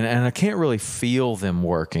like, and I can't really feel them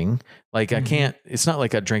working. Like I can't, it's not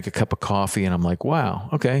like I drink a cup of coffee and I'm like, wow,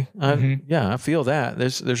 okay. I feel that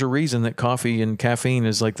there's a reason that coffee and caffeine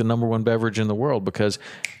is like the number one beverage in the world because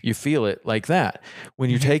you feel it like that. When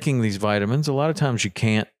you're taking these vitamins, a lot of times you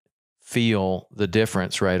can't feel the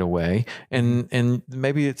difference right away. And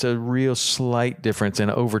maybe it's a real slight difference. And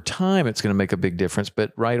over time, it's going to make a big difference,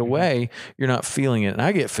 but right away, you're not feeling it. And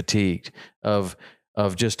I get fatigued of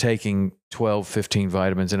just taking 12, 15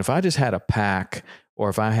 vitamins. And if I just had a pack or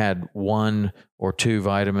if I had 1 or 2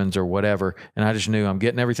 vitamins or whatever, and I just knew I'm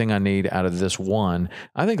getting everything I need out of this one,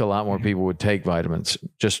 I think a lot more people would take vitamins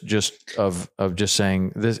just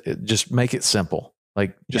saying this, just make it simple.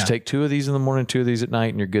 Like just take 2 of these in the morning, 2 of these at night,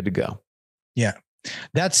 and you're good to go. Yeah.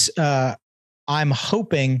 That's, I'm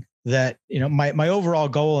hoping that, my overall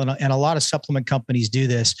goal and a lot of supplement companies do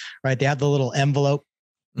this, right? They have the little envelope.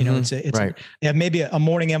 It's right. They have maybe a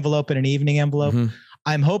morning envelope and an evening envelope.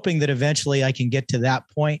 I'm hoping that eventually I can get to that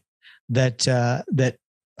point that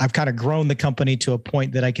I've kind of grown the company to a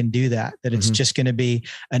point that I can do that it's just going to be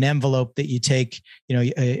an envelope that you take,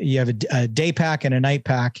 you have a day pack and a night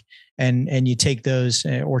pack and you take those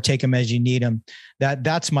or take them as you need them.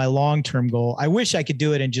 That's my long-term goal. I wish I could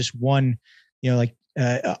do it in just one,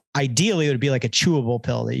 ideally it would be like a chewable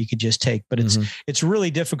pill that you could just take, but it's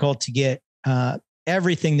really difficult to get,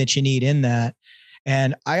 everything that you need in that.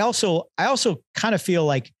 And I also kind of feel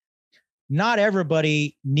like not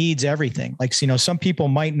everybody needs everything. Like, some people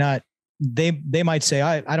might not, they might say,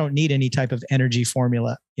 I don't need any type of energy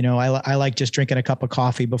formula. I like just drinking a cup of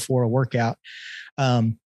coffee before a workout.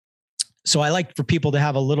 So I like for people to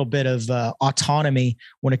have a little bit of autonomy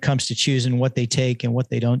when it comes to choosing what they take and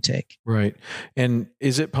what they don't take. Right. And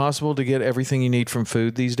is it possible to get everything you need from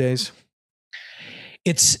food these days?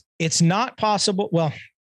 It's not possible. Well,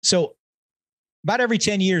 so about every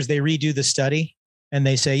 10 years, they redo the study and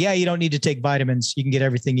they say, yeah, you don't need to take vitamins. You can get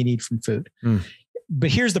everything you need from food.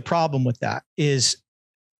 But here's the problem with that is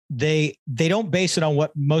they don't base it on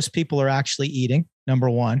what most people are actually eating.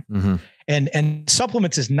 Number one. And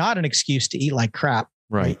supplements is not an excuse to eat like crap.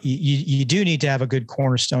 Right. You do need to have a good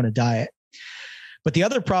cornerstone of diet. But the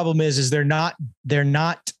other problem is they're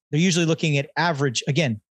usually looking at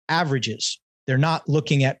averages. They're not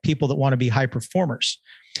looking at people that want to be high performers.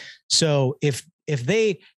 So if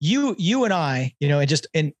you and I,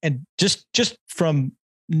 and just from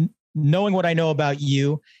knowing what I know about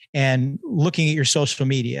you and looking at your social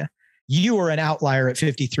media, you are an outlier at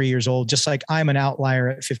 53 years old, just like I'm an outlier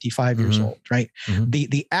at 55 years old, right?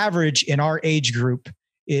 The average in our age group,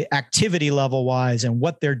 activity level wise and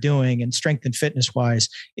what they're doing and strength and fitness wise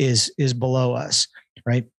is below us,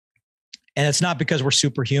 right? And it's not because we're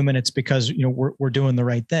superhuman. It's because, we're doing the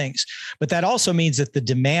right things. But that also means that the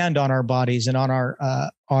demand on our bodies and on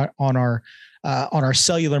our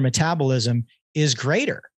cellular metabolism is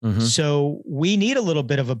greater. So we need a little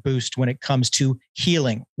bit of a boost when it comes to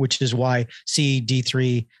healing, which is why C,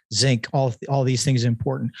 D3, zinc, all these things are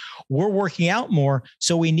important. We're working out more.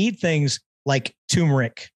 So we need things like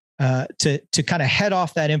turmeric, to kind of head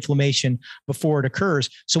off that inflammation before it occurs.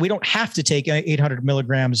 So we don't have to take 800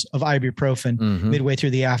 milligrams of ibuprofen midway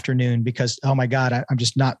through the afternoon because, oh my God, I'm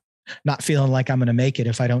just not feeling like I'm going to make it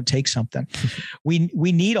if I don't take something. We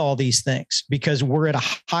need all these things because we're at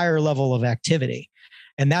a higher level of activity.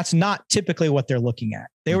 And that's not typically what they're looking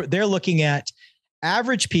at. They're looking at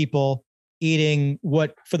average people eating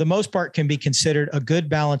what for the most part can be considered a good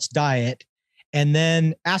balanced diet, and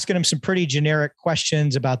then asking them some pretty generic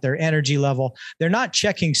questions about their energy level. They're not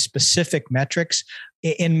checking specific metrics.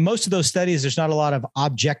 In most of those studies, there's not a lot of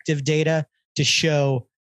objective data to show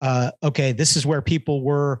okay, this is where people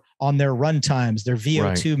were on their run times, their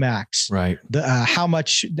VO2 max, right? How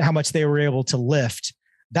much they were able to lift.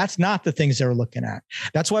 That's not the things they're looking at.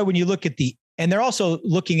 That's why when you look at and they're also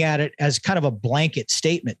looking at it as kind of a blanket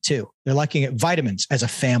statement too. They're looking at vitamins as a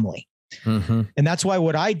family. Mm-hmm. And that's why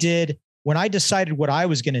what I did when I decided what I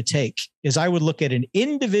was going to take is I would look at an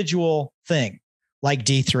individual thing like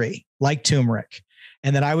D3, like turmeric.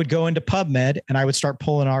 And then I would go into PubMed and I would start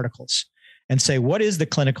pulling articles and say, what is the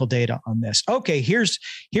clinical data on this? Okay, here's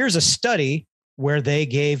a study where they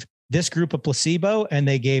gave this group a placebo and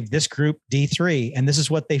they gave this group D3. And this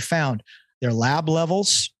is what they found. Their lab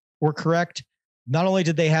levels were correct. Not only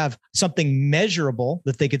did they have something measurable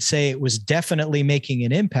that they could say it was definitely making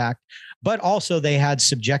an impact, but also they had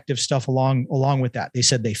subjective stuff along with that. They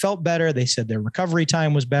said they felt better. They said their recovery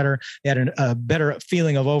time was better. They had a better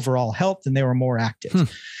feeling of overall health and they were more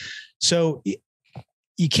active. So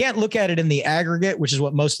you can't look at it in the aggregate, which is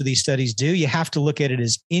what most of these studies do. You have to look at it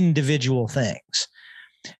as individual things.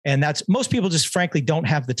 And most people just frankly don't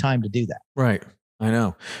have the time to do that. Right. I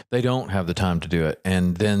know they don't have the time to do it.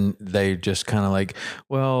 And then they just kind of like,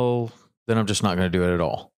 well, then I'm just not going to do it at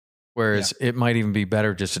all. Whereas it might even be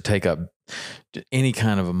better just to take up any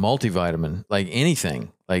kind of a multivitamin, like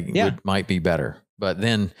anything, might be better. But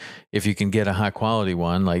then if you can get a high quality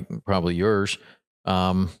one, like probably yours,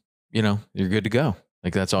 you're good to go.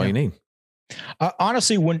 Like that's all you need.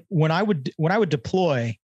 Honestly, when I would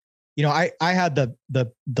deploy, I had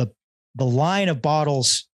the line of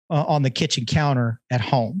bottles on the kitchen counter at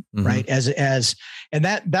home, mm-hmm. right? And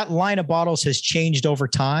that line of bottles has changed over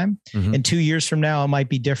time. Mm-hmm. And 2 years from now, it might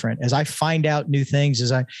be different. As I find out new things,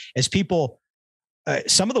 as people,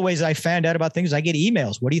 some of the ways I found out about things, I get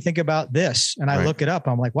emails. What do you think about this? And I look it up.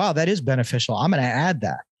 I'm like, wow, that is beneficial. I'm going to add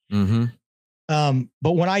that. Mm-hmm.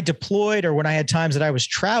 But when I deployed or when I had times that I was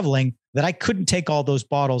traveling, that I couldn't take all those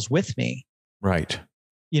bottles with me. Right.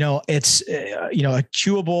 It's, a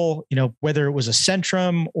chewable, whether it was a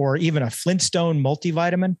Centrum or even a Flintstone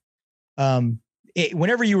multivitamin.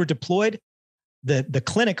 Whenever you were deployed, the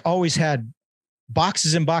clinic always had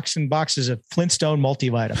boxes and boxes and boxes of Flintstone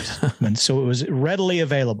multivitamins. And so it was readily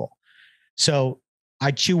available. So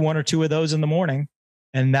I chew one or two of those in the morning.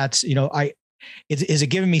 And that's, is it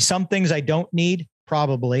giving me some things I don't need?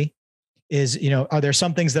 Probably. Are there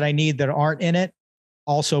some things that I need that aren't in it?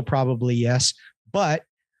 Also probably yes. But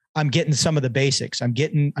I'm getting some of the basics. I'm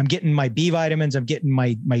getting my B vitamins. I'm getting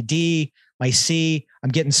my D, my C. I'm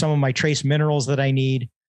getting some of my trace minerals that I need.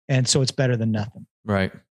 And so it's better than nothing.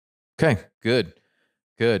 Right. Okay. Good.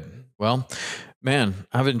 Well, man,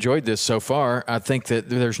 I've enjoyed this so far. I think that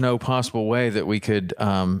there's no possible way that we could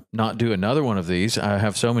not do another one of these. I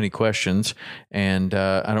have so many questions and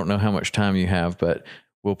I don't know how much time you have, but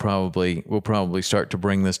we'll probably start to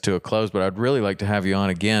bring this to a close, but I'd really like to have you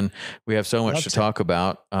on again. We have so much to talk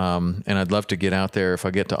about. And I'd love to get out there. If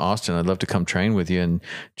I get to Austin, I'd love to come train with you and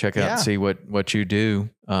check out and see what you do,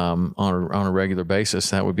 on a regular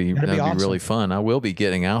basis. That'd be awesome. Really fun. I will be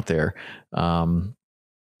getting out there.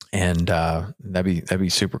 And that'd be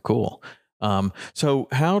super cool. So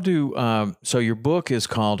so your book is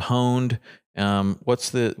called Honed. What's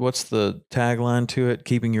the tagline to it?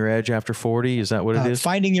 Keeping your edge after 40. Is that what it is?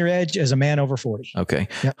 Finding your edge as a man over 40. Okay.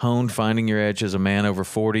 Yep. Honed, finding your edge as a man over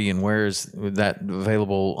 40. And where is that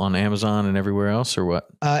available? On Amazon and everywhere else, or what?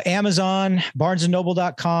 Amazon,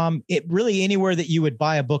 barnesandnoble.com. It really anywhere that you would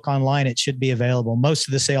buy a book online, it should be available. Most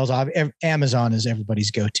of the sales, Amazon is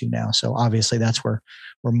everybody's go-to now. So obviously that's where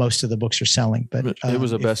most of the books are selling, but it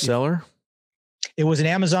was a bestseller. It was an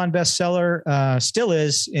Amazon bestseller, still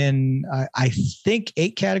is in, I think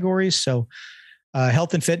 8 categories. So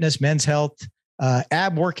health and fitness, men's health,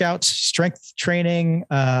 ab workouts, strength training,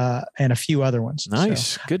 and a few other ones. Nice.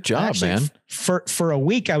 So, good job, man. For a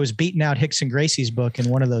week, I was beating out Hicks and Gracie's book in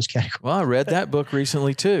one of those categories. Well, I read that book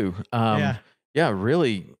recently too. Yeah,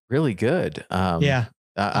 really, really good. I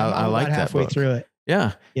like that halfway book. Through it.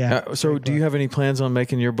 Yeah. So do you have any plans on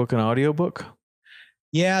making your book an audiobook?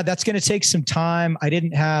 Yeah, that's going to take some time. I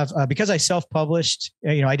didn't have, because I self-published,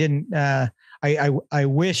 I didn't, I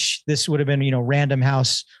wish this would have been, Random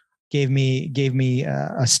House gave me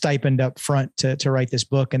a stipend up front to write this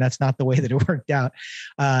book. And that's not the way that it worked out.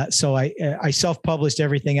 So I self-published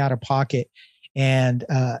everything out of pocket. And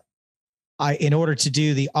in order to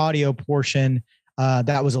do the audio portion,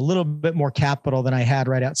 that was a little bit more capital than I had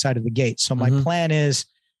right outside of the gate. So my plan is,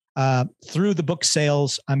 through the book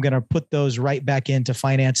sales, I'm going to put those right back into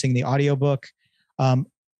financing the audiobook.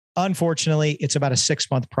 Unfortunately, it's about a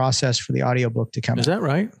 6-month process for the audiobook to come out. Is that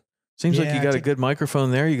right? Seems like you got a good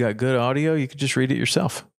microphone there. You got good audio. You could just read it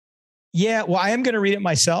yourself. Yeah. Well, I am going to read it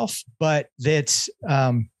myself, but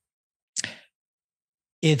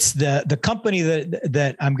It's the company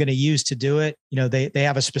that I'm going to use to do it. They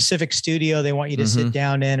have a specific studio they want you to sit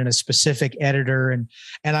down in, and a specific editor. And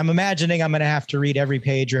I'm imagining I'm going to have to read every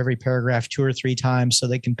page or every paragraph 2 or 3 times so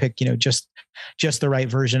they can pick, just the right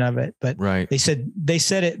version of it. But right. they said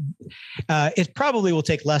it probably will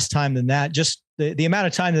take less time than that. Just the amount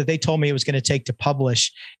of time that they told me it was going to take to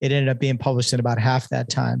publish, it ended up being published in about half that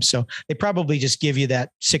time. So they probably just give you that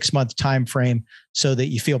 6-month time frame so that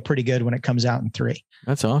you feel pretty good when it comes out in 3.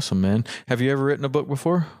 That's awesome, man. Have you ever written a book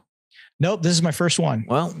before? Nope. This is my first one.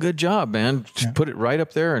 Well, good job, man. Just put it right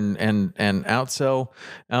up there and outsell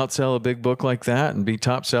a big book like that and be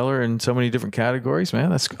top seller in so many different categories, man.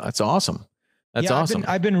 That's awesome. That's awesome.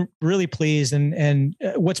 I've been really pleased. And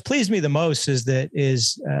what's pleased me the most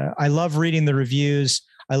is I love reading the reviews.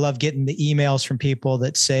 I love getting the emails from people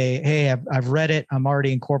that say, hey, I've read it. I'm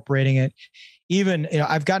already incorporating it. Even,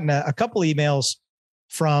 I've gotten a couple emails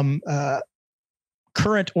from,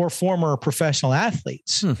 current or former professional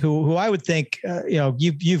athletes who I would think,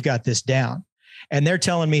 you've got this down, and they're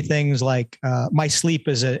telling me things like, my sleep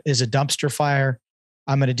is a dumpster fire.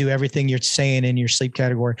 I'm going to do everything you're saying in your sleep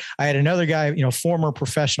category. I had another guy, former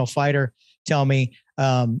professional fighter, tell me,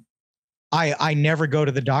 I never go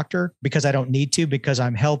to the doctor because I don't need to, because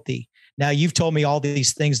I'm healthy. Now you've told me all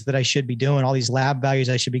these things that I should be doing, all these lab values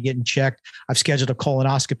I should be getting checked. I've scheduled a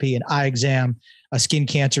colonoscopy, an eye exam, a skin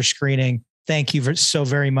cancer screening. Thank you so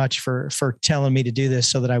very much for telling me to do this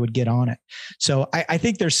so that I would get on it. So I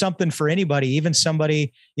think there's something for anybody, even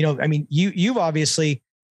somebody, you've obviously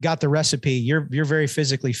got the recipe. You're very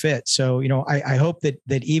physically fit. So, I hope that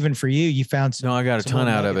even for you found some. No, I got a ton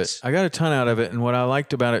out of it. And what I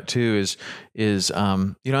liked about it too is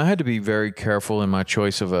I had to be very careful in my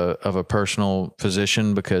choice of a personal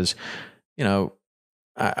physician, because,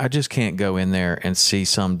 I just can't go in there and see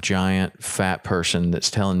some giant fat person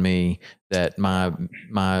that's telling me that my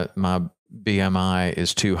BMI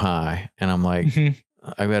is too high. And I'm like,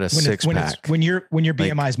 I've got a six pack. When your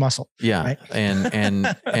BMI is muscle. Yeah. Right?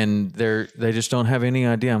 And they just don't have any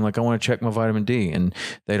idea. I'm like, I want to check my vitamin D, and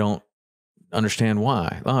they don't understand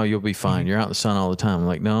why. Oh, you'll be fine. You're out in the sun all the time. I'm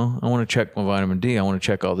like, no, I want to check my vitamin D. I want to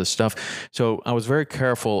check all this stuff. So I was very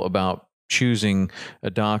careful about choosing a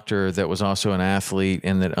doctor that was also an athlete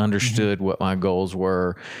and that understood what my goals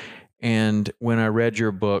were. And when I read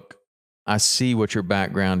your book, I see what your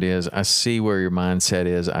background is. I see where your mindset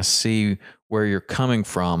is. I see where you're coming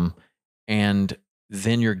from. And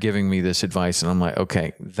then you're giving me this advice. And I'm like,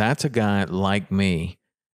 okay, that's a guy like me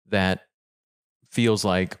that feels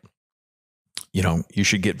like, you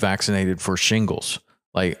should get vaccinated for shingles.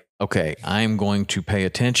 Like, okay, I'm going to pay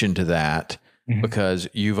attention to that, because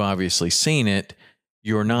you've obviously seen it.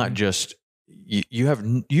 You're not just,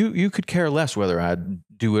 you could care less whether I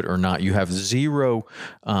do it or not. You have zero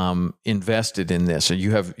invested in this. So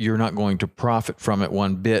you're not going to profit from it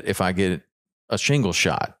one bit if I get a shingle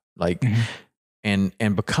shot. Like,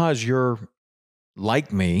 and because you're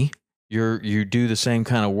like me, you do the same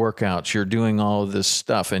kind of workouts, you're doing all of this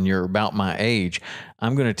stuff, and you're about my age,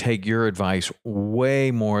 I'm going to take your advice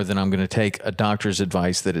way more than I'm going to take a doctor's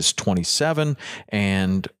advice that is 27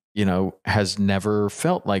 and, has never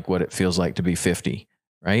felt like what it feels like to be 50.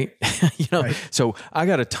 Right. Right. So I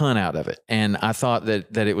got a ton out of it, and I thought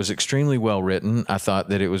that it was extremely well written. I thought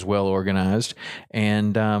that it was well organized.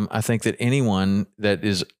 And I think that anyone that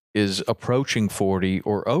is approaching 40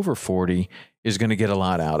 or over 40 is going to get a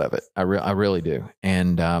lot out of it. I really do.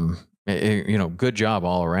 And, good job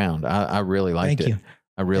all around. I really liked it. Thank you.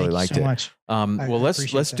 I really liked it. Much. Well,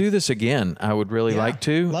 let's do this again. I would really like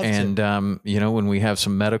to. And, when we have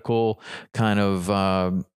some medical kind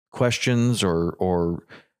of questions or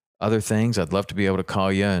other things, I'd love to be able to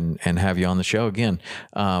call you and have you on the show again.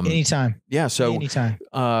 Anytime. Yeah. So anytime.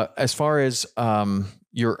 As far as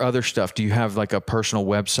your other stuff, do you have like a personal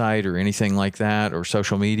website or anything like that, or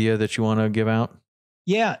social media that you want to give out?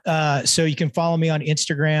 Yeah. So you can follow me on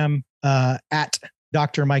Instagram at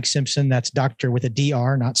Dr. Mike Simpson. That's doctor with a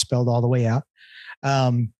DR, not spelled all the way out.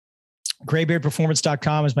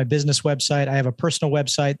 Graybeardperformance.com is my business website. I have a personal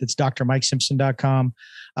website that's drmikesimpson.com.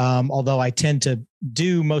 Although I tend to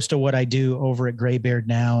do most of what I do over at Graybeard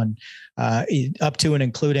now, and up to and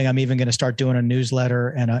including, I'm even going to start doing a newsletter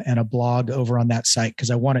and a blog over on that site, because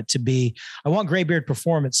I want Graybeard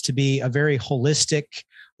Performance to be a very holistic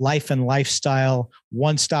life and lifestyle,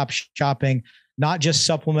 one-stop shopping, not just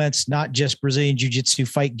supplements, not just Brazilian Jiu-Jitsu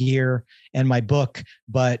fight gear and my book,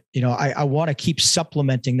 but I want to keep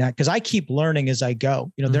supplementing that, because I keep learning as I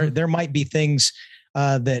go. There might be things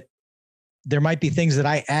that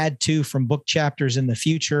I add to from book chapters in the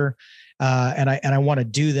future, and I want to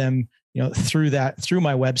do them through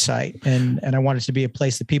my website. And I want it to be a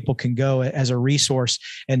place that people can go as a resource.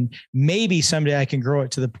 And maybe someday I can grow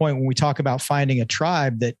it to the point when we talk about finding a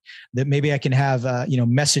tribe that maybe I can have,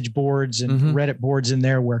 message boards and Reddit boards in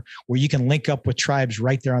there where you can link up with tribes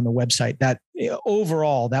right there on the website. That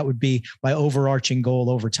overall, that would be my overarching goal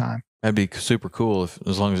over time. That'd be super cool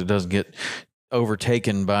as long as it doesn't get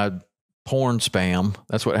overtaken by porn spam.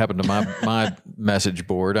 That's what happened to my message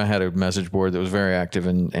board. I had a message board that was very active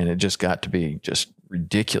and it just got to be just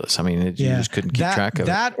ridiculous. I mean, you just couldn't keep track of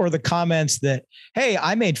that. Or the comments that, hey,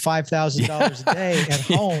 I made $5,000 a day at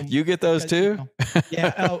home. You get those too?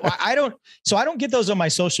 I don't get those on my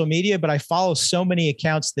social media, but I follow so many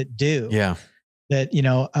accounts that do. Yeah. That,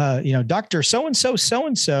 Dr. So-and-so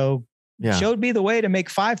showed me the way to make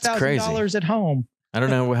 $5,000 at home. I don't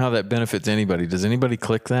know how that benefits anybody. Does anybody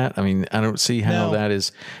click that? I mean, I don't see how that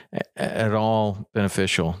is at all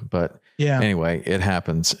beneficial, but anyway, it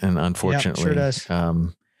happens. And unfortunately, sure does.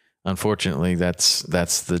 Unfortunately, that's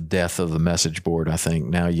the death of the message board. I think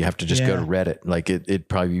now you have to just go to Reddit. Like it'd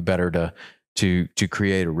probably be better to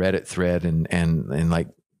create a Reddit thread and like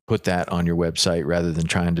put that on your website rather than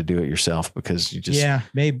trying to do it yourself, because it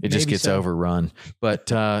just gets overrun.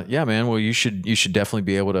 But man, well, you should definitely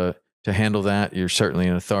be able to handle that. You're certainly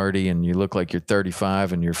an authority, and you look like you're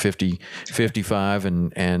 35 and you're 55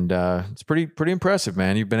 and it's pretty impressive,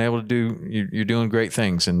 man. You've been able to you're doing great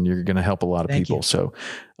things, and you're going to help a lot of people. You. So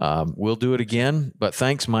we'll do it again, but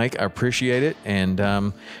thanks, Mike. I appreciate it. And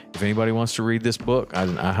if anybody wants to read this book,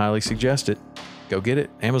 I highly suggest it. Go get it.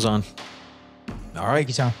 Amazon. All right. Thank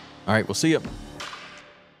you, Tom. All right. We'll see you.